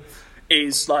saying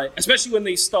is like, especially when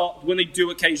they do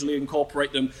occasionally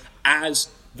incorporate them as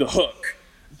the hook.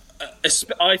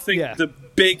 I think the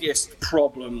biggest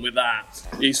problem with that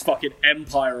is fucking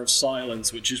Empire of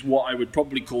Silence, which is what I would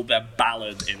probably call their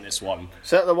ballad in this one. Is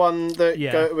that the one that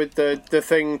go with the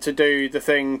thing to do, the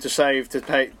thing to save, to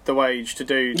pay the wage, to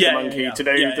do the monkey, to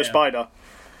do the spider?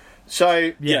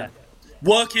 So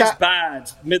work is bad.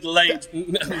 Middle age,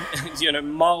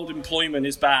 mild employment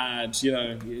is bad. You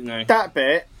know that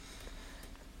bit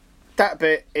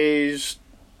is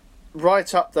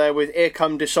right up there with "Here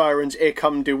Come the Sirens, Here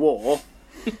Come the War."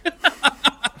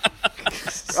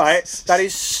 Right, that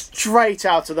is straight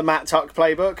out of the Matt Tuck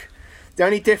playbook. The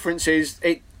only difference is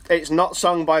it's not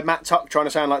sung by Matt Tuck trying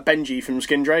to sound like Benji from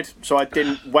Skindred, so I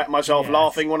didn't wet myself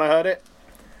laughing when I heard it.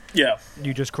 Yeah,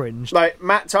 you just cringed. Like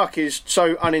Matt Tuck is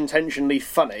so unintentionally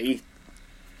funny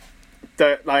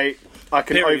that like I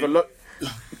can overlook.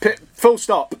 Full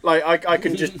stop. Like I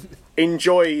can just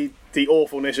enjoy the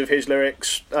awfulness of his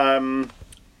lyrics, like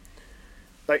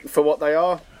for what they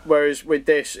are. Whereas with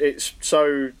this, it's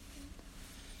so.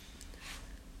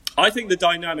 I think the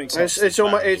dynamics. It's so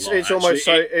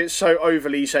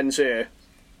overly sincere,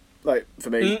 like for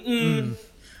me.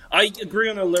 I agree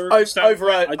on a lyrical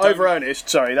standpoint. Over earnest.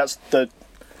 Sorry, that's the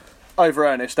over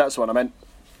earnest. That's what I meant.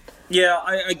 Yeah,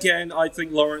 I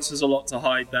think Lawrence has a lot to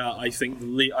hide there. I think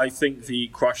the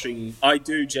crushing. I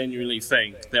do genuinely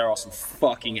think there are some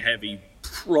fucking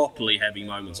properly heavy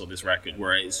moments on this record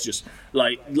where it's just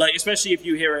like especially if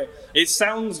you hear it, it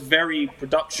sounds very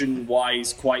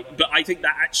production-wise but I think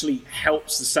that actually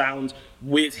helps the sound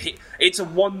with. It's a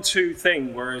 1-2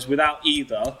 thing, whereas without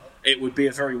either, it would be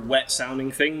a very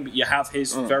wet-sounding thing. But you have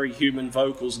his very human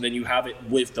vocals, and then you have it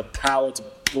with the power to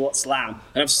slam.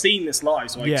 And I've seen this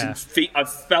live, so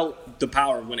I've felt the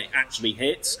power of when it actually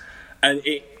hits. And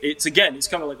it's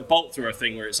kind of like the bolt thrower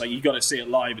thing, where it's like you got to see it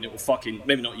live, and it will fucking,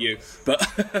 maybe not you, but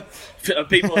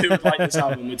people who would like this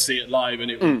album would see it live,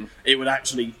 and it would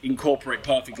actually incorporate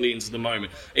perfectly into the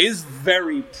moment. It is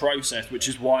very processed, which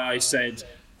is why I said,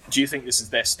 do you think this is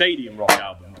their stadium rock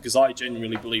album? Because I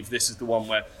genuinely believe this is the one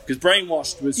where, because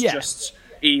Brainwashed was just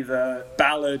either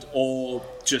ballad or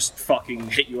just fucking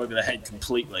hit you over the head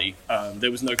completely. There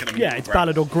was no kind of it's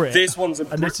ballad or grit. This one's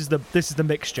this is the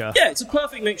mixture. Yeah, it's a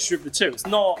perfect mixture of the two. It's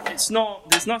not. There's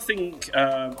nothing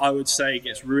I would say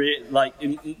gets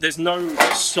there's no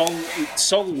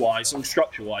song wise, song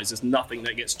structure wise. There's nothing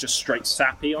that gets just straight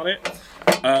sappy on it.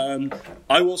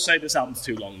 I will say this album's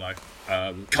too long though.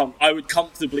 I would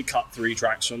comfortably cut 3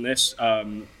 tracks from this.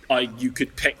 You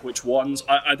could pick which ones.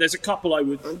 There's a couple I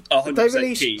would 100% They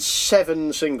released keep.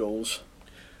 7 singles.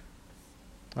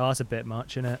 Oh, that's a bit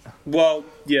much, isn't it? Well,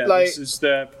 yeah, this is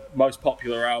their most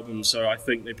popular album, so I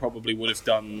think they probably would have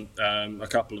done a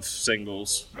couple of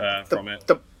singles from it.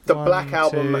 The Black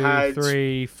Album had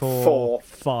 3, 4,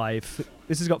 5.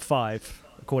 This has got 5,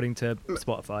 according to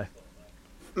Spotify.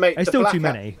 Mate, it's still too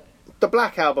many. The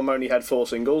Black Album only had 4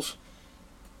 singles.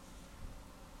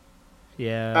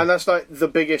 Yeah. And that's like the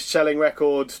biggest selling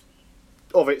record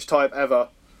of its type ever.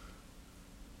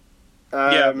 We've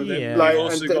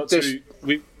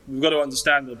got to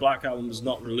understand that the Black Album was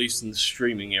not released in the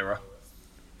streaming era.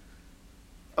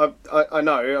 I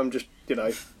know. I'm just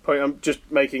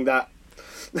making that.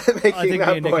 I think me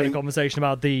and Nick had a conversation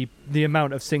about the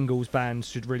amount of singles bands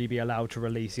should really be allowed to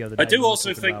release the other day. I do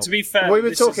also think, to be fair, we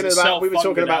were talking about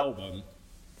album.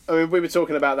 I mean, we were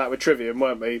talking about that with Trivium,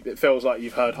 weren't we? It feels like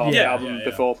you've heard half the album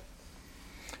before.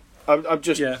 I'm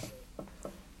just. Yeah.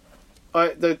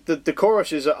 The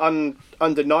choruses are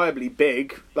undeniably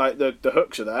big. Like the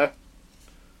hooks are there.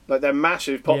 Like they're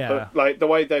massive pop hook. Like the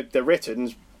way they're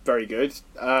written's very good.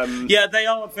 They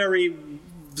are very.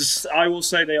 I will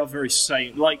say they are very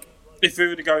sane. Like if we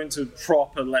were to go into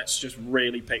proper, let's just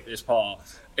really pick this apart.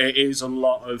 it is a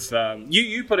lot of.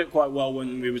 You put it quite well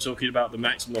when we were talking about the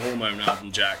Maximum the Hormone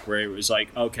album, Jack, where it was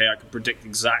like, okay, I can predict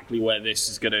exactly where this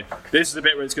is gonna. This is the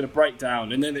bit where it's gonna break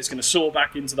down, and then it's gonna soar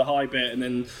back into the high bit, and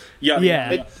then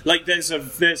like there's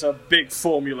a big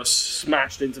formula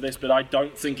smashed into this, but I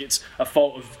don't think it's a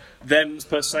fault of them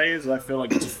per se. As I feel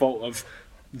like it's a fault of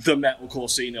the metalcore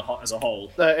scene as a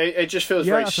whole. It just feels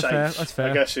very that's safe. That's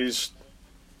fair. I guess is.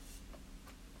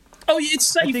 Oh, it's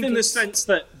safe in the sense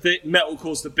that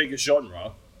metalcore's the biggest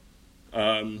genre,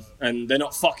 and they're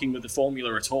not fucking with the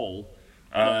formula at all.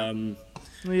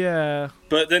 Yeah,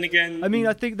 but then again, I mean,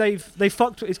 I think they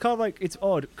fucked. It's kind of like, it's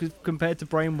odd because compared to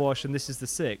Brainwash and This Is the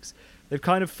Six, they've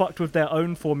kind of fucked with their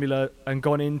own formula and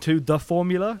gone into the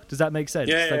formula. Does that make sense?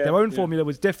 Their own formula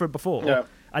was different before,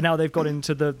 and now they've got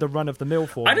into the run-of-the-mill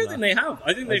formula. I don't think they have.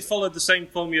 I think they followed the same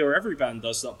formula every band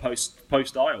does that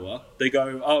post Iowa. They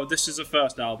go, oh, this is the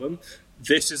first album,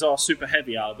 this is our super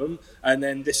heavy album, and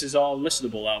then this is our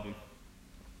listenable album.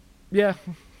 Yeah.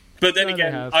 But then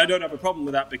again, I don't have a problem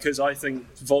with that because I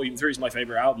think Volume 3 is my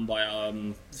favourite album by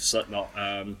Slipknot.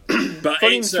 But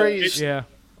Volume 3's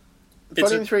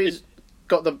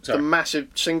got the massive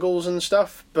singles and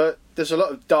stuff, but there's a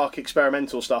lot of dark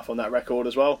experimental stuff on that record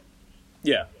as well.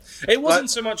 Yeah, it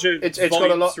wasn't so much of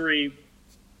Volume 3.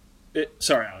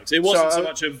 Sorry, Alex. It wasn't so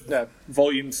much of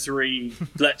Volume 3.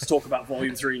 Let's talk about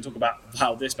Volume 3 and talk about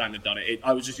how this band had done it.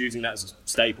 I was just using that as a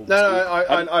staple.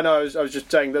 I know. I was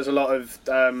just saying there's a lot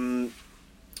of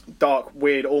dark,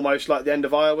 weird, almost like the End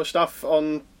of Iowa stuff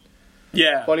on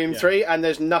Volume 3, and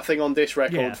there's nothing on this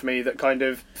record for me that kind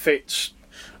of fits.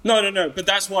 No. But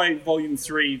that's why Volume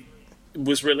 3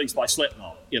 was released by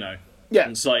Slipknot, you know. Yeah,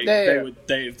 and it's like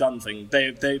they've done things.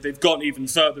 They've gone even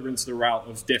further into the route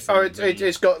of different. Oh,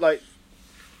 it's got like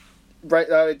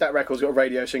that record's got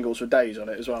radio singles for days on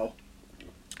it as well.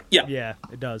 Yeah,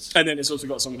 it does. And then it's also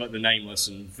got something like The Nameless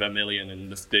and Vermilion and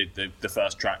the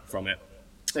first track from it.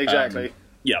 Exactly.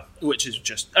 Which is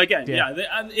just again,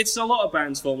 and it's a lot of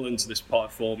bands fall into this part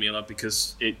of formula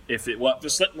because if it worked for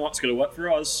Slipknot, it's going to work for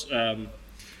us.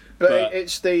 But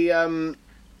it's the.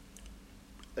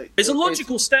 It's a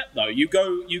logical step, though. You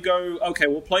go. Okay,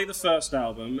 we'll play the first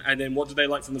album, and then what do they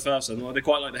like from the first album? Well, they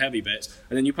quite like the heavy bits,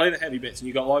 and then you play the heavy bits, and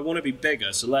you go, "Oh, I want to be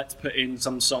bigger, so let's put in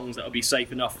some songs that will be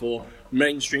safe enough for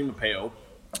mainstream appeal."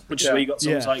 Which is where you got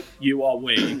songs like "You Are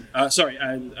We," You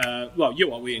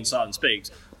Are We and Silent Speaks.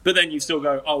 But then you still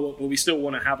go, "Oh, well, we still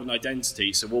want to have an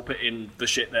identity, so we'll put in the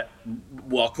shit that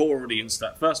our core audience,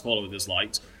 that first followers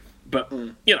liked." But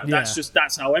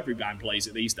that's how every band plays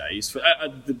it these days.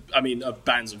 Of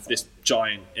bands of this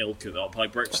giant ilk that play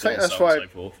Brixton and so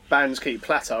forth. Bands keep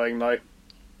plateauing though.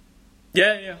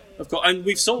 Yeah, and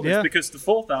we've saw this because the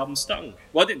fourth album stunk.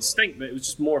 Well, it didn't stink, but it was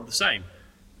just more of the same.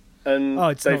 And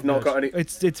they've not got any.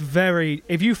 It's very.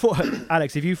 If you thought,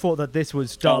 Alex, that this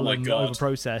was dull and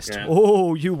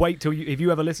overprocessed, you wait till if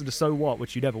you ever listen to So What,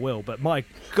 which you never will. But my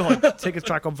God, take a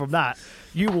track on from that,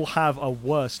 you will have a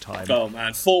worse time. Oh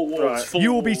man, four walls.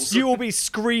 You will be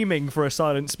screaming for a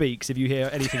Silent Speaks if you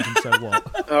hear anything from So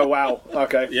What. Oh wow.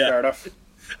 Okay. Fair enough.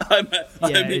 I'm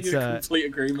in complete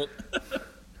agreement.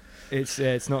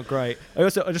 It's not great.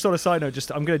 Just on a side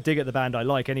note, I'm going to dig at the band I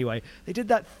like anyway. They did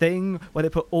that thing where they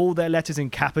put all their letters in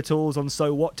capitals on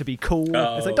So What to be cool.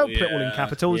 It's like, don't put it all in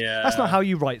capitals. Yeah. That's not how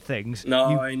you write things.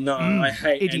 No, I know. I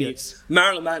hate idiots.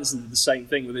 Marilyn Manson did the same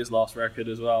thing with his last record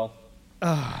as well.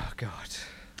 Oh God.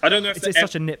 I don't know if it's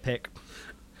such a nitpick.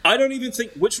 I don't even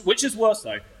think which is worse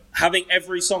though, having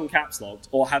every song caps locked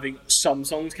or having some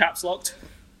songs caps locked.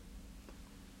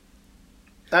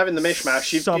 Having the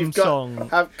mishmash, you've got to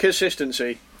have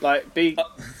consistency. Like, be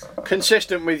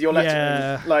consistent with your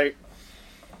lettering. Like,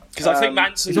 because I think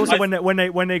Manson. It's also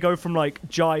when they go from like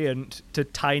giant to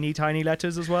tiny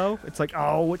letters as well. It's like,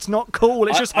 oh, it's not cool.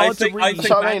 It's just hard to read.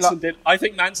 I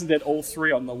think Manson did all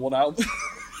three on the one album.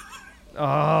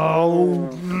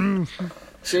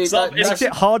 See, it makes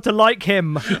it hard to like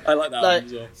him. I like that album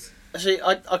as well. See,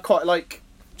 I quite like.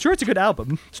 Sure, it's a good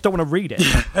album. Just don't want to read it.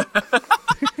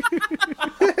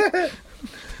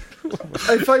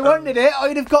 If I wanted it,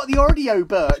 I'd have got the audio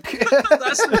book.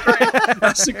 That's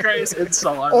the greatest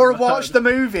insult. Or watch the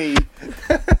movie.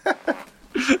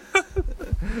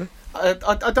 I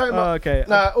don't. Okay.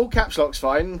 All caps lock's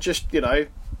fine. Just keep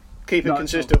it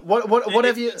consistent.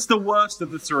 Whatever it's the worst of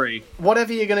the three.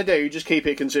 Whatever you're going to do, just keep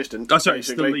it consistent. Oh, sorry,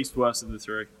 basically. It's the least worst of the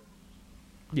three.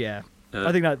 Yeah.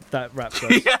 I think that wraps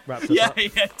us up. Yeah,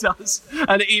 it does.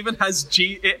 And it even has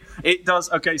it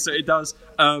does. Okay, so it does.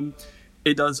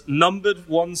 It does numbered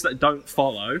ones that don't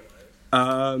follow.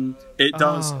 It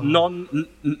does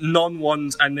non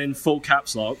ones and then full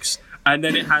caps locks, and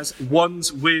then it has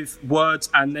ones with words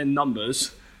and then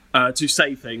numbers, to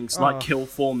say things like "kill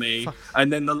for me,"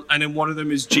 and then one of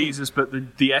them is Jesus, but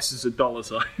the S's are dollar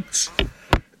signs.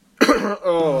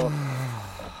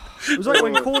 It was like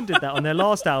when Korn did that on their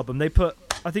last album. They put,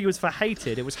 I think it was for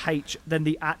Hated, it was H, then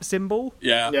the @ symbol.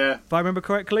 Yeah. If I remember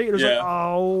correctly, it was like,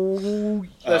 oh,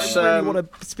 I That's, really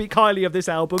want to speak highly of this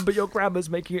album, but your grammar's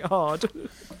making it hard.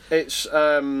 It's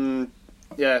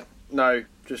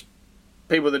just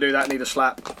people that do that need a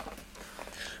slap.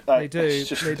 They do. It's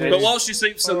just- They do. But while she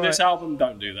sleeps on All this right. album,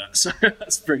 don't do that. So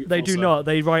that's pretty. They do not.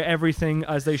 They write everything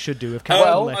as they should do. With Well,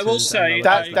 capital I letters will and say all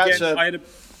that-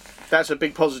 stuff. that's a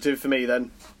big positive for me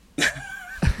then.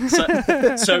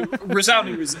 so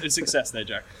resounding success there,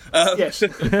 Jack. Yes.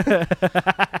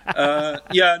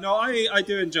 Yeah, no, I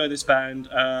do enjoy this band.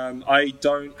 I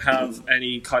don't have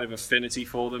any kind of affinity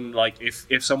for them. Like,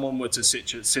 if someone were to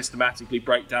systematically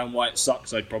break down why it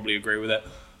sucks, I'd probably agree with it.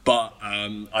 But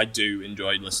I do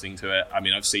enjoy listening to it. I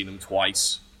mean, I've seen them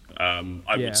twice.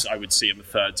 I would see them a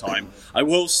third time. I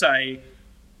will say,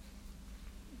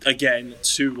 again,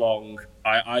 too long.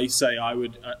 I've seen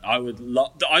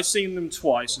them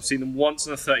twice. I've seen them once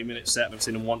in a 30-minute set, and I've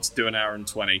seen them once do an hour and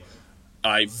 20.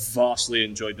 I vastly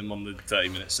enjoyed them on the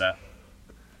 30-minute set.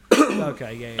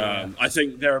 Okay, yeah. I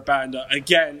think they're a band that,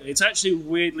 again, it's actually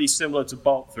weirdly similar to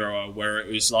Bolt Thrower, where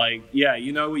it was like, yeah,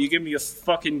 you know, you give me a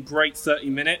fucking great 30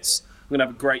 minutes, I'm going to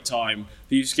have a great time.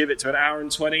 If you just give it to an hour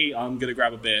and 20, I'm going to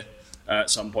grab a beer at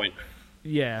some point.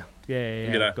 Yeah.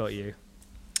 You know. Got you.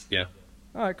 Yeah.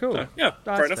 All right, cool. Yeah,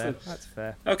 That's fair enough. fair. That's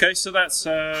fair. Okay, so that's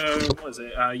what is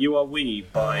it? You Are We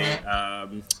by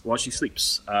While She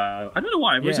Sleeps. I don't know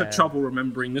why I always Yeah. have trouble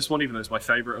remembering this one, even though it's my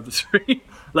favourite of the three.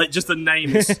 Like, just the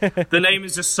name is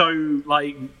just so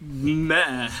like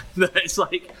meh. That it's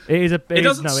like It is a. it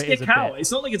doesn't It is stick a out. bit.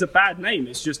 It's not like it's a bad name.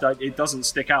 It's just like it doesn't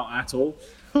stick out at all.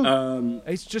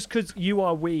 It's just because "You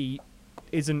Are We"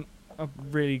 isn't a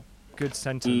really good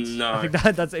sentence. No. I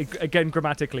think that's again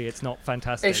grammatically, it's not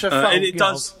fantastic. It's a And it you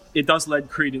know. does lend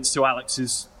credence to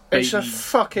Alex's baby It's a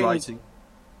fucking writing.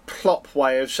 plop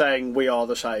way of saying we are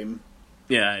the same.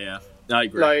 Yeah, I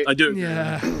agree. Like- I do agree.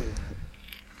 Yeah.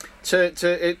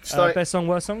 It's like Best song,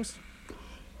 worst songs.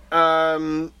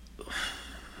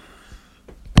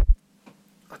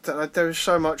 I don't know, there was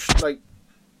so much like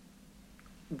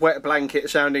wet blanket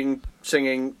sounding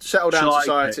singing. Settle Down Shall I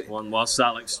Society. pick one whilst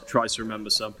Alex tries to remember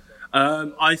some?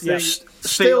 I think Yes,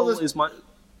 still Feel the- is my.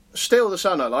 Still the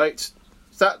Sun I liked.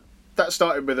 That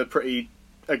started with a pretty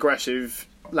aggressive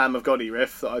Lamb of God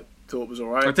riff that I thought was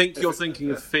alright. I think you're thinking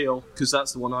of Feel because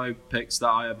that's the one I picked. That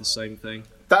I have the same thing.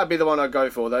 That'd be the one I'd go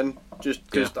for then, just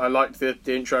because I liked the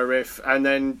intro riff, and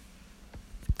then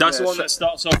That's Yeah, the one so- that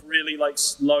starts off really like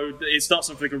slow. It starts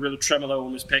off like a real tremolo,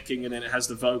 almost picking, and then it has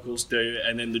the vocals do it,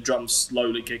 and then the drums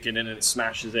slowly kicking in, and it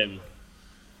smashes in.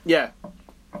 yeah,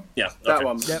 Yeah, that okay.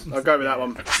 one. Yep. I'll go with that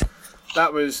one.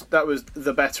 That was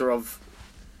the better of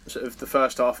sort of the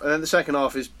first half, and then the second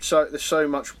half is there's so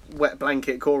much wet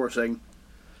blanket chorusing.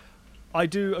 I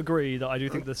do agree that I do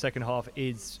think the second half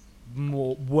is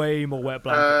way more wet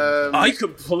blanket. I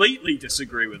completely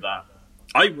disagree with that.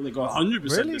 I really got 100%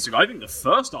 Really? disagree. I think the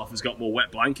first half has got more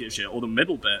wet blanket shit, or the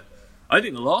middle bit. I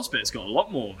think the last bit's got a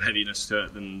lot more heaviness to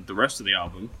it than the rest of the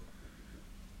album.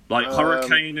 Like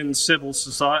Hurricane and Civil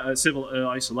Isolation. Civil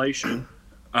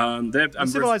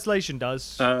Isolation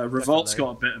does. Revolt's definitely. got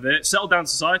a bit of it. Settle Down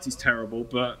Society's terrible,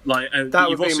 but like That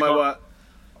you've would be also my got- work.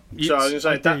 So I was gonna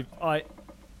say that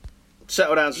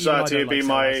Settle Down Society don't would be like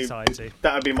my Settle Down Society.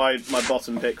 that would be my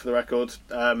bottom pick for the record.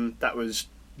 That was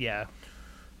Yeah.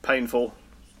 painful.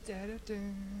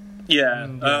 Yeah,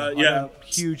 I yeah. don't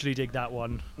hugely dig that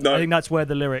one. No. I think that's where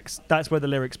the lyrics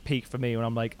peak for me when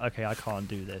I'm like, okay, I can't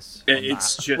do this. on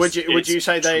It's that. just. Would you it's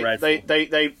say dreadful.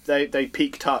 they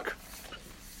peak tuck?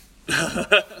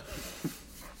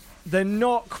 They're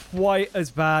not quite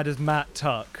as bad as Matt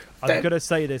Tuck. I'm They're- gonna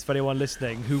say this for anyone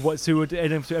listening who would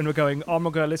and we're going, I'm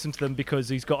not gonna listen to them because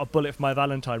he's got a Bullet for My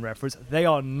Valentine reference. They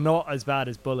are not as bad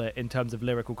as Bullet in terms of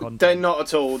lyrical content. They're not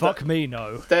at all. Fuck me,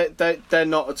 no. They're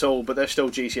not at all, but they're still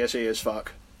GCSE as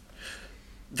fuck.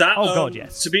 That, Oh, God,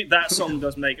 yes. To be that song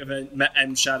does make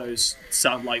M Shadows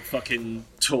sound like fucking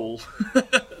Tool,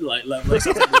 like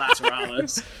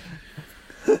Lateralis.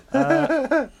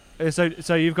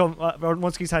 So you've gone.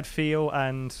 Monsky's had Feel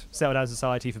and Settle Down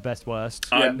Society for best worst.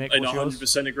 I'm Nick, in what's yours?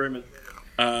 100% agreement.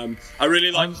 I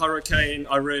really like Hurricane.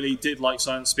 I really did like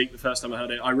Silent Speak the first time I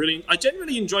heard it. I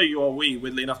genuinely enjoy You Are We,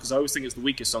 weirdly enough, because I always think it's the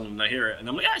weakest song when I hear it, and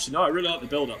I'm like, actually, no, I really like the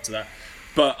build up to that.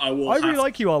 But I will. I really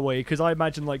like You Are We because I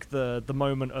imagine like the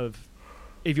moment of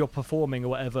if you're performing or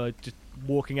whatever, just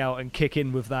walking out and kick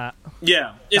in with that.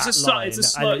 Yeah, it's that a slow. line, It's a and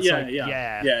slow. it's Yeah, like, yeah,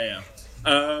 yeah. yeah.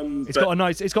 It's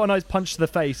got a nice punch to the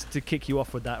face to kick you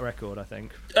off with that record, I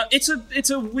think. It's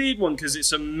a weird one because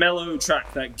it's a mellow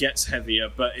track that gets heavier,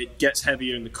 but it gets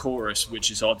heavier in the chorus,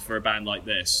 which is odd for a band like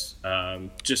this.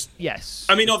 Yes.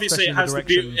 I mean, obviously it has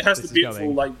the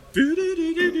beautiful like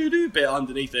bit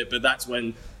underneath it, but that's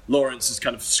when Lawrence is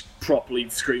kind of properly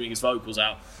screaming his vocals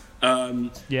out.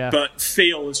 But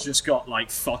Feel has just got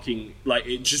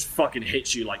it just fucking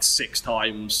hits you like 6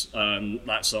 times.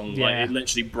 That song, like it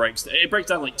literally breaks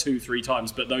down like 2-3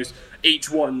 times, but each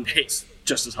one hits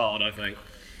just as hard, I think.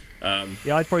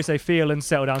 I'd probably say Feel and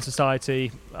Settle Down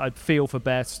Society. I'd Feel for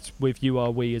best, with You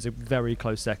Are We as a very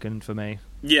close second for me.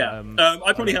 I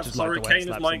probably have Hurricane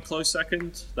as my close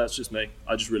second. That's just me.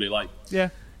 I just really like.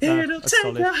 It'll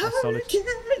take a hurricane,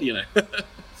 you know.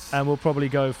 And we'll probably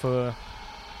go for.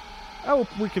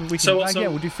 We can.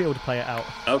 We'll do Feel to play it out.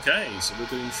 Okay, so we're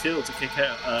doing Feel to kick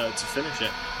out to finish it.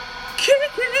 Kick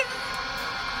it.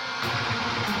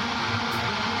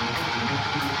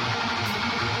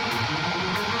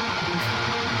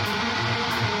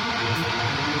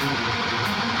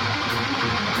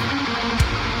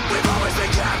 We've always been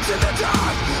kept in the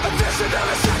dark. A vision of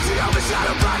a sexy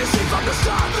overshadowed by deceit from the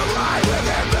start. The lie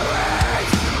within belief.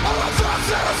 All our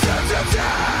thoughts and our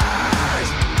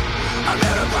certainties. I'm in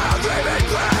a pile dreaming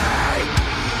pain.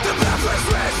 The breathless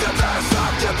race, the best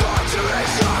of debauchery.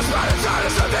 Scars by the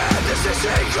silence of the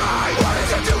indecision cry. What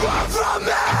is it you want from me?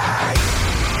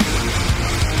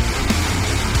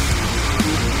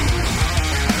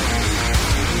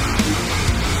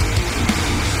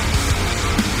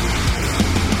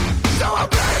 So I'm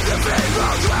ready to be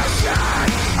progression.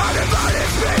 Undivided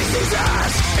species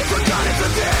as if we're gunning for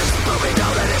this, but we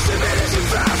know that it's diminishing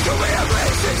fast. Can we at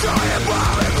least enjoy it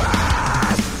while it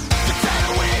lasts? The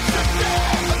tidal waves of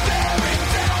death are bearing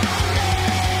down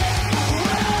on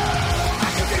me. I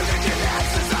can feel the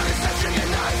connections on inception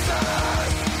and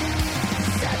answers.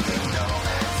 Sending no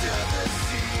man to the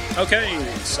sea. Okay,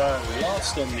 so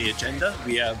last on the agenda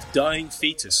we have Dying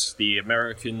Fetus, the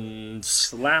American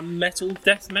slam metal,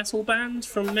 death metal band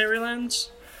from Maryland.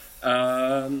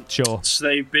 Sure. So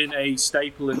they've been a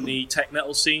staple in the tech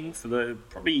metal scene for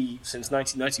probably since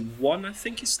 1991. I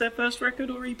think it's their first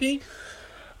record or EP.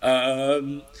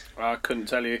 I couldn't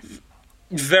tell you.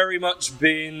 Very much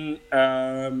been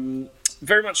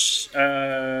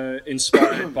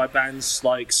inspired by bands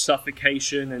like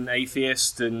Suffocation and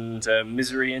Atheist and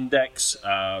Misery Index.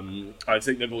 I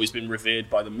think they've always been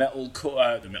revered by the by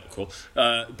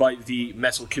the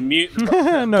metal community.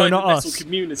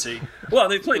 Community. Well,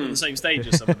 they've played on the same stage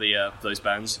as some of the those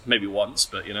bands, maybe once,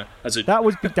 but you know, that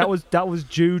was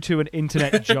due to an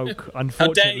internet joke,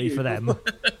 unfortunately for them.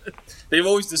 They've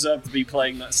always deserved to be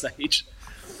playing that stage.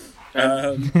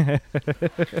 It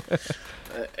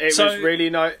was really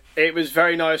nice. It was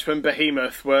very nice when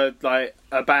Behemoth were like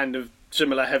a band of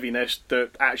similar heaviness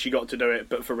that actually got to do it,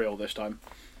 but for real this time.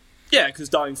 Yeah, because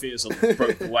Dying Fetus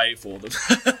broke the way for them.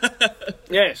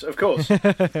 Yes, of course.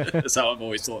 That's how I've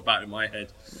always thought about it in my head.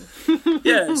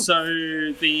 Yeah, so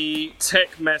the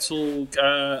tech metal,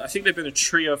 I think they've been a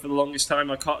trio for the longest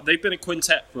time. They've been a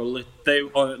quintet for on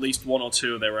at least one or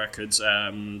two of their records.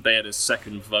 They had a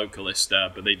second vocalist,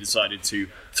 but they decided to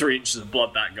 3 Inches of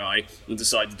Blood that guy and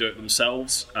decided to do it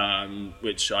themselves,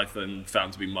 which I found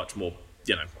to be much more,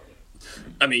 you know,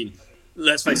 I mean,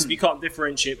 let's face it, if you can't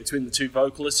differentiate between the two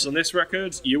vocalists on this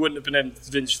record, you wouldn't have been able to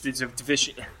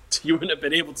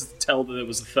tell that there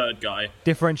was a third guy.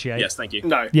 Differentiate. Yes, thank you.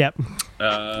 No. Yep.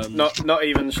 Not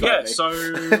even slightly. Yeah, so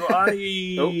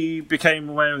I became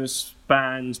aware of this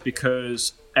band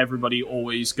because everybody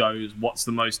always goes, what's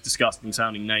the most disgusting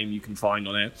sounding name you can find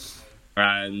on it?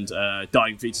 And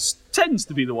Dying Fetus tends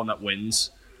to be the one that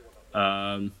wins.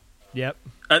 Yep.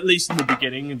 At least in the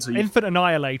beginning. Infant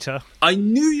Annihilator. I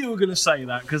knew you were going to say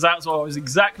that, because that's what I was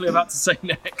exactly about to say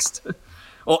next.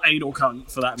 Or Anal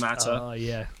Cunt, for that matter. Oh,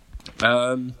 yeah.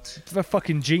 It's a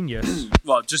fucking genius.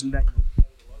 Well, just name it.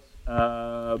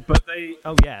 But they...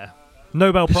 Oh, yeah.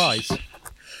 Nobel Prize.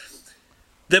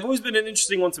 They've always been an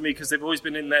interesting one to me, because they've always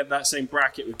been in that same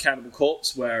bracket with Cannibal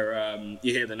Corpse, where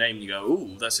you hear the name and you go,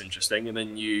 ooh, that's interesting, and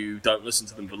then you don't listen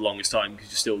to them for the longest time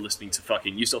because you're still listening to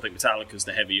you still think Metallica's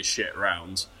the heaviest shit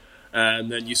around,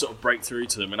 and then you sort of break through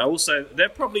to them. And I will say, they're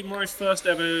probably my first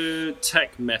ever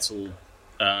tech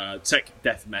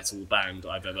death metal band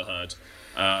I've ever heard.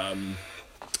 And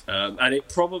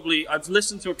I've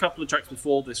listened to a couple of tracks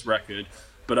before this record,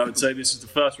 but I would say this is the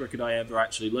first record I ever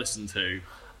actually listened to.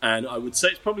 and I would say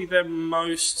it's probably their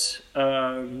most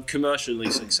commercially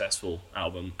successful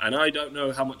album. And I don't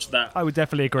know how much of that... I would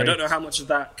definitely agree. I don't know how much of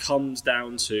that comes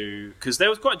down to... Because there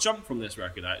was quite a jump from this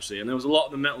record, actually, and there was a lot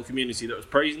of the metal community that was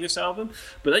praising this album,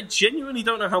 but I genuinely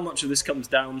don't know how much of this comes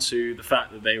down to the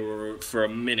fact that they were, for a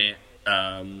minute,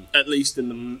 at least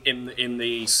in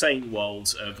the sane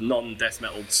world of non-death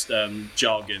metal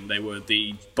jargon, they were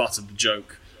the butt of the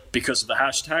joke because of the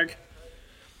hashtag.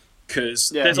 Because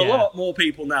there's a lot more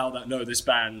people now that know this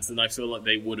band than I feel like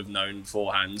they would have known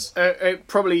beforehand. It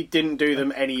probably didn't do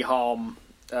them any harm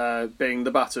being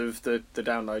the butt of the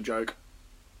download joke.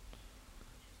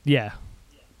 Yeah.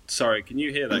 Sorry, can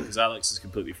you hear that? Because Alex is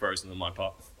completely frozen on my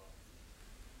part.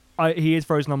 He is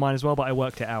frozen on mine as well, but I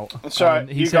worked it out. Sorry,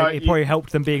 he said it probably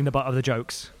helped them being the butt of the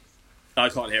jokes. I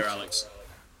can't hear Alex.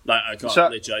 Like, I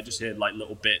can't, literally, I just hear like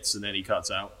little bits and then he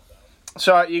cuts out.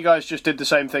 Sorry, you guys just did the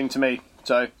same thing to me,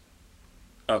 so...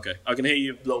 Okay, I can hear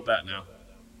you a little better now.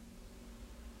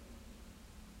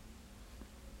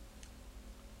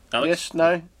 Alex? Yes,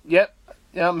 no, yep,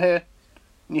 yeah, I'm here.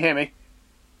 Can you hear me?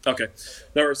 Okay,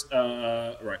 there is.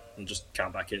 Right, I'll just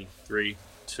count back in. 3,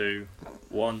 2,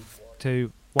 1.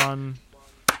 2, 1.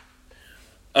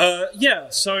 Yeah,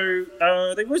 so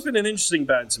they've always been an interesting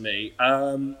band to me.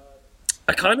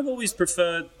 I kind of always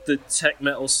preferred the tech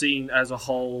metal scene as a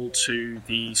whole to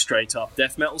the straight up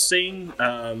death metal scene.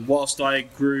 Whilst I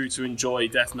grew to enjoy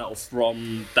death metal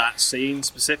from that scene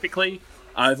specifically,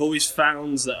 I've always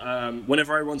found that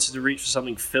whenever I wanted to reach for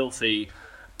something filthy,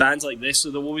 bands like this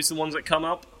are always the ones that come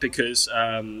up, because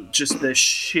just the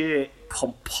sheer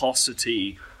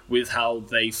pomposity with how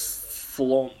they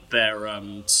flaunt their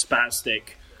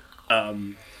spastic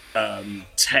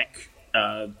tech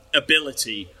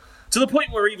ability, to the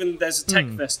point where even there's a tech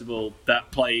festival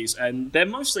that plays, and they're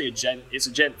mostly it's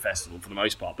a gent festival for the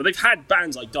most part, but they've had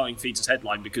bands like Dying Fetus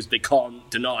headline because they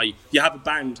can't deny you have a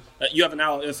band, you have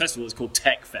a festival that's called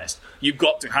Tech Fest. You've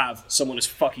got to have someone as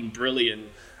fucking brilliant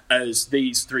as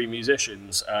these three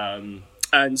musicians,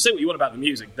 and say what you want about the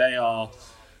music, they are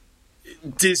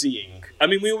dizzying. I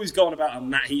mean, we always go on about how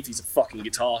Matt Heafy's a fucking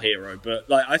guitar hero, but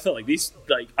like I felt like these,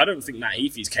 like I don't think Matt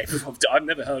Heafy's capable of. I've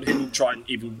never heard him try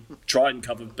and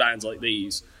cover bands like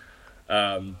these,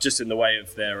 just in the way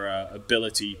of their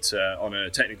ability to on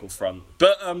a technical front.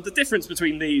 But the difference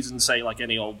between these and say like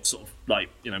any old sort of like,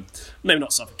 you know, maybe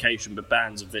not Suffocation, but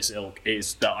bands of this ilk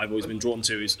is that I've always been drawn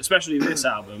to is, especially this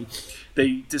album,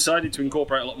 they decided to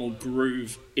incorporate a lot more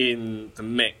groove in the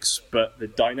mix, but the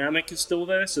dynamic is still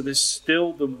there. So there's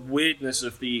still the weirdness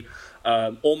of the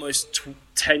almost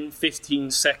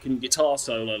 10-15 second guitar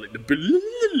solo, like the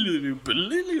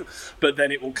but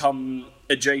then it will come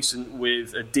adjacent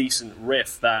with a decent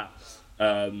riff that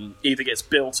either gets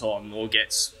built on or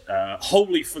gets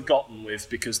wholly forgotten with,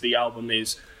 because the album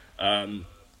is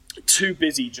too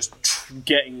busy just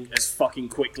getting as fucking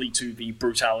quickly to the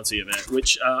brutality of it,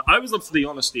 which I always love for the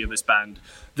honesty of this band.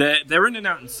 They're in and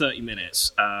out in 30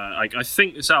 minutes. I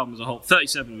think this album as a whole,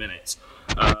 37 minutes.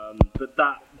 But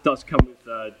that does come with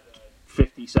a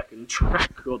 50-second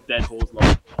track called Dead Horse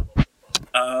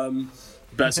Long.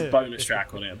 There's a bonus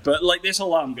track on it. But like this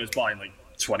whole album goes by in like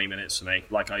 20 minutes for me.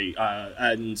 Like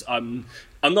and I'm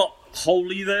not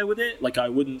wholly there with it. Like I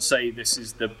wouldn't say this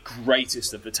is the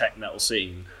greatest of the tech metal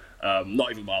scene. Not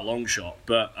even by a long shot,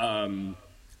 but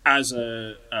as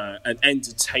an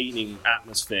entertaining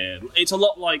atmosphere, it's a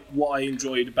lot like what I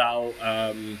enjoyed about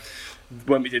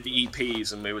when we did the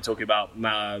EPs and we were talking about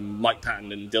Mike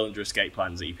Patton and Dillinger Escape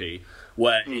Plan's EP,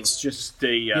 where it's just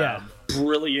the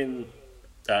brilliant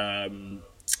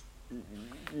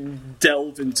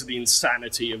delve into the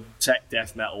insanity of tech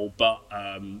death metal, but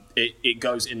it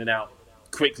goes in and out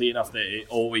quickly enough that it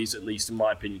always, at least in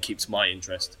my opinion, keeps my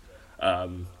interest.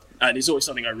 And it's always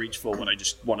something I reach for when I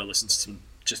just want to listen to some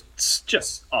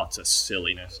just utter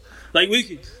silliness. Like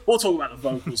we'll talk about the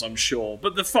vocals, I'm sure,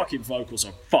 but the fucking vocals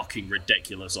are fucking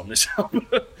ridiculous on this album.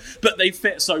 But they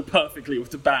fit so perfectly with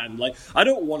the band. Like I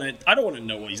don't want to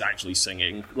know what he's actually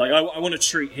singing. Like I want to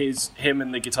treat him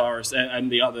and the guitarist and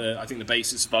the other, I think the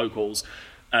bassist vocals,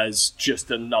 as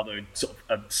just another sort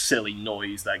of a silly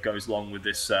noise that goes along with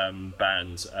this band.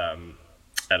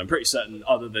 And I'm pretty certain,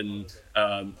 other than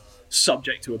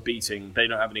Subject to a Beating, they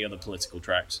don't have any other political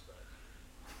tracks.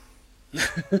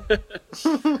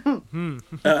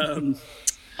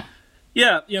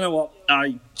 Yeah, you know what?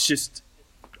 I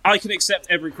can accept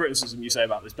every criticism you say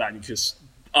about this band, because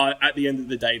at the end of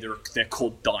the day, they're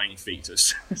called Dying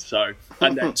Fetus. So,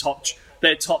 and their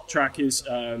top track is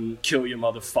 "Kill Your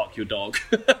Mother, Fuck Your Dog."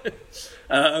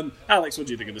 Alex, what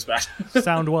do you think of this band?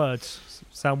 Sound words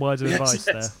of advice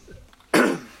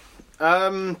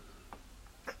there.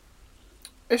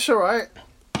 It's all right.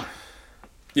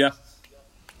 Yeah.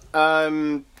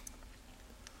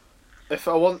 If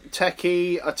I want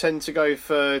techie, I tend to go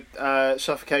for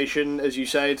Suffocation, as you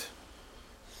said.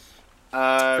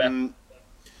 Like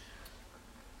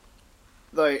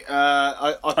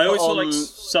I also like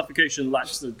Suffocation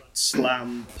lacks the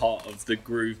slam part of the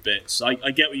groove bits. I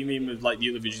get what you mean with like the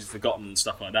other Visions Forgotten and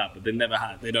stuff like that, but they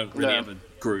don't really ever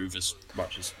groove as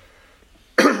much as.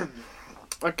 I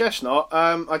guess not.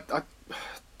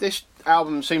 This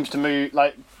album seems to move,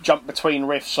 like, jump between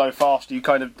riffs so fast.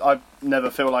 I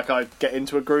never feel like I get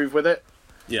into a groove with it.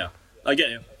 Yeah, I get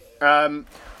you.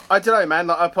 I don't know, man.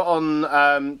 Like, I put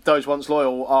on Those Once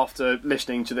Loyal after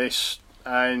listening to this,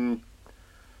 and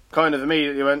kind of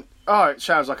immediately went, "Oh, it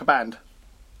sounds like a band."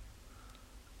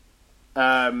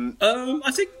 I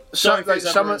think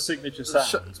some signature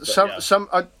sounds.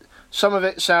 Some of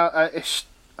it sound.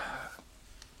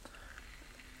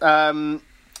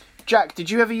 Jack, did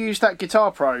you ever use that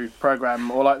Guitar Pro program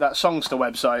or like that Songster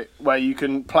website where you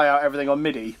can play out everything on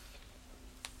MIDI?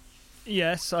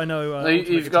 Yes, I know.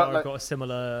 You've got a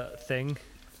similar thing.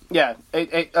 Yeah,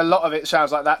 a lot of it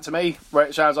sounds like that to me, where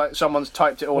it sounds like someone's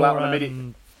typed it all out on a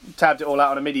MIDI, tabbed it all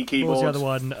out on a MIDI keyboard. What was the other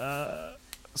one?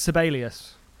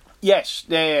 Sibelius. Yes,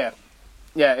 yeah.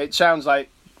 It sounds like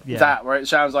that, where it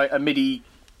sounds like a MIDI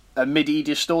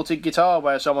distorted guitar,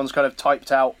 where someone's kind of typed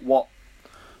out what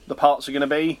the parts are going to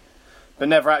be, but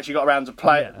never actually got around to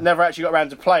playing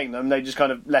them. They just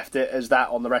kind of left it as that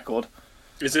on the record.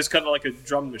 Is this kind of like a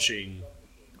drum machine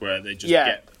where they just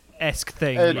get esque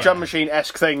thing? Drum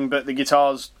machine-esque thing, but the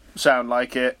guitars sound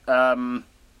like it.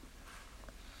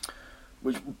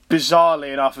 Which,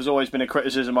 bizarrely enough, has always been a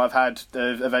criticism I've had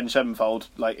of Avenged Sevenfold.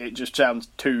 Like, it just sounds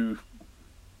too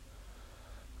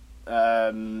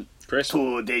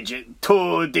too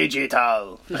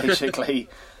digital, basically.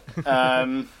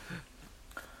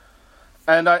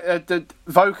 And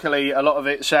vocally, a lot of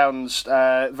it sounds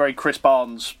very Chris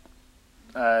Barnes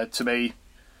to me,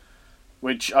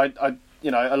 which I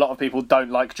a lot of people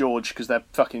don't like George because they're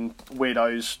fucking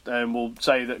weirdos and will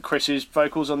say that Chris's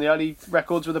vocals on the early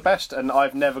records were the best, and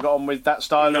I've never got on with that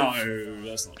style. No,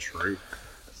 that's not true.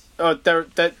 Oh, they're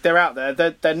out there.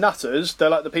 They're nutters. They're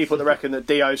like the people that reckon that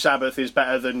Dio Sabbath is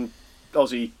better than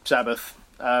Ozzy Sabbath.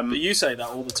 But you say that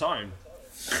all the time.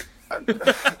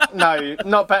 No,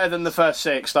 not better than the first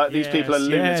six. Like, these people are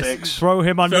lunatics. Yes. Throw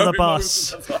him under the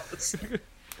bus.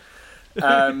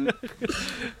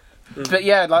 But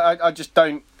yeah, like I just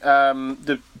don't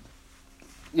that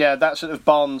sort of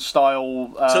Barnes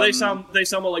style. So they sound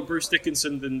more like Bruce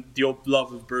Dickinson than your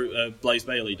love of Blaze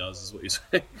Bayley does, is what you're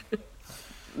saying.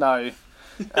 No,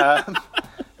 it's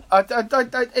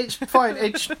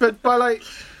fine. But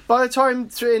by the time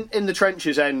in the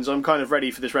Trenches ends, I'm kind of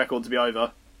ready for this record to be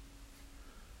over.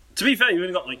 To be fair, you've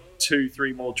only got like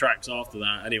 2-3 more tracks after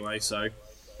that anyway, so.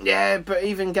 Yeah, but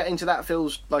even getting to that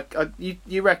feels like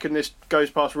you reckon this goes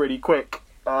past really quick.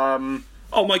 Oh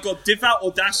my god, Devout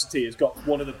Audacity has got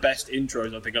one of the best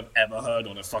intros I think I've ever heard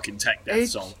on a fucking tech death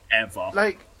song ever.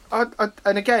 Like,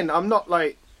 and again, I'm not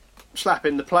like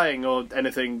slapping the playing or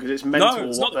anything because it's mental. No,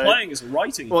 it's not the playing; it's the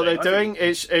writing. What they're doing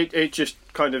is it just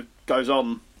kind of goes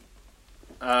on.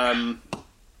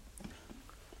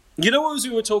 You know what we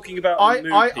were talking about? I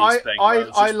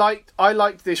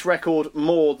liked this record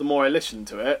more the more I listened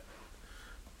to it.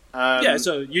 Yeah,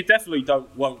 so you definitely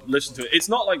won't listen to it. It's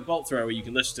not like Bolt Thrower where you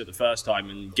can listen to it the first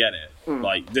time and get it.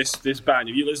 Like this band,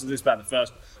 if you listen to this band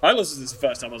I listened to this the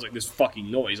first time, I was like, this fucking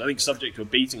noise. I think Subject to a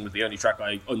Beating was the only track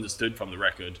I understood from the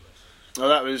record. Well,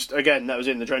 that was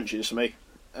In the Trenches for me.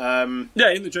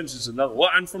 Yeah, In the Trenches is another one.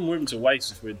 And From Womb to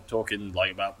Waste, if we're talking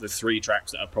like about the 3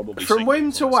 tracks that are probably From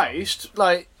Womb to Waste,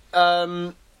 like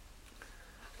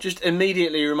just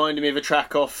immediately reminded me of a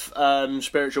track off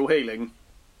Spiritual Healing,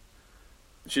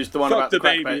 which is the one about the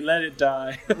baby, crack let it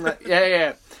die.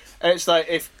 yeah. It's like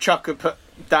if Chuck had put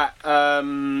that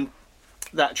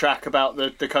that track about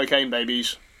the cocaine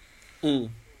babies. I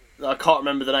can't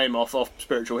remember the name off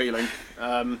Spiritual Healing.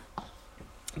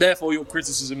 Therefore, your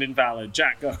criticism invalid,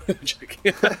 Jack. Yeah,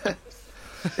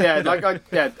 like I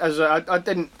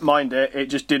didn't mind it. It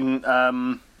just didn't.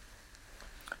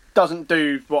 Doesn't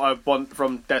do what I want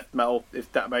from death metal, if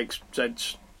that makes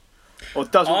sense, or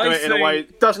doesn't do it in a way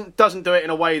doesn't do it in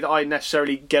a way that I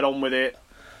necessarily get on with it.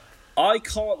 I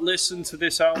can't listen to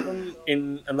this album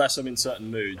unless I'm in certain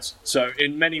moods. So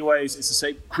in many ways, it's the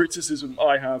same criticism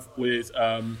I have with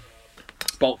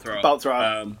Bolt Thrower.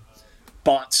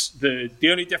 But the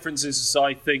only difference is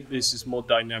I think this is more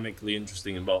dynamically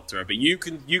interesting in Bolt Thrower. But you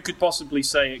could possibly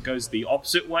say it goes the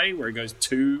opposite way, where it goes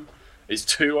it's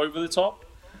too over the top.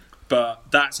 But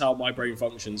that's how my brain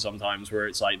functions sometimes, where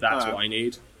it's like, that's what I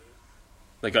need.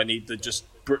 Like, I need the just...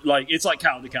 Like, it's like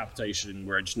cow decapitation,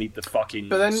 where I just need the fucking...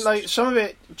 But then, like, some of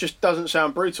it just doesn't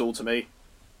sound brutal to me.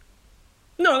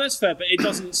 No, that's fair, but it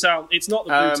doesn't sound... It's not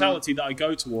the brutality that I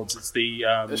go towards. It's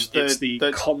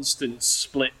the constant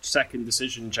split-second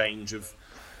decision change of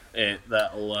it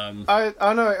that'll...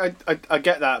 I know, I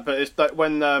get that, but it's like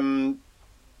when the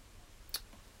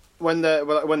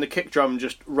kick drum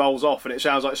just rolls off and it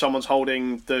sounds like someone's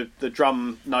holding the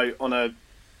drum note on a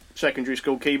secondary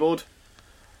school keyboard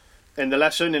in the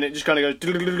lesson, and it just kind of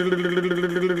goes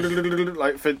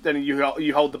like then you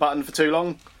hold the button for too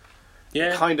long.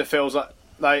 Yeah, it kind of feels like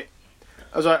I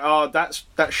was like, oh,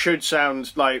 that should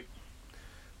sound like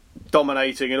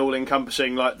dominating and all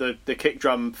encompassing, like the kick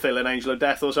drum fill in Angel of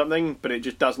Death or something, but it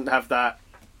just doesn't have that.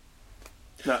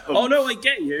 Oh no, I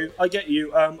get you.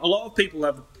 A lot of people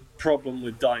have a problem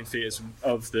with Dying Fears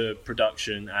of the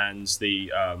production and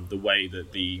the way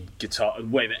that the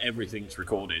everything's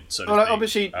recorded. So well, like,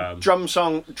 obviously, drum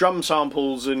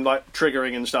samples and like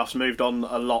triggering and stuff's moved on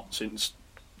a lot since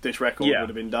this record would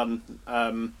have been done.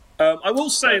 I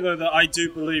will say though that I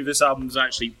do believe this album's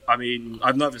actually. I mean,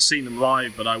 I've never seen them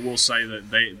live, but I will say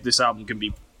that this album can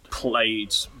be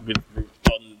played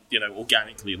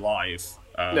organically live.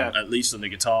 At least on the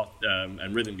guitar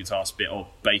and rhythm guitar or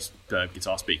bass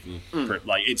guitar speaking,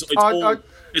 like it's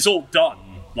all done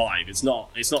live. It's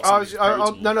not. I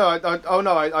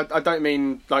don't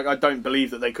mean like I don't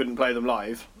believe that they couldn't play them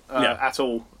live at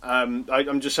all.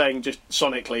 I'm just saying, just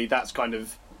sonically, that's kind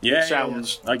of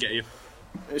sounds. I get you.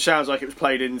 It sounds like it was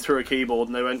played in through a keyboard,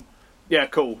 and they went, "Yeah,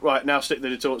 cool. Right now, stick the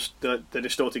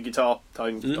distorted guitar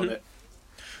tones on it."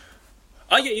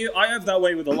 I get you. I have that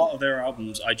way with a lot of their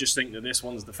albums. I just think that this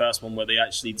one's the first one where they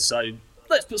actually decided,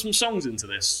 let's put some songs into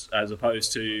this, as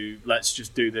opposed to let's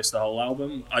just do this the whole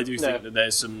album. I do think that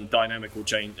there's some dynamical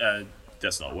change.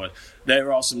 That's not a word.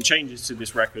 There are some changes to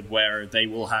this record where they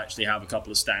will actually have a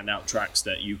couple of standout tracks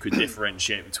that you could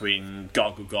differentiate between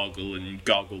Gargle Gargle and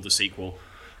Gargle the sequel.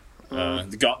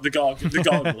 The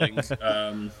gargling.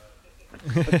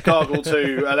 Gargle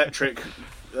to Electric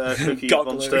Cookie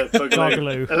Monster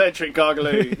Boogaloo. Electric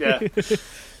Gargaloo, yeah.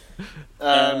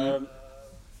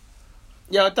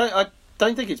 I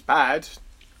don't think it's bad.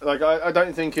 Like I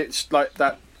don't think it's like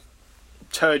that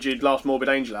turgid Last Morbid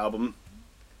Angel album.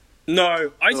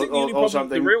 No, I think the only problem,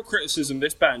 the real criticism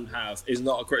this band have is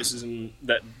not a criticism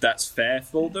that's fair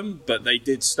for them, but they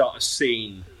did start a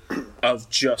scene of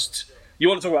just... You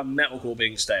want to talk about metalcore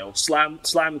being stale?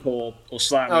 Slamcore or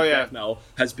death metal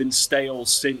has been stale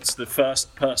since the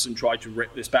first person tried to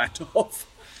rip this band off.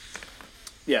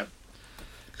 Yeah.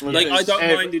 Like, I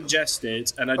don't mind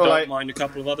Ingested, and I don't mind a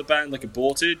couple of other bands, like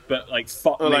Aborted, but, like,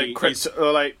 fuck me.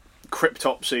 Or like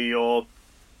Cryptopsy, or...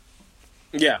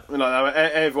 Yeah. Like,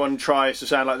 everyone tries to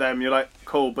sound like them, and you're like,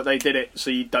 cool, but they did it,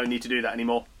 so you don't need to do that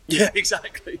anymore. Yeah,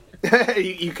 exactly.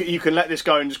 you can let this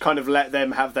go and just kind of let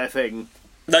them have their thing.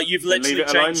 No, you've literally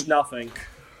changed nothing.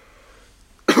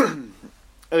 I've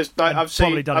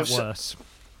probably done it worse.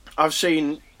 I've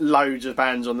seen loads of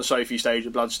bands on the Sophie stage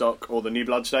at Bloodstock or the New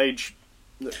Blood stage.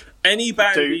 Any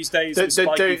band these days with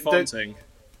spiky fonting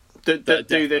that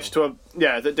do this to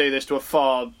a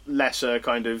far lesser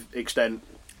kind of extent.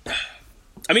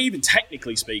 I mean, even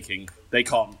technically speaking, they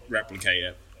can't replicate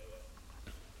it.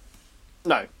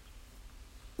 No.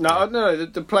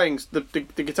 The playing the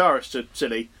guitarists are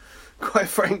silly. Quite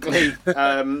frankly,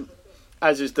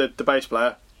 as is the bass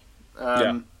player.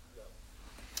 Like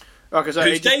I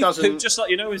say, it just doesn't... Just like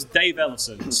you know, is Dave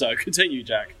Ellison. So continue,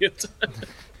 Jack.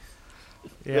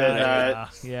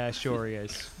 Yeah, sure he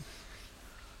is.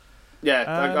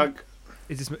 Yeah.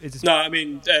 Is this... No, I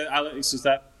mean, Alex, is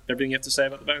that everything you have to say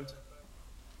about the band?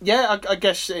 Yeah, I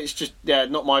guess it's just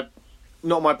not my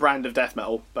brand of death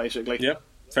metal, basically. Yeah,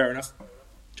 fair enough.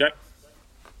 Jack.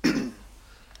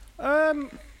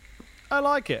 I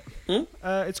like it.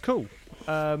 It's cool.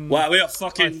 Wow, we are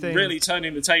fucking really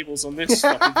turning the tables on this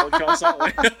fucking podcast,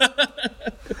 aren't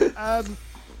we?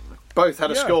 Both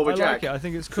had a score with Jack. I like it. I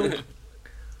think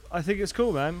it's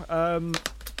cool. Man.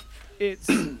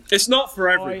 It's not for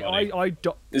everybody.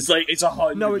 It's like it's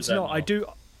 100%. No, it's not.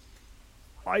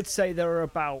 I'd say there are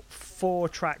about 4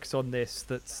 tracks on this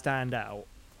that stand out.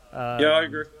 Yeah, I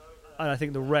agree. And I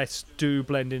think the rest do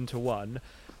blend into one.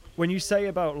 When you say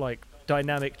about like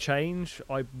dynamic change,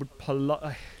 I would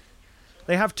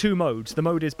they have 2 modes. The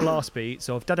mode is blast beats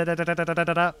of da da da da da da da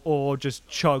da, or just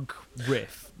chug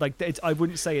riff. Like I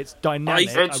wouldn't say it's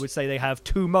dynamic. I would say they have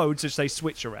 2 modes which they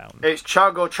switch around. It's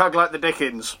chug or chug like the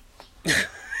Dickens.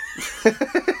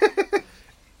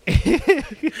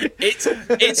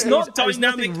 It's not There's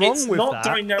dynamic. nothing wrong It's with not that.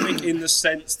 dynamic in the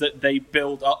sense that they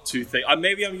build up to things.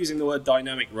 Maybe I'm using the word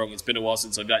dynamic wrong. It's been a while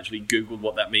since I've actually googled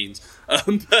what that means. Well,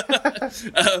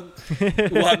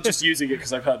 I'm just using it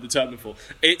because I've heard the term before.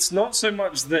 It's not so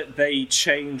much that they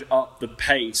change up the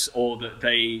pace, or that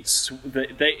they.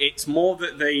 It's more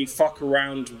that they fuck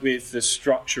around with the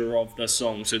structure of the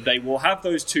song. So they will have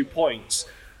those 2 points,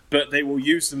 but they will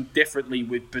use them differently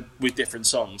with different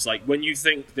songs. Like when you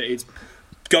think that it's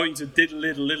going to diddle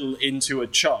little little into a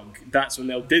chug, that's when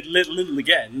they'll diddle little little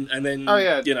again, and then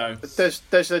you know,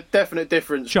 there's a definite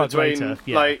difference Chug between later,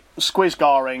 yeah. like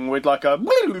squizgarring with like a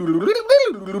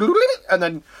and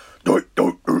then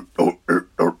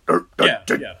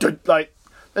like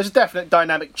there's a definite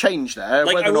dynamic change there.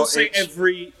 like Whether I or will not say it's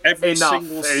every enough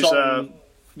single is, song.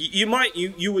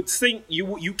 You would think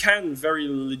you can very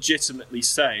legitimately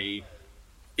say,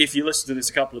 if you listen to this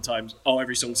a couple of times, oh,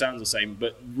 every song sounds the same.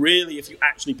 But really, if you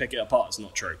actually pick it apart, it's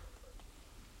not true.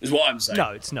 Is what I'm saying.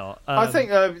 No, it's not. I think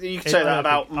you could say that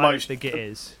about I don't most. think it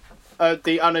is.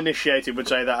 The uninitiated would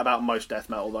say that about most death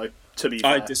metal, though. To be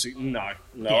fair. I disagree. No.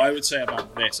 I would say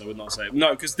about this. I would not say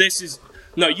no, because this is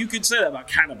no. You could say that about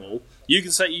Cannibal. You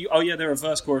can say, oh yeah, they're a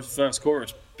verse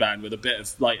chorus band with a bit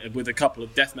of with a couple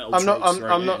of death metal. I'm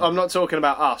not talking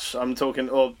about us. I'm talking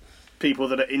or people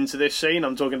that are into this scene.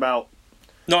 I'm talking about.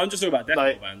 No, I'm just talking about death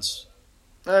metal bands.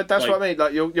 That's what I mean.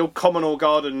 Like your common or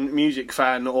garden music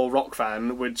fan or rock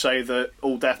fan would say that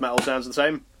all death metal sounds the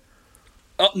same.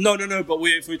 No. But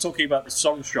if we're talking about the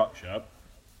song structure,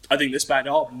 I think this band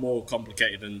are more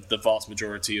complicated than the vast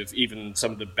majority of even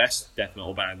some of the best death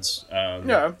metal bands.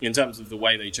 In terms of the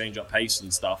way they change up pace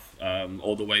and stuff,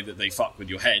 or the way that they fuck with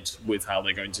your head with how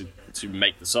they're going to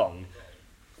make the song.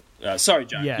 Sorry,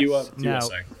 Jack. Yes. You were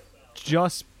saying.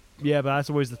 But that's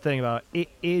always the thing about it. It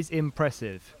is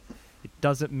impressive. It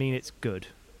doesn't mean it's good.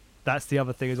 That's the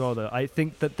other thing as well, though. I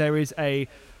think that there is a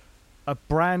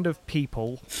brand of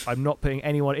people, I'm not putting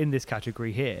anyone in this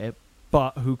category here,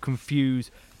 but who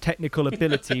confuse technical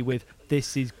ability with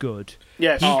this is good.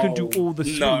 Yes. He can do all the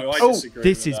sweeps. No, I disagree.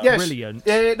 This with is that. brilliant.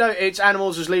 Yeah, no, it's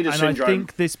animals as leaders And syndrome. I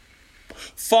think this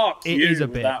Fuck it you is a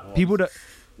with bit. that one. People that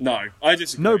No, I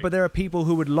disagree. No, but there are people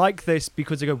who would like this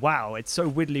because they go, wow, it's so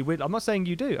widdly widdly. I'm not saying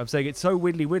you do. I'm saying it's so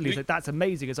widdly widdly. It's like, that's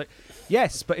amazing. It's like,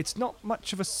 yes, but it's not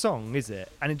much of a song, is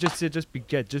it? And just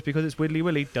because it's widdly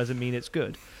widdly doesn't mean it's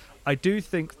good. I do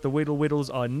think the whittle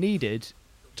whittles are needed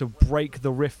to break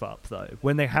the riff up, though.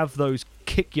 When they have those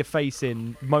kick your face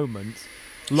in moments,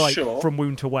 like From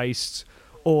Wound to Waste,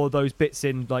 or those bits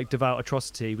in like Devout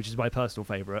Atrocity, which is my personal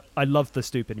favourite. I love the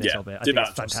stupidness of it. I think it's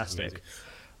fantastic.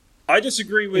 I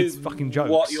disagree with fucking jokes.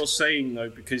 what you're saying, though,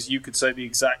 because you could say the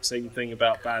exact same thing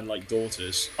about a band like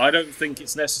Daughters. I don't think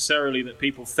it's necessarily that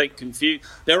people think confuse.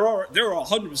 There are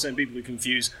 100% people who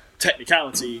confuse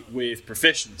technicality with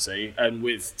proficiency and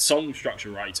with song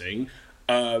structure writing,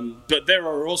 but there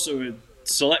are also a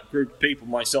select group of people,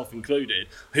 myself included,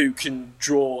 who can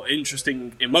draw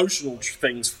interesting emotional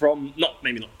things from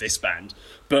maybe not this band,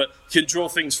 but can draw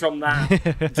things from that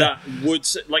that would,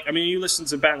 like, I mean, you listen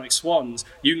to a band like Swans,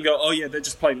 you can go, oh yeah, they're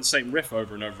just playing the same riff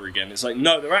over and over again. It's like,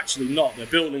 no, they're actually not. They're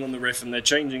building on the riff and they're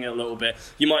changing it a little bit.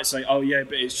 You might say, oh yeah,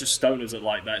 but it's just stoners that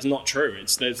like that. It's not true.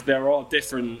 There are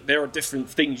different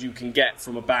things you can get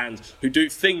from a band who do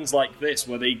things like this,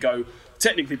 where they go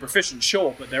technically proficient,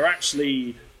 sure, but they're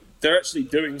actually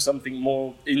doing something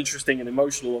more interesting and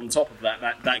emotional on top of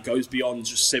that goes beyond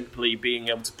just simply being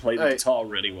able to play the guitar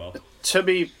really well. To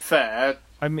be fair,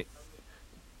 I mean,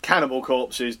 Cannibal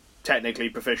Corpse is technically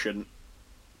proficient.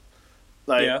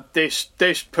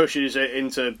 This pushes it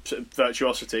into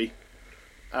virtuosity.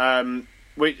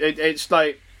 It's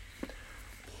like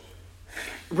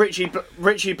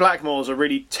Richie Blackmore's a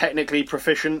really technically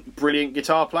proficient, brilliant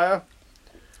guitar player,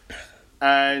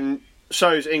 and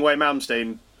so is Yngwie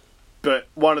Malmsteen. But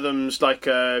one of them's like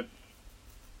a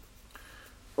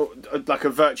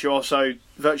virtuoso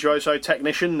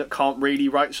technician that can't really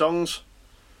write songs.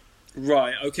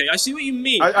 Right. Okay. I see what you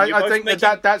mean. I think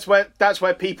that's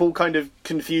where people kind of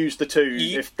confuse the two.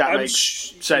 If that makes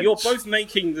sense. You're both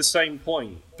making the same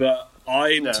point, but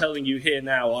I'm telling you here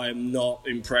now, I am not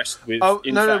impressed with. Oh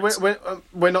no,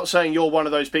 we're not saying you're one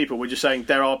of those people. We're just saying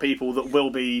there are people that will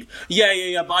be.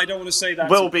 Yeah. But I don't want to say that.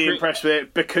 Will be impressed with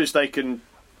it because they can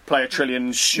play a trillion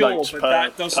notes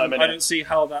but per minute. I don't see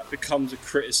how that becomes a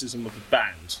criticism of the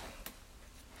band.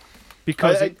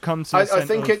 Because it comes to the sense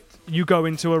of you go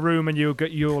into a room and you're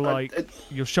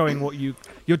showing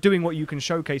you're doing what you can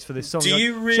showcase for this song. Do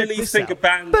you really think a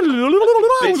band?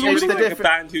 A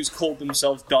band who's called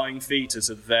themselves Dying Fetus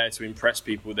are there to impress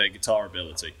people with their guitar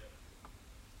ability?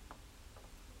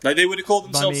 Like, they would have called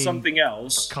themselves something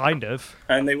else, kind of,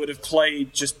 and they would have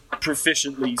played just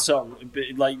proficiently song.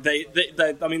 Like they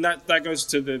I mean, that goes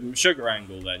to the Meshuggah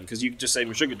angle then, because you could just say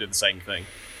Meshuggah did the same thing.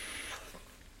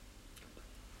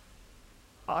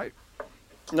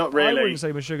 Not really. I wouldn't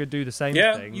say Meshuggah do the same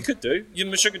Yeah, thing. you could do.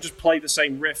 Meshuggah just play the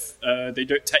same riff. They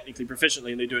do it technically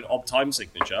proficiently, and they do an odd time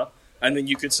signature. And then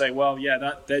you could say, well, yeah,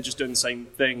 that they're just doing the same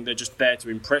thing. They're just there to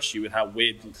impress you with how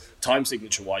weird time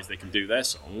signature-wise they can do their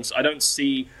songs. I don't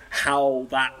see how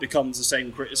that becomes the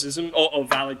same criticism or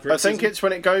valid criticism. I think it's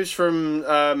when it goes from...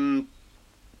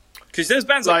 because there's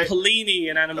bands like Polini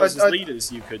and Animals as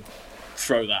Leaders you could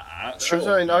throw that at.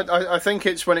 Sure. I think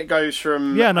it's when it goes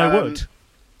from... Yeah, no, I would.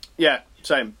 Yeah,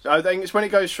 same. I think it's when it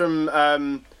goes from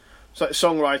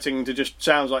songwriting to just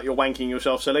sounds like you're wanking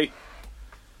yourself silly.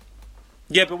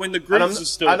 Yeah, but when the grooves are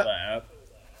still there...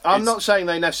 I'm not saying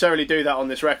they necessarily do that on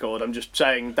this record. I'm just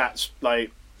saying that's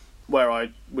like where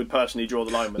I would personally draw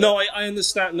the line with it. I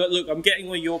understand. No, look, I'm getting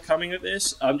where you're coming at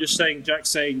this. I'm just saying, Jack's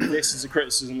saying this is a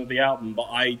criticism of the album, but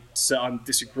I'm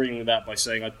disagreeing with that by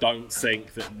saying I don't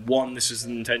think that, one, this is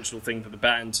an intentional thing for the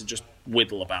band to just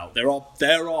whittle about. There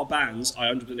are bands, I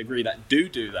 100% agree, that do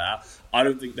that. I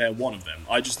don't think they're one of them.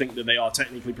 I just think that they are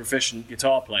technically proficient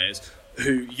guitar players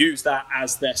who use that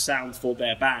as their sound for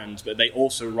their band, but they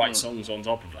also write songs on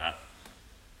top of that.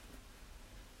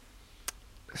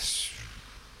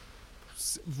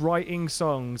 Writing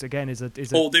songs again is a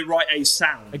or they write a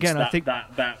sound again. I think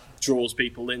that draws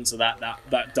people into that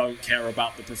don't care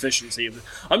about the proficiency of it.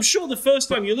 I'm sure the first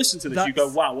time you listen to this, you go,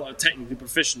 "Wow, what a technically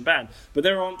proficient band!" But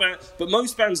but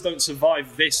most bands don't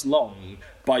survive this long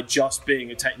by just being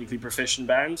a technically proficient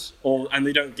band, and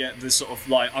they don't get this sort of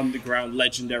like underground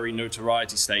legendary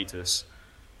notoriety status.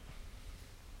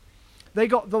 They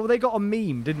got a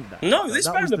meme, didn't they? No, this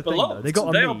band are beloved.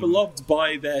 They are beloved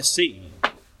by their scene.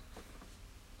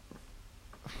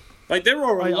 Like, there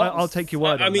are a lot. I'll take your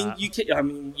word on that. You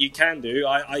can do.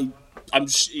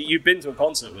 You've been to a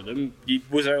concert with them.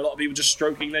 Was there a lot of people just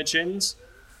stroking their chins?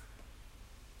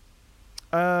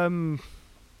 I'm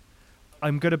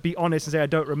going to be honest and say I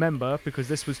don't remember, because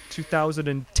this was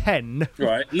 2010.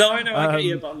 Right. No, I know. I get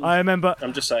you. But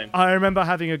I'm just saying. I remember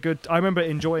I remember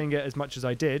enjoying it as much as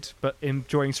I did, but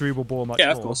enjoying Cerebral Bore much more.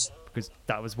 Yeah, of course. Because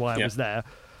that was why I was there.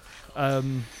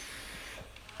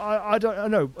 I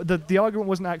don't know. The argument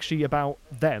wasn't actually about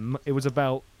them. It was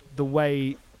about the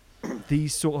way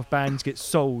these sort of bands get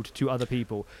sold to other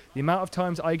people. The amount of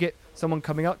times I get someone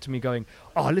coming up to me going,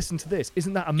 "Oh, listen to this!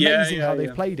 Isn't that amazing how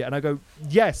they've played it?" And I go,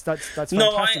 "Yes, that's fantastic."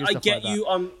 No, I get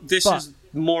you. This is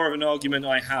more of an argument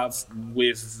I have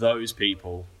with those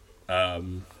people.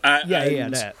 I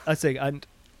think, and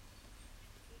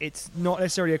it's not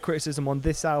necessarily a criticism on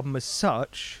this album as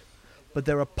such. But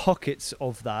there are pockets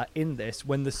of that in this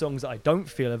when the songs that I don't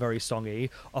feel are very songy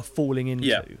are falling into.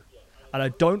 Yeah. And I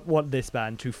don't want this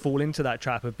band to fall into that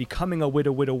trap of becoming a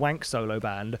Widow Widow Wank solo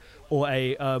band, or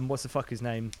a, what's the fuck his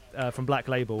name, from Black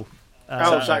Label.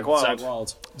 Zakk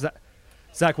Wylde.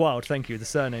 Zakk Wylde, thank you. The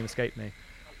surname escaped me.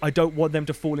 I don't want them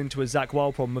to fall into a Zakk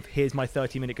Wylde problem of here's my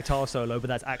 30-minute guitar solo, but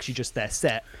that's actually just their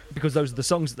set, because those are the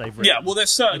songs that they've written. Yeah, well, they're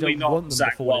certainly not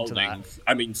Zakk Wylde.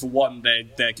 I mean, for one,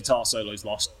 their guitar solo's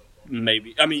lost.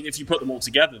 Maybe. I mean, if you put them all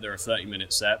together, they're a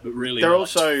 30-minute set, but really they're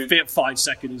also 5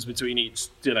 seconds between each,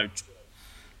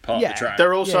 part of the track.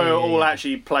 They're also all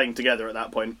actually playing together at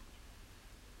that point.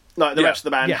 Like the rest of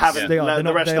the band haven't.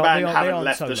 The rest of the band haven't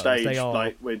left the stage. They are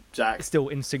like with Zakk, still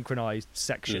in synchronized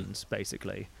sections,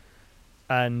 basically.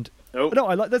 And no,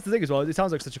 I like that's the thing as well. It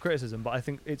sounds like such a criticism, but I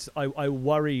think I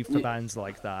worry for bands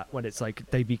like that when it's like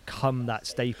they become that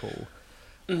staple.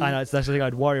 Mm-hmm. And that's the thing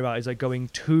I'd worry about, is like going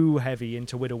too heavy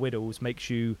into Widow Widows makes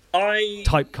you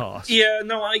typecast. Yeah,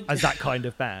 no, as that kind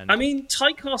of band. I mean,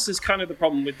 typecast is kind of the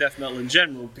problem with death metal in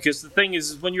general, because the thing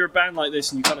is when you're a band like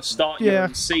this and you kind of start your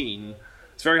own scene,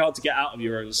 it's very hard to get out of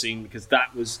your own scene, because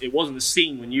it wasn't a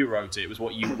scene when you wrote it, it was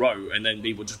what you wrote, and then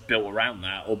people just built around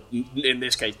that, or in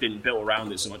this case didn't build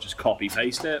around it so much as copy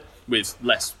paste it with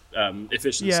less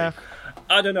efficiency. Yeah.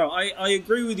 I don't know. I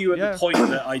agree with you at the point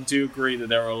that I do agree that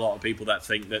there are a lot of people that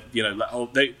think that,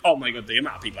 oh my god, the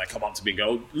amount of people that come up to me and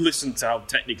go, listen to how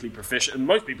technically proficient, and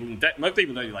most people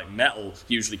don't like metal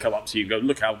usually come up to you and go,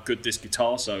 look how good this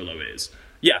guitar solo is.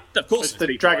 Yeah, of course. It's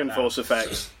the Dragon Force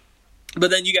effect. But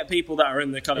then you get people that are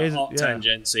in the kind of hot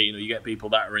tangent scene, or you get people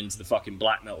that are into the fucking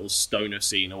black metal stoner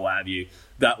scene or what have you,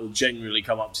 that will genuinely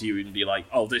come up to you and be like,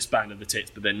 oh, this band are the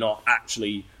tits, but they're not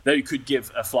actually... They could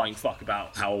give a flying fuck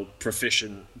about how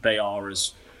proficient they are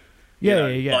as...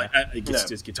 Like,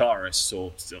 as guitarists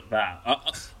or stuff like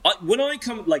that. When I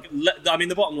come...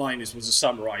 the bottom line was to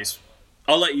summarise...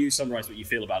 I'll let you summarise what you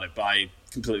feel about it, but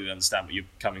completely understand where you're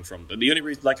coming from. But the only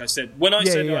reason, like I said, when I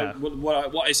said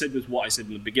what I said was what I said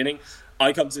in the beginning.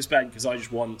 I come to this band because I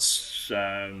just want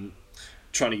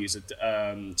trying to use it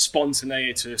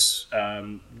spontaneous,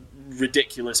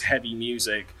 ridiculous, heavy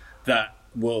music that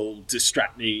will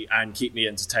distract me and keep me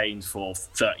entertained for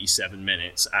 37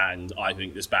 minutes. And I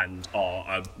think this band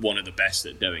are one of the best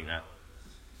at doing that.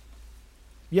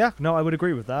 Yeah, no, I would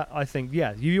agree with that. I think,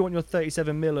 yeah, you want your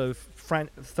 37 mil of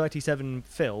 37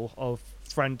 fill of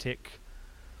frantic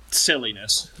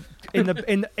silliness in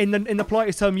the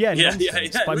politest term. Yeah,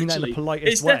 nonsense, but I mean that in the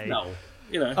politest it's way. Death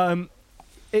Knell,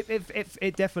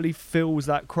 It definitely fills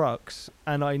that crux,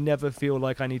 and I never feel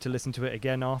like I need to listen to it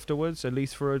again afterwards, at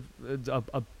least for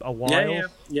a while.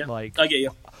 Yeah. Like, I get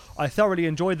you. I thoroughly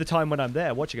enjoyed the time when I'm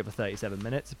there watching it for 37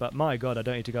 minutes, but my God, I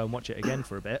don't need to go and watch it again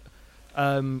for a bit.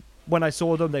 When I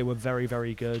saw them, they were very,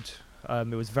 very good.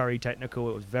 It was very technical.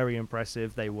 It was very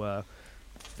impressive. They were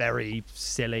very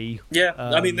silly. Yeah,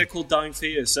 I mean, they're called Dying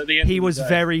Fetus. At the end he of was the day.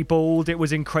 very bald. It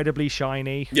was incredibly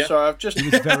shiny. Yeah. So I've just He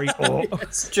was very...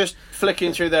 just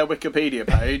flicking through their Wikipedia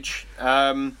page.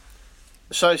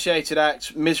 Associated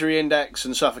acts, Misery Index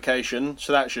and Suffocation.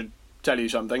 So that should tell you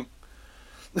something.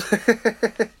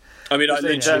 I mean,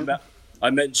 I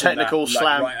mentioned technical that,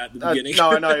 slam right at the beginning.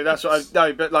 No, I know that's what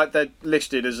but like they're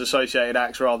listed as associated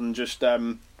acts rather than just.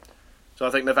 So I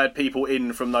think they've had people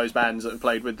in from those bands that have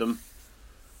played with them.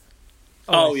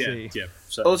 Oh I yeah, see. yeah.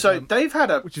 So, Also, they've had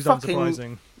a Which is fucking.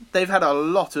 unsurprising. They've had a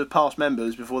lot of past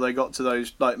members before they got to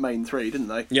those like main three, didn't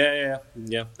they? yeah.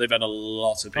 They've had a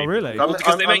lot of people. Oh, really? Well,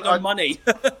 because they make no I'm- money.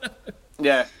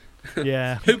 Yeah.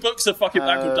 Yeah. Who books a fucking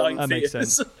band called Dying that makes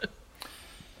Fetus? sense.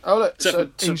 Oh look, So-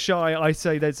 In Shy, I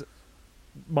say there's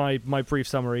my brief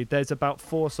summary. There's about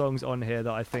 4 songs on here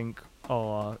that I think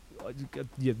are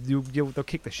they'll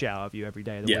kick the shit out of you every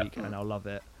day of the Yeah. week, and I'll love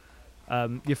it.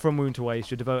 You're From Wound to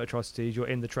Waste, your Devout Atrocities, you're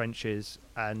In the Trenches,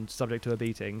 and Subject to a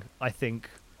Beating. I think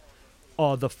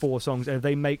are the 4 songs. And if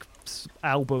they make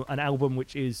an album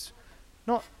which is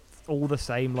not all the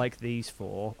same like these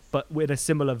 4, but with a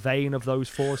similar vein of those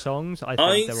 4 songs, I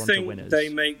think they're on to winners. They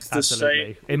make the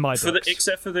Absolutely. same In my books.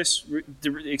 except for this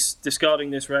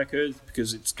discarding this record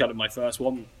because it's kind of my first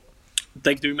one.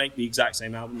 They do make the exact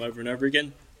same album over and over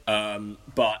again.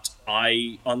 But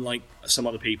I, unlike some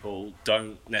other people,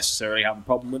 don't necessarily have a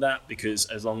problem with that because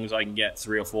as long as I can get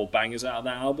 3 or 4 bangers out of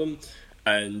that album,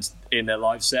 and in their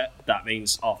live set, that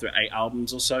means after 8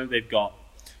 albums or so, they've got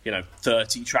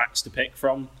 30 tracks to pick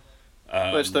from.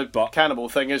 Well, it's the Cannibal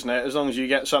thing, isn't it? As long as you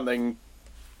get something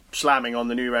slamming on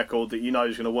the new record that you know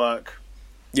is going to work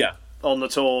Yeah. on the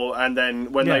tour, and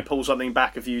then when Yeah. they pull something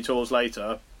back a few tours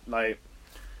later, like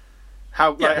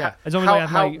As long as I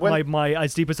have my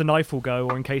As Deep as a Knife Will Go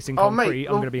or Encasing Concrete,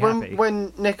 I'm going to be happy.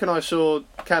 When Nick and I saw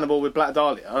Cannibal with Black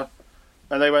Dahlia,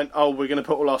 and they went, "Oh, we're going to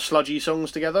put all our sludgy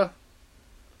songs together.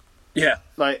 Yeah.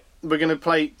 Like we're going to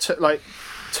play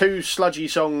 2 sludgy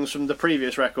songs from the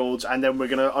previous records, and then we're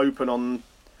going to open on.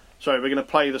 Sorry, we're going to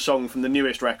play the song from the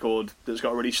newest record that's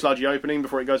got a really sludgy opening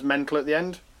before it goes mental at the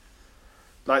end.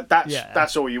 Like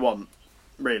that's all you want,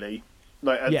 really.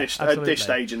 Like at this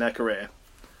stage in their career.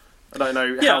 I don't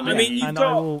know how many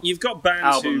you've got bands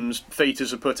albums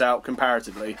Fetus have put out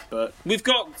comparatively, but we've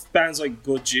got bands like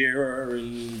Gojira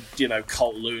and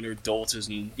Cult Lunar Daughters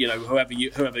and whoever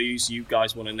you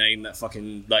guys want to name that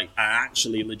fucking like are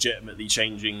actually legitimately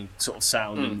changing sort of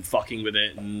sound and fucking with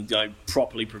it and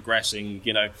properly progressing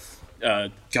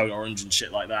Code Orange and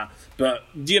shit like that. But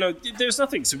there's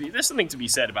nothing to be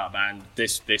said about a band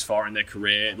this far in their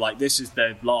career. Like this is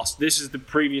the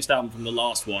previous album from the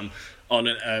last one on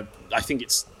I think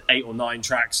it's 8 or 9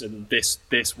 tracks, and this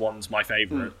one's my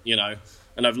favourite.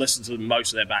 And I've listened to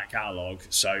most of their back catalogue,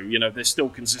 so they're still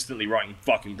consistently writing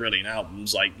fucking brilliant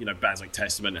albums, like bands like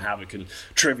Testament and Havoc and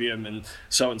Trivium and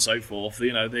so on and so forth.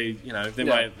 They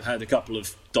might have had a couple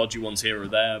of dodgy ones here or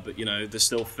there, but they're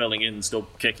still filling in, still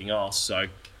kicking ass. So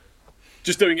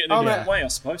just doing it in a different way, I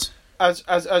suppose. As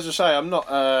I say, I'm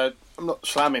not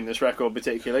slamming this record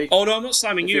particularly. Oh no, I'm not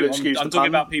slamming you. I'm talking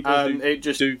about people who it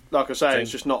just do like I say, things.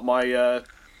 it's just not my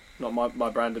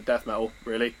brand of death metal,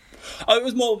 really. Oh, it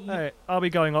was more. Hey, I'll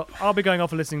be going off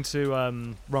and listening to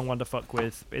Wrong One to Fuck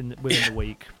With within the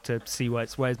week to see where the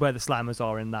slammers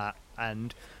are in that,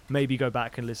 and maybe go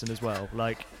back and listen as well.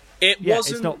 Like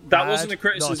wasn't a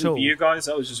criticism not at for all. you guys.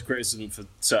 That was just a criticism for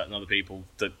certain other people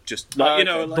that just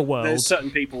the world. There's certain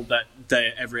people that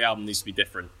every album needs to be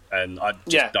different, and I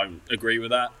just don't agree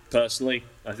with that personally.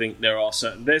 I think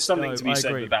there's something to be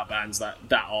said agree. about bands that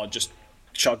are just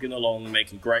chugging along,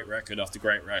 making great record after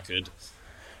great record,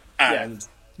 and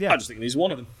I just think he's one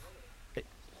of them.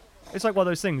 It's like one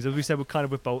of those things, as we said,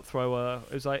 with Bolt Thrower.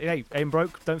 It was like, hey, aim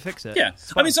broke, don't fix it. Yeah,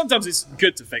 It's I mean, fine. sometimes it's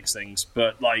good to fix things,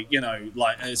 but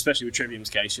especially with Trivium's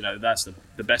case, that's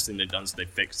the best thing they've done is they've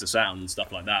fixed the sound and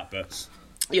stuff like that. But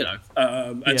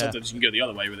and Yeah. sometimes you can go the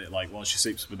other way with it, like She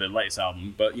Sleeps with their latest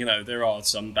album. But there are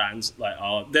some bands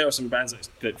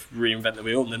that reinvent the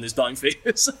wheel, and then there's Dying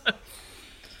Fears.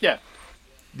 Yeah.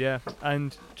 Yeah,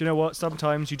 and do you know what?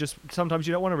 Sometimes you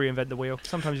don't want to reinvent the wheel.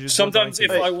 Sometimes you just Sometimes if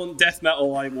want I want death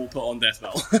metal, I will put on death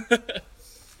metal.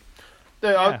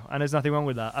 yeah, and there's nothing wrong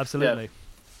with that. Absolutely.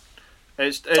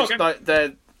 It's Okay. like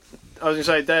they're. I was gonna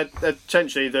say they're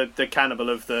essentially the cannibal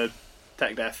of the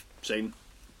tech death scene.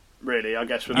 Really, I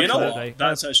guess. You know Absolutely. what?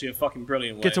 That's actually a fucking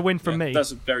brilliant way. Gets a win from me.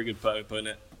 That's a very good way of putting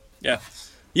it. Yeah.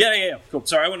 Cool.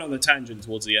 Sorry, I went on a tangent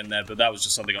towards the end there, but that was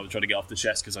just something I was trying to get off the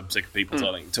chest because I'm sick of people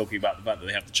talking about the fact that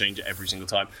they have to change it every single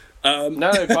time.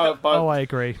 No, I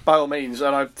agree. by all means,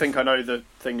 and I think I know the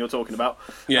thing you're talking about.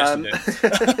 Yes, you do.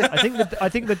 I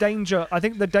think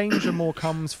the danger more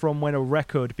comes from when a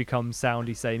record becomes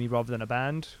soundy samey rather than a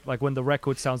band. Like when the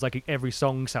record sounds like every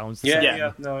song sounds the same.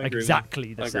 Yeah. No, I agree with exactly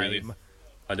you. the I agree with you. same.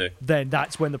 I do. Then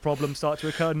that's when the problems start to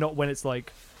occur, not when it's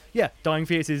like, Dying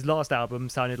Fears' last album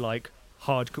sounded like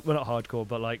hardcore, well, not hardcore,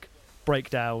 but like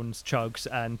breakdowns, chugs,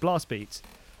 and blast beats.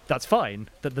 That's fine.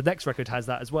 That the next record has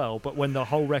that as well. But when the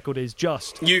whole record is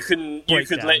just You could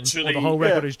breakdowns, literally or the whole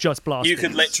record is just blast you beats.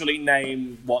 could literally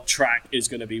name what track is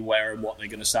going to be where and what they're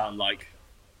going to sound like.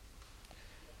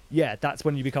 Yeah, that's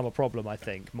when you become a problem, I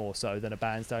think, more so than a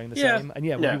band sounding the Yeah. same. And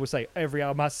when Yeah. people say every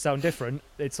album has to sound different,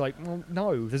 it's like, well,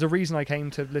 no. There's a reason I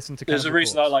came to listen to There's a Cannibal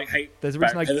reason Corpse. I like hate. There's a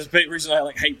reason There's a big reason I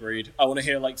like Hatebreed. I want to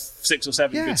hear like 6 or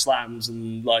 7 Yeah. good slams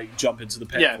and like jump into the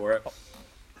pit Yeah. for it.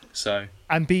 So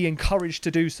And be encouraged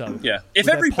to do so. yeah, if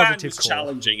With every their band positive was core.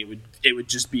 challenging, it would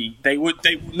just be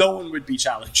no one would be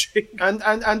challenging. And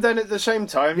then at the same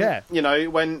time, Yeah.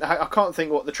 when I can't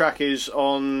think what the track is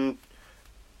on.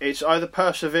 It's either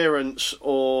Perseverance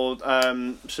or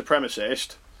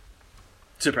Supremacist.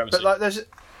 Supremacy. But like there's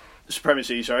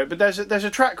Supremacy, sorry. But there's a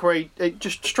track where it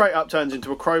just straight up turns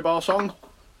into a Crowbar song.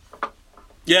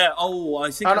 Yeah. Oh,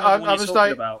 I think And I know what I you're was talking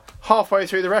like, about. halfway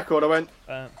through the record, I went,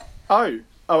 oh,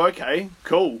 okay,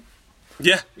 cool.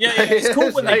 Yeah. It's cool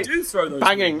when they Like, do throw those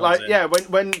Banging, weird ones like, in. yeah,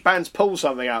 when bands pull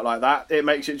something out like that, it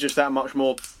makes it just that much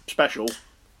more special.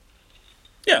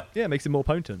 Yeah. Yeah, it makes it more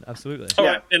potent. Absolutely. All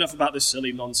Yeah. right, enough about this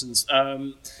silly nonsense.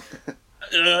 Alex,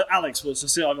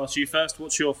 I've asked you first.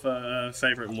 What's your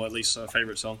favourite and what least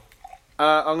favourite song?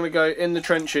 I'm going to go In the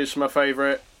Trenches for my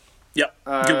favourite. Yep,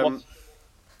 good one.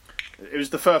 It was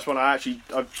the first one I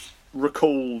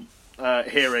recall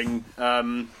hearing.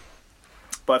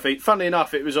 But I think, funnily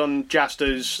enough, it was on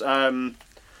Jasta's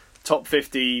top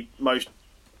 50 most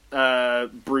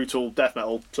brutal death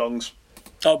metal songs.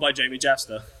 Oh, by Jamie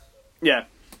Jasta. Yeah.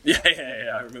 Yeah,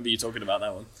 I remember you talking about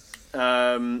that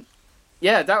one.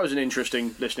 Yeah, that was an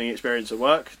interesting listening experience at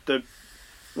work.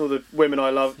 All the women I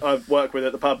work with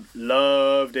at the pub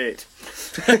loved it.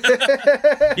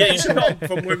 Yeah, you should go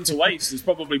From Womb to Waist. It's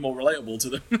probably more relatable to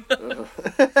them.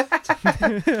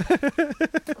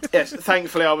 Yes,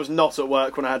 thankfully I was not at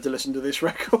work when I had to listen to this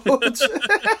record.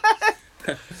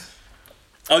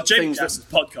 Oh, Jamie Things that- Jasta's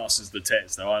podcast is the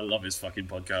tits, though. I love his fucking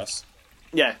podcast.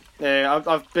 Yeah,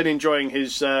 I've been enjoying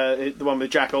his the one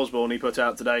with Jack Osborne he put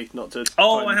out today. Not to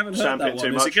Oh, try and I haven't heard sample that it one.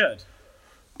 too Is it much. good?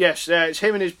 Yes, it's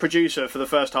him and his producer for the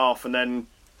first half, and then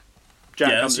Jack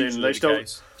Yeah, comes that's in. usually the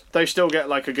case. They still get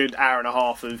like a good hour and a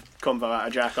half of convo out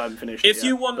of Jack. I haven't finished. If it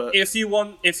you yet, want, but- if you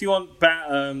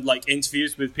want, like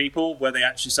interviews with people where they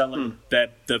actually sound like they're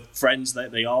the friends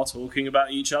that they are talking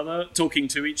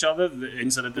to each other,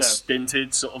 instead of the Yeah.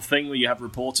 stinted sort of thing where you have a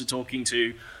reporter talking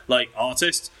to like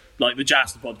artists. Like the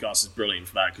Jasta podcast is brilliant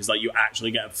for that because like you actually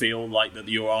get a feel like that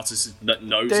your artist that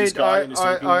knows this Dude, guy and is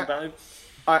talking about him.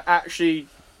 I actually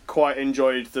quite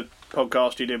enjoyed the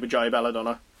podcast he did with Joey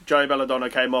Belladonna. Joey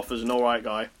Belladonna came off as an alright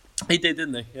guy. He did,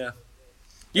 didn't he? Yeah.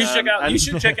 You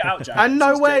should check it out, Jack. And It's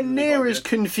nowhere genuinely near quite as good.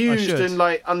 confused I should. and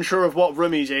like unsure of what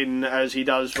room he's in as he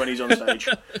does when he's on stage.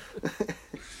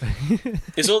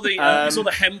 It's all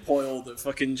the hemp oil that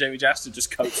fucking Jamie Jasta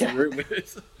just coats the room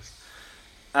with.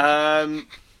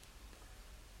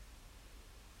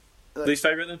 Least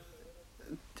favourite then?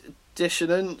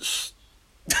 Dissidence.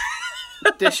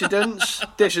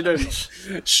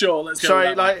 Sure, let's go. Sorry,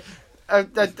 with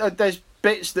that like there's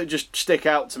bits that just stick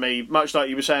out to me, much like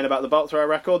you were saying about the Bolt Thrower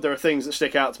record. There are things that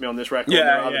stick out to me on this record. one.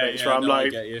 there are other bits where I'm I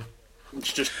like, get you.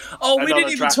 it's just. Oh, we another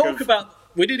didn't even track talk of- about.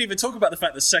 We didn't even talk about the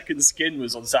fact that Second Skin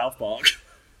was on South Park.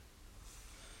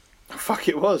 Fuck,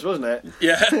 it was, wasn't it?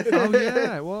 Yeah, Oh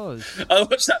yeah, it was. I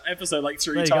watched that episode like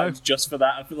 3 There you times go. just for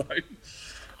that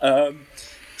alone.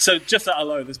 So just that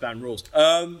alone, this band rules.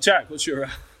 Jack, what's your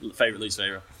favourite, least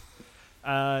favourite?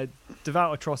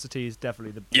 Devout Atrocity is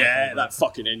definitely the Yeah, favourite. that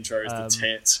fucking intro is the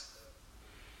tits.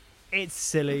 It's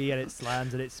silly and it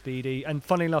slams and it's speedy. And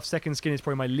funnily enough, Second Skin is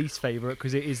probably my least favourite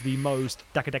because it is the most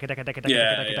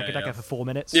dakka for 4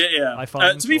 minutes. Yeah. I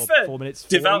find To be or fair, 4 minutes.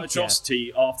 Devout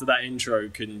Atrocity after that intro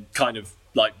can kind of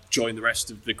like join the rest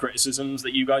of the criticisms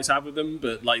that you guys have with them,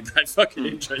 but like that fucking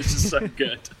intro is just so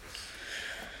good.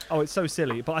 Oh, it's so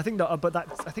silly. But I think I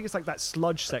think it's like that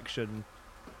sludge section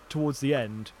towards the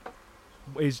end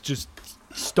is just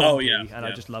stompy, and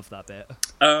I just love that bit.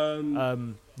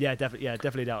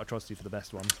 Definitely Devout Atrocity for the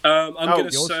best one. I'm going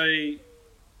to say.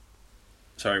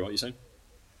 Sorry, what are you saying?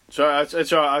 Sorry,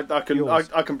 it's all right.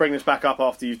 I can bring this back up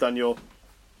after you've done your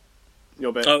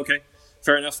bit. Oh, okay.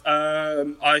 Fair enough.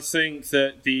 I think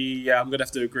that I'm going to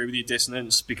have to agree with you,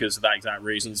 Dissonance, because of that exact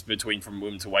reasons between From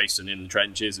Womb to Waste and In the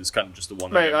Trenches is kind of just the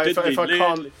one. Mate, if I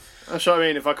can't, that's what I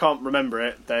mean. If I can't remember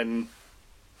it, then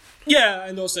yeah,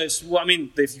 and also if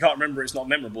you can't remember, it's not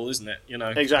memorable, isn't it? You know,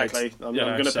 exactly. I'm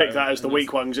going to pick that as the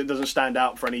weak one because it doesn't stand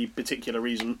out for any particular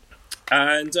reason.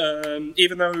 And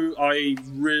even though I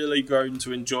really grown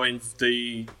to enjoy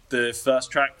the first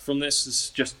track from this,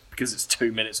 is just because it's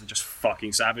 2 minutes of just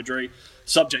fucking savagery.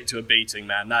 Subject to a Beating,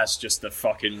 man, that's just the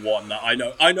fucking one that I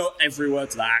know every word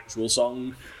to the actual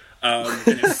song, and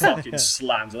it fucking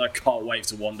slams, and I can't wait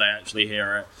to one day actually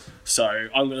hear it. So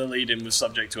I'm going to lead in with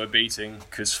Subject to a Beating,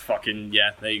 because fucking,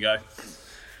 yeah, there you go.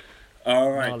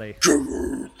 Alright.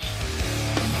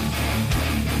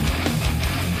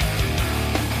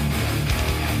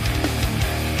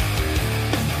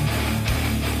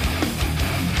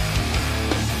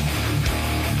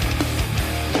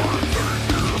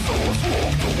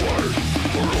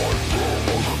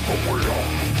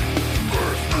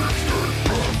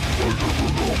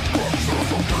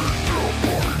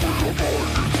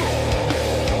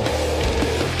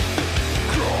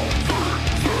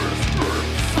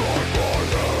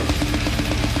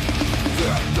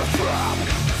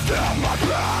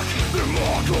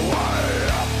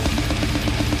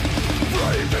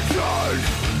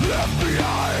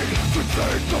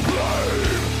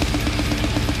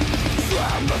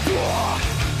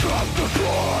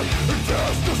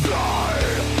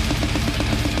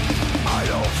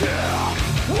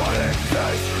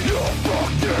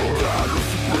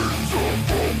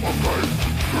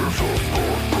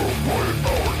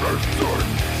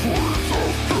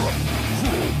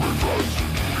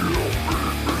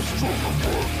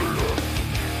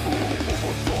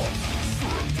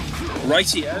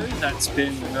 Rightio, that's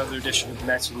been another edition of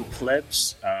Metal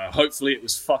Plebs. Hopefully it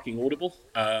was fucking audible.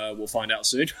 We'll find out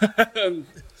soon.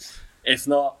 If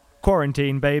not...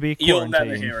 Quarantine, baby. Quarantine. You'll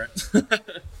never hear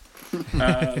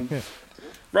it.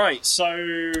 Right, so...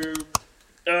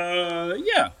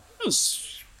 yeah, that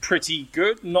was pretty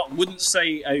good. Wouldn't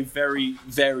say a very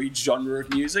varied genre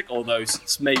of music, although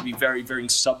it's maybe very varying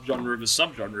subgenre of a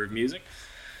subgenre of music.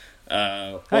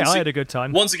 I had a good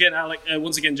time. Once again,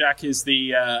 Jack is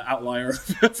the outlier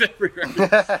of every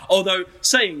record. Although,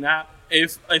 saying that,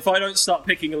 if I don't start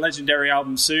picking a legendary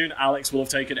album soon, Alex will have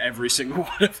taken every single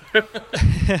one of them.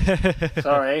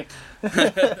 Sorry.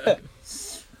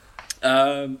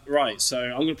 Right, so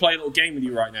I'm going to play a little game with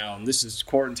you right now, and this is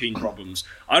Quarantine Problems.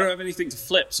 I don't have anything to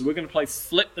flip, so we're going to play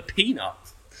Flip the Peanut.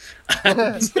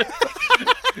 And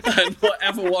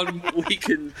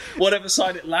whatever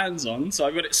side it lands on, so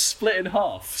I've got it split in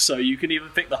half, so you can either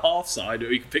pick the half side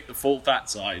or you can pick the full fat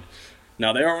side.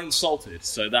 Now they are unsalted,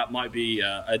 so that might be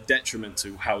a detriment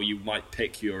to how you might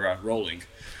pick your rolling,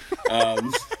 but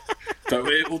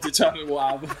it will determine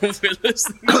what album we're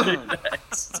listening to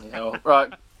next. Yeah,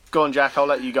 right, go on, Jack, I'll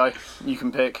let you go. You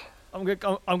can pick. I'm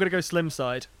gonna go slim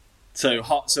side. So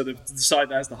the side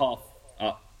that has the half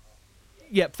up.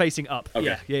 Yep, facing up.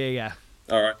 Okay. Yeah.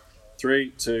 All right.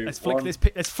 3, 2, Let's 1.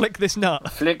 flick this nut.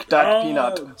 Flick that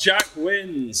peanut. Jack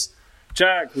wins.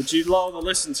 Jack, would you rather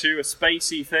listen to a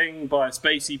spacey thing by a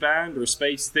spacey band or a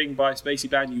space thing by a spacey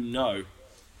band you know?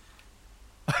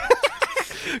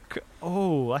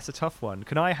 Oh, that's a tough one.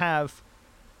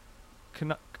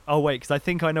 Oh, wait, because I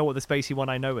think I know what the spacey one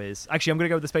I know is. Actually, I'm going to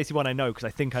go with the spacey one I know because I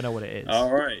think I know what it is.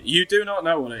 All right. You do not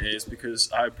know what it is because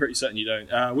I'm pretty certain you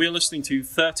don't. We're listening to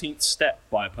 13th Step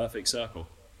by Perfect Circle.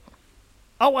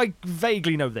 Oh, I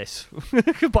vaguely know this, but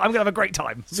I'm going to have a great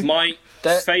time. It's my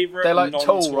favourite they're like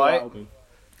non-Tool Tool, right? album.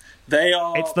 They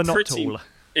are It's the not Tool.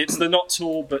 It's the not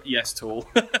Tool, but yes, Tool.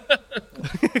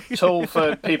 Tool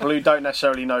for people who don't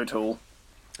necessarily know Tool.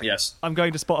 Yes. I'm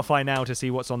going to Spotify now to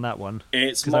see what's on that one.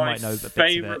 It's 'cause my I might know bits of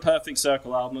favourite it. Perfect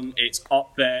Circle album. It's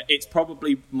up there. It's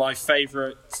probably my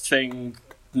favourite thing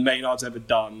Maynard's ever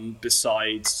done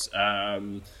besides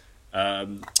Anima.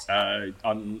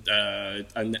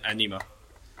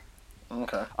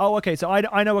 Okay. Oh, okay. So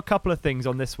I know a couple of things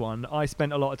on this one. I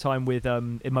spent a lot of time with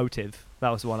Emotive. That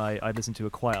was the one I listened to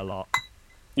quite a lot.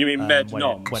 You mean Med when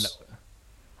Noms?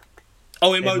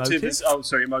 Oh, Emotive Emotive? is. Oh,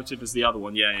 sorry, Emotive is the other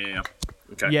one. Yeah.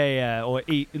 Okay. Yeah. Or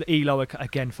E lower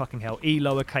again. Fucking hell. E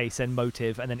lowercase and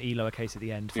Motive, and then E lowercase at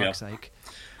the end. Fuck's sake.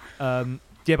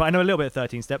 Yeah, but I know a little bit of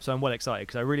 13 Steps, so I'm well excited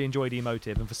because I really enjoyed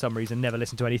Emotive, and for some reason never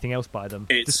listened to anything else by them,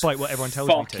 despite what everyone tells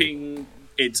me to.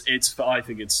 It's. I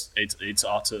think it's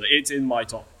utter. It's in my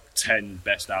top 10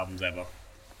 best albums ever.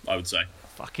 I would say.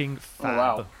 Fucking fab. Oh,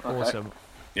 wow. Okay. Awesome.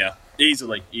 Yeah,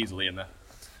 easily in there.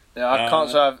 Yeah, I can't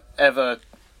say I've ever.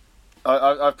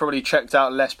 I've probably checked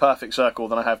out less Perfect Circle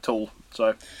than I have Tool.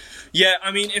 So. Yeah,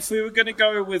 I mean, if we were going to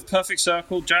go with Perfect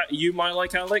Circle, Jack, you might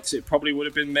like Alex. It probably would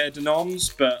have been Mayor de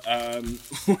Noms, but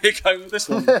we're going with this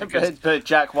one but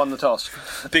Jack won the toss.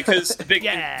 because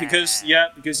Jack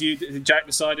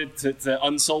decided that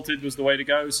Unsalted was the way to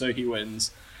go, so he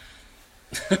wins.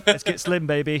 Let's get slim,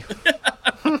 baby.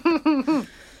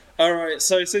 All right,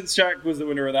 so since Jack was the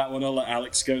winner of that one, I'll let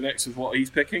Alex go next with what he's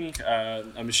picking.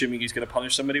 I'm assuming he's going to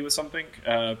punish somebody with something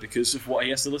because of what he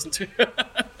has to listen to.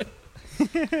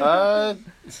 I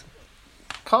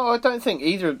don't think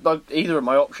either of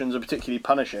my options are particularly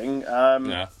punishing.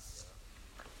 Yeah.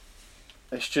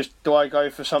 It's just, do I go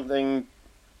for something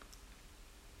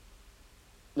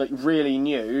like really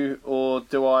new, or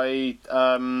do I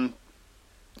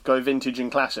go vintage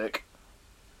and classic?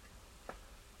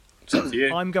 It's up to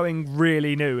you. I'm going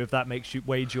really new, if that makes you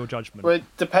wage your judgment. Well, it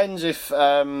depends if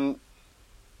how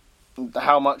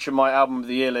much of my album of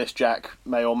the year list Jack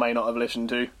may or may not have listened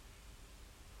to.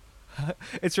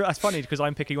 It's funny because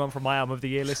I'm picking one from my album of the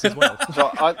year list as well. So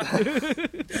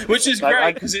Which is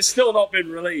great because it's still not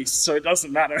been released, so it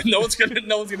doesn't matter. No one's gonna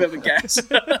ever guess.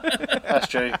 That's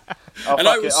true. And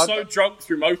I was so drunk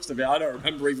through most of it, I don't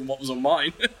remember even what was on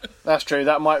mine. That's true.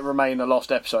 That might remain a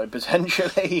lost episode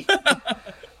potentially.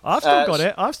 I've still got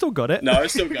it. I've still got it. No,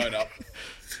 it's still going up.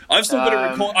 I've still got to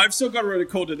record. I've still got to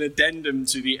record an addendum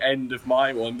to the end of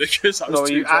my one because I was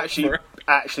too you drunk for it.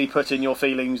 actually put in your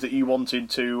feelings that you wanted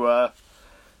to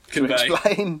Convey.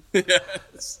 explain.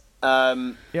 Yes.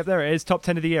 Yep, there it is. Top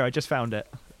 10 of the year. I just found it.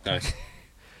 Nice.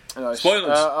 Nice.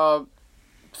 Spoilers.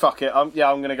 Fuck it. I'm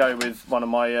going to go with one of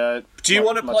my. Do you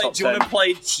want to play? top Do you want 10. to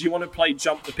play? Do you want to play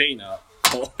Jump the Peanut?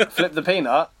 Or Flip the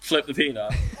Peanut? Flip the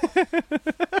Peanut.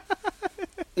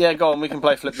 Yeah, go on. We can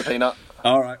play Flip the Peanut.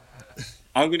 All right.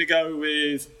 I'm going to go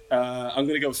with. I'm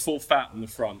going to go with Full Fat in the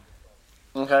front.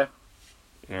 Okay.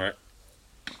 All right.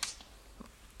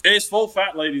 It's Full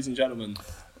Fat, ladies and gentlemen.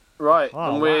 Right.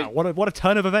 Oh, and wow. What a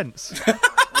turn of events.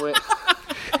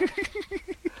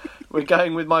 we're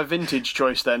going with my vintage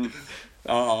choice then.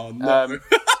 Oh no.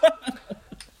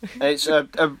 It's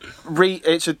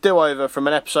it's a do-over from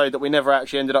an episode that we never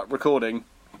actually ended up recording.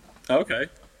 Okay.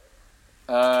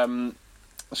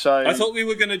 So I thought we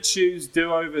were going to choose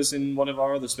do-overs in one of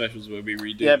our other specials where we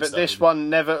redo. yeah, but this one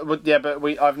never. Yeah, but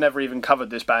I've never even covered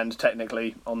this band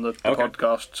technically on the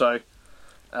podcast. So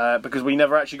because we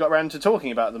never actually got around to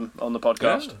talking about them on the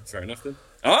podcast. Yeah, fair enough then.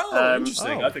 Oh,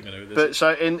 interesting. oh. I think I know who this But is.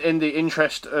 so in the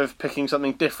interest of picking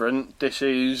something different, this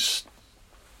is.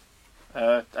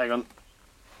 Hang on.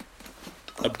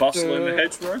 A bustle in the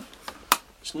hedgerow?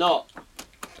 It's not.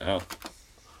 Oh. Is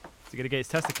he going to get his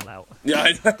testicle out? Yeah,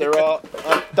 I know. There are.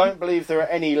 I don't believe there are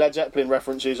any Led Zeppelin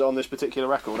references on this particular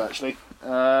record, actually.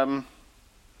 When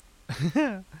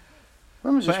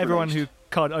was For this everyone released? who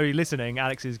can't only listening,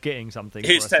 Alex is getting something.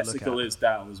 His for us to look testicle at, is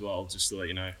down as well, just to let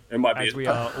you know. It might be. as we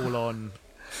are all on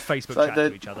Facebook So chat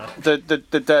to each other.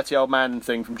 the dirty old man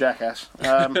thing from Jackass.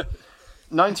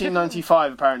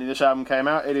 1995, apparently, this album came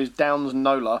out. It is Downs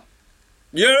Nola.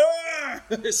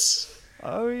 Yes!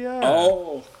 Oh yeah.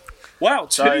 Oh. Wow,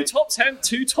 So-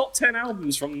 two top 10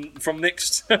 albums from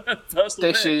Nick's personal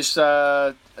This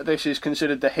pick. is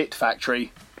considered the hit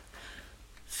factory.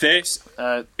 This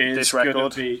This is going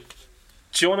record. to be...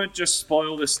 Do you want to just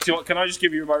spoil this? Can I just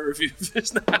give you my review of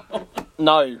this now?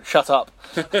 No, shut up.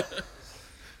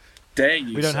 Dare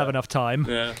you, We don't sir. have enough time.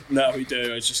 Yeah, no, we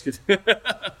do. It's just gonna,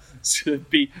 it's gonna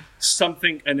be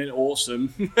something and then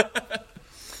awesome.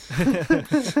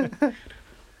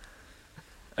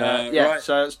 Yeah, right,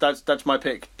 so that's my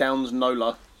pick. Downs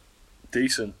Nola.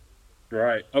 decent.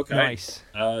 Right, okay. Nice.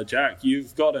 Jack,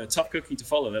 you've got a tough cookie to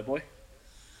follow there, boy.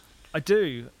 I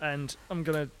do, and I'm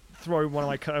going to throw one of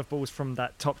my curveballs from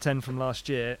that top 10 from last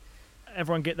year.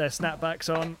 Everyone get their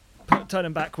snapbacks on, turn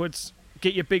them backwards,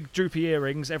 get your big droopy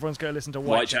earrings. Everyone's going to listen to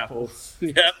Whitechapel.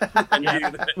 Yep. And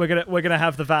you, We're gonna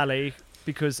have the Valley.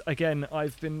 because again,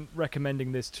 I've been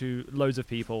recommending this to loads of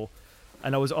people,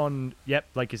 and I was on,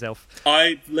 like yourself.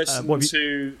 I listened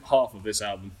to half of this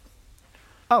album.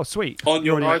 Oh, sweet! On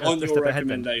your a step ahead then.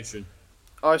 recommendation.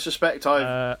 I suspect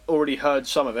I've already heard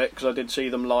some of it because I did see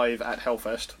them live at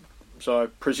Hellfest, so I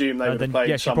presume they would have played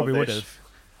yes, some you probably of would this.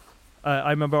 have. I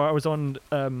remember I was on.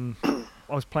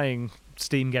 I was playing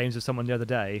Steam games with someone the other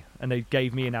day, and they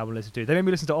gave me an album to listen to. They made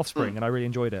me listen to Offspring, and I really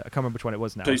enjoyed it. I can't remember which one it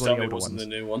was now. Please it was tell one me of it the older wasn't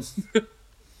ones. the new one.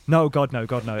 No, God, no.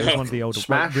 It was one of the older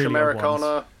Smash, really old Americana.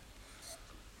 ones.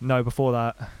 No, before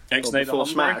that. X-Nay the Before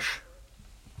Hombre? Smash.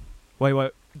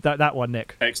 Wait. That one,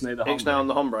 Nick. X-Nay the Hombre. X-Nay on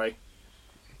the Hombre.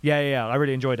 Yeah. I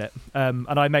really enjoyed it. And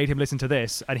I made him listen to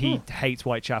this, and he hates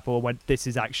Whitechapel and went, this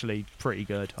is actually pretty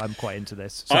good. I'm quite into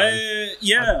this. So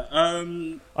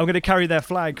I'm going to carry their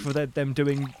flag for them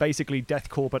doing basically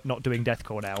deathcore, but not doing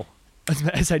deathcore now,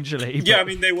 essentially. Yeah, But I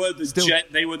mean, they were the still-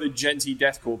 they were the genty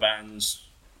deathcore bands,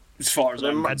 as far as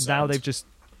I'm and concerned. now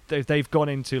they've gone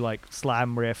into like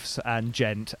slam riffs and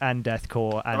gent and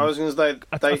deathcore. And I was going to say,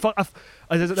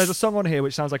 there's a song on here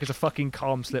which sounds like it's a fucking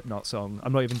Calm Slipknot song.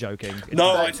 I'm not even joking. It's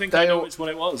No, They- I think they I know all- which one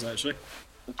it was, actually.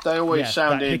 they always that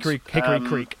sounded... Hickory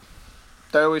Creek.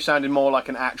 They always sounded more like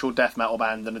an actual death metal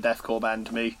band than a deathcore band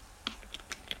to me.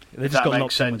 They just that got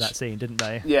makes locked in with sense. that scene, didn't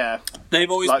they? Yeah.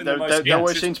 They've always Like, been the most... there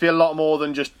always seems to be a lot more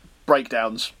than just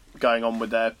breakdowns going on with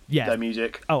their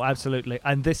music. Oh, absolutely.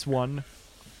 And this one,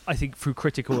 I think through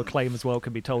critical acclaim as well,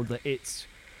 can be told that it's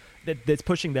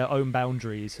pushing their own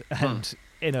boundaries and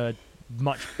in a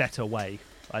much better way,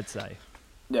 I'd say.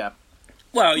 Yeah.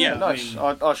 Well, yeah. Nice.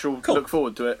 I mean, I shall look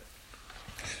forward to it.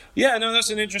 yeah, no, that's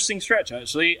an interesting stretch,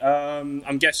 actually.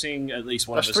 I'm guessing at least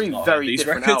one That's of us has three not heard very these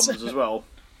different records. albums as well.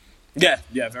 Yeah,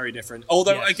 very different.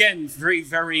 Although, Yes. again,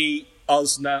 very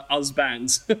us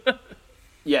bands.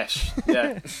 Yes.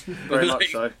 Yeah. Very Like,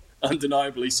 much so.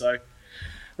 Undeniably so.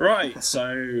 Right,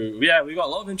 so, yeah, we've got a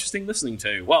lot of interesting listening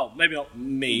to. Well, maybe not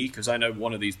me, because I know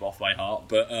one of these off by heart,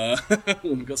 but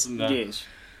we've got some... Yes.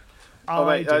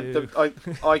 I do.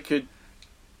 I could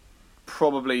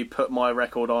probably put my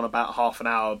record on about half an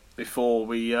hour before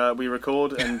we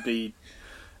record and be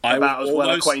about as well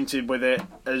acquainted with it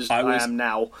as I am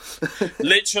now.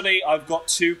 Literally, I've got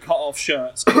 2 cut-off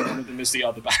shirts, and one of them is the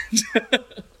other band.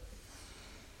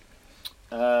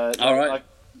 All right. I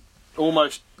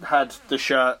almost had the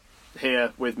shirt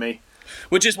here with me.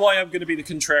 Which is why I'm going to be the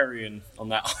contrarian on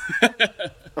that.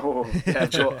 Oh, yeah,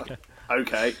 sure.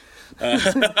 Okay.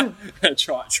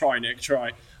 Try, Nick,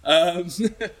 try.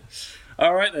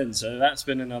 All right, then. So that's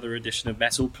been another edition of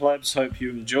Metal Plebs. Hope you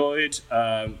enjoyed.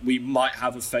 We might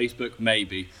have a Facebook,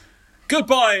 maybe.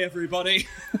 Goodbye, everybody.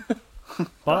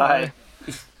 Bye.